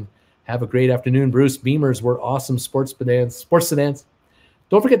 Have a great afternoon, Bruce. Beamers were awesome sports sedans.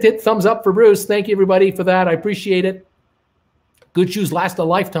 Don't forget to hit thumbs up for Bruce. Thank you, everybody, for that. I appreciate it. Good shoes last a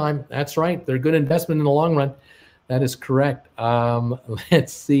lifetime. That's right. They're a good investment in the long run. That is correct.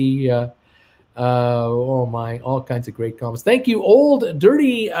 Let's see. Oh my, all kinds of great comments. Thank you, Old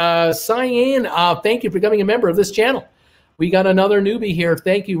Dirty Cyan. Thank you for becoming a member of this channel. We got another newbie here.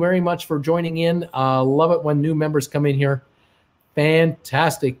 Thank you very much for joining in. Love it when new members come in here.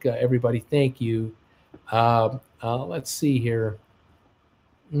 Fantastic, everybody. Thank you. Let's see here.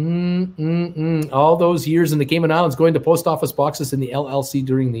 All those years in the Cayman Islands going to post office boxes in the LLC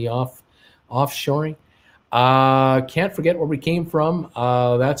during the offshoring. Can't forget where we came from.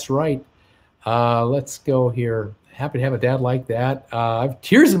 That's right. Let's go here. Happy to have a dad like that. I have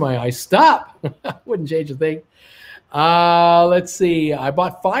tears in my eyes. Stop. Wouldn't change a thing. Let's see. I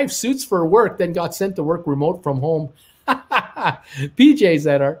bought 5 suits for work, then got sent to work remote from home. PJs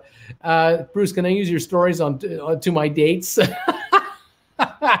that are. Bruce, can I use your stories on to my dates?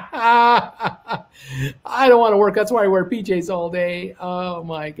 I don't want to work. That's why I wear PJs all day. Oh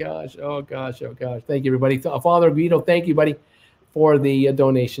my gosh. Oh gosh. Oh gosh. Thank you, everybody. Father Guido, thank you, buddy, for the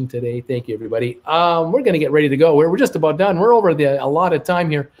donation today. Thank you, everybody. We're going to get ready to go. We're just about done. We're over the allotted time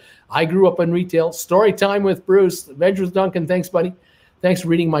here. I grew up in retail. Story time with Bruce. Veg with Duncan. Thanks, buddy. Thanks for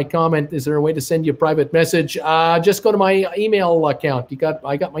reading my comment. Is there a way to send you a private message? Just go to my email account.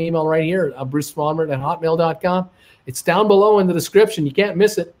 I got my email right here, brucefonmer@hotmail.com. It's down below in the description. You can't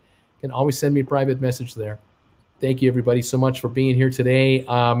miss it. You can always send me a private message there. Thank you, everybody, so much for being here today.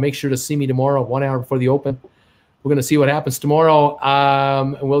 Make sure to see me tomorrow, 1 hour before the open. We're going to see what happens tomorrow.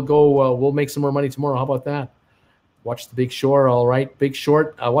 And we'll go. We'll make some more money tomorrow. How about that? Watch The Big Short. All right, Big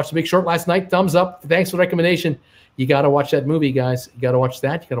Short. Watched The Big Short last night. Thumbs up. Thanks for the recommendation. You got to watch that movie, guys. You got to watch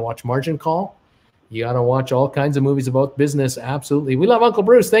that. You got to watch Margin Call. You got to watch all kinds of movies about business. Absolutely. We love Uncle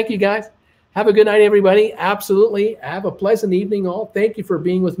Bruce. Thank you, guys. Have a good night, everybody. Absolutely. Have a pleasant evening, all. Thank you for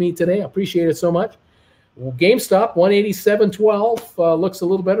being with me today. I appreciate it so much. Well, GameStop 187.12 looks a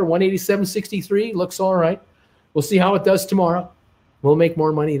little better. 187.63 looks all right. We'll see how it does tomorrow. We'll make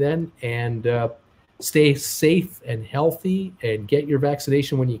more money then, and stay safe and healthy, and get your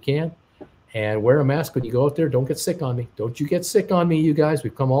vaccination when you can. And wear a mask when you go out there. Don't get sick on me. Don't you get sick on me, you guys.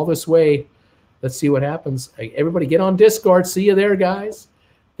 We've come all this way. Let's see what happens. Everybody get on Discord. See you there, guys.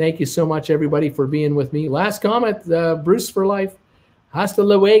 Thank you so much, everybody, for being with me. Last comment, Bruce for life. Hasta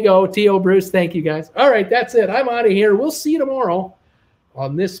luego, T.O. Bruce. Thank you, guys. All right, that's it. I'm out of here. We'll see you tomorrow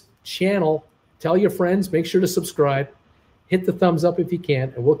on this channel. Tell your friends. Make sure to subscribe. Hit the thumbs up if you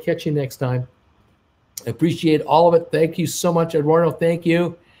can, and we'll catch you next time. I appreciate all of it. Thank you so much, Eduardo. Thank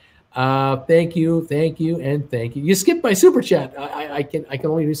you. Thank you, and thank you. You skipped my super chat. I can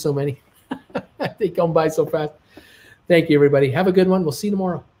only do so many. They come by so fast. Thank you, everybody. Have a good one. We'll see you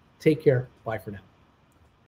tomorrow. Take care. Bye for now.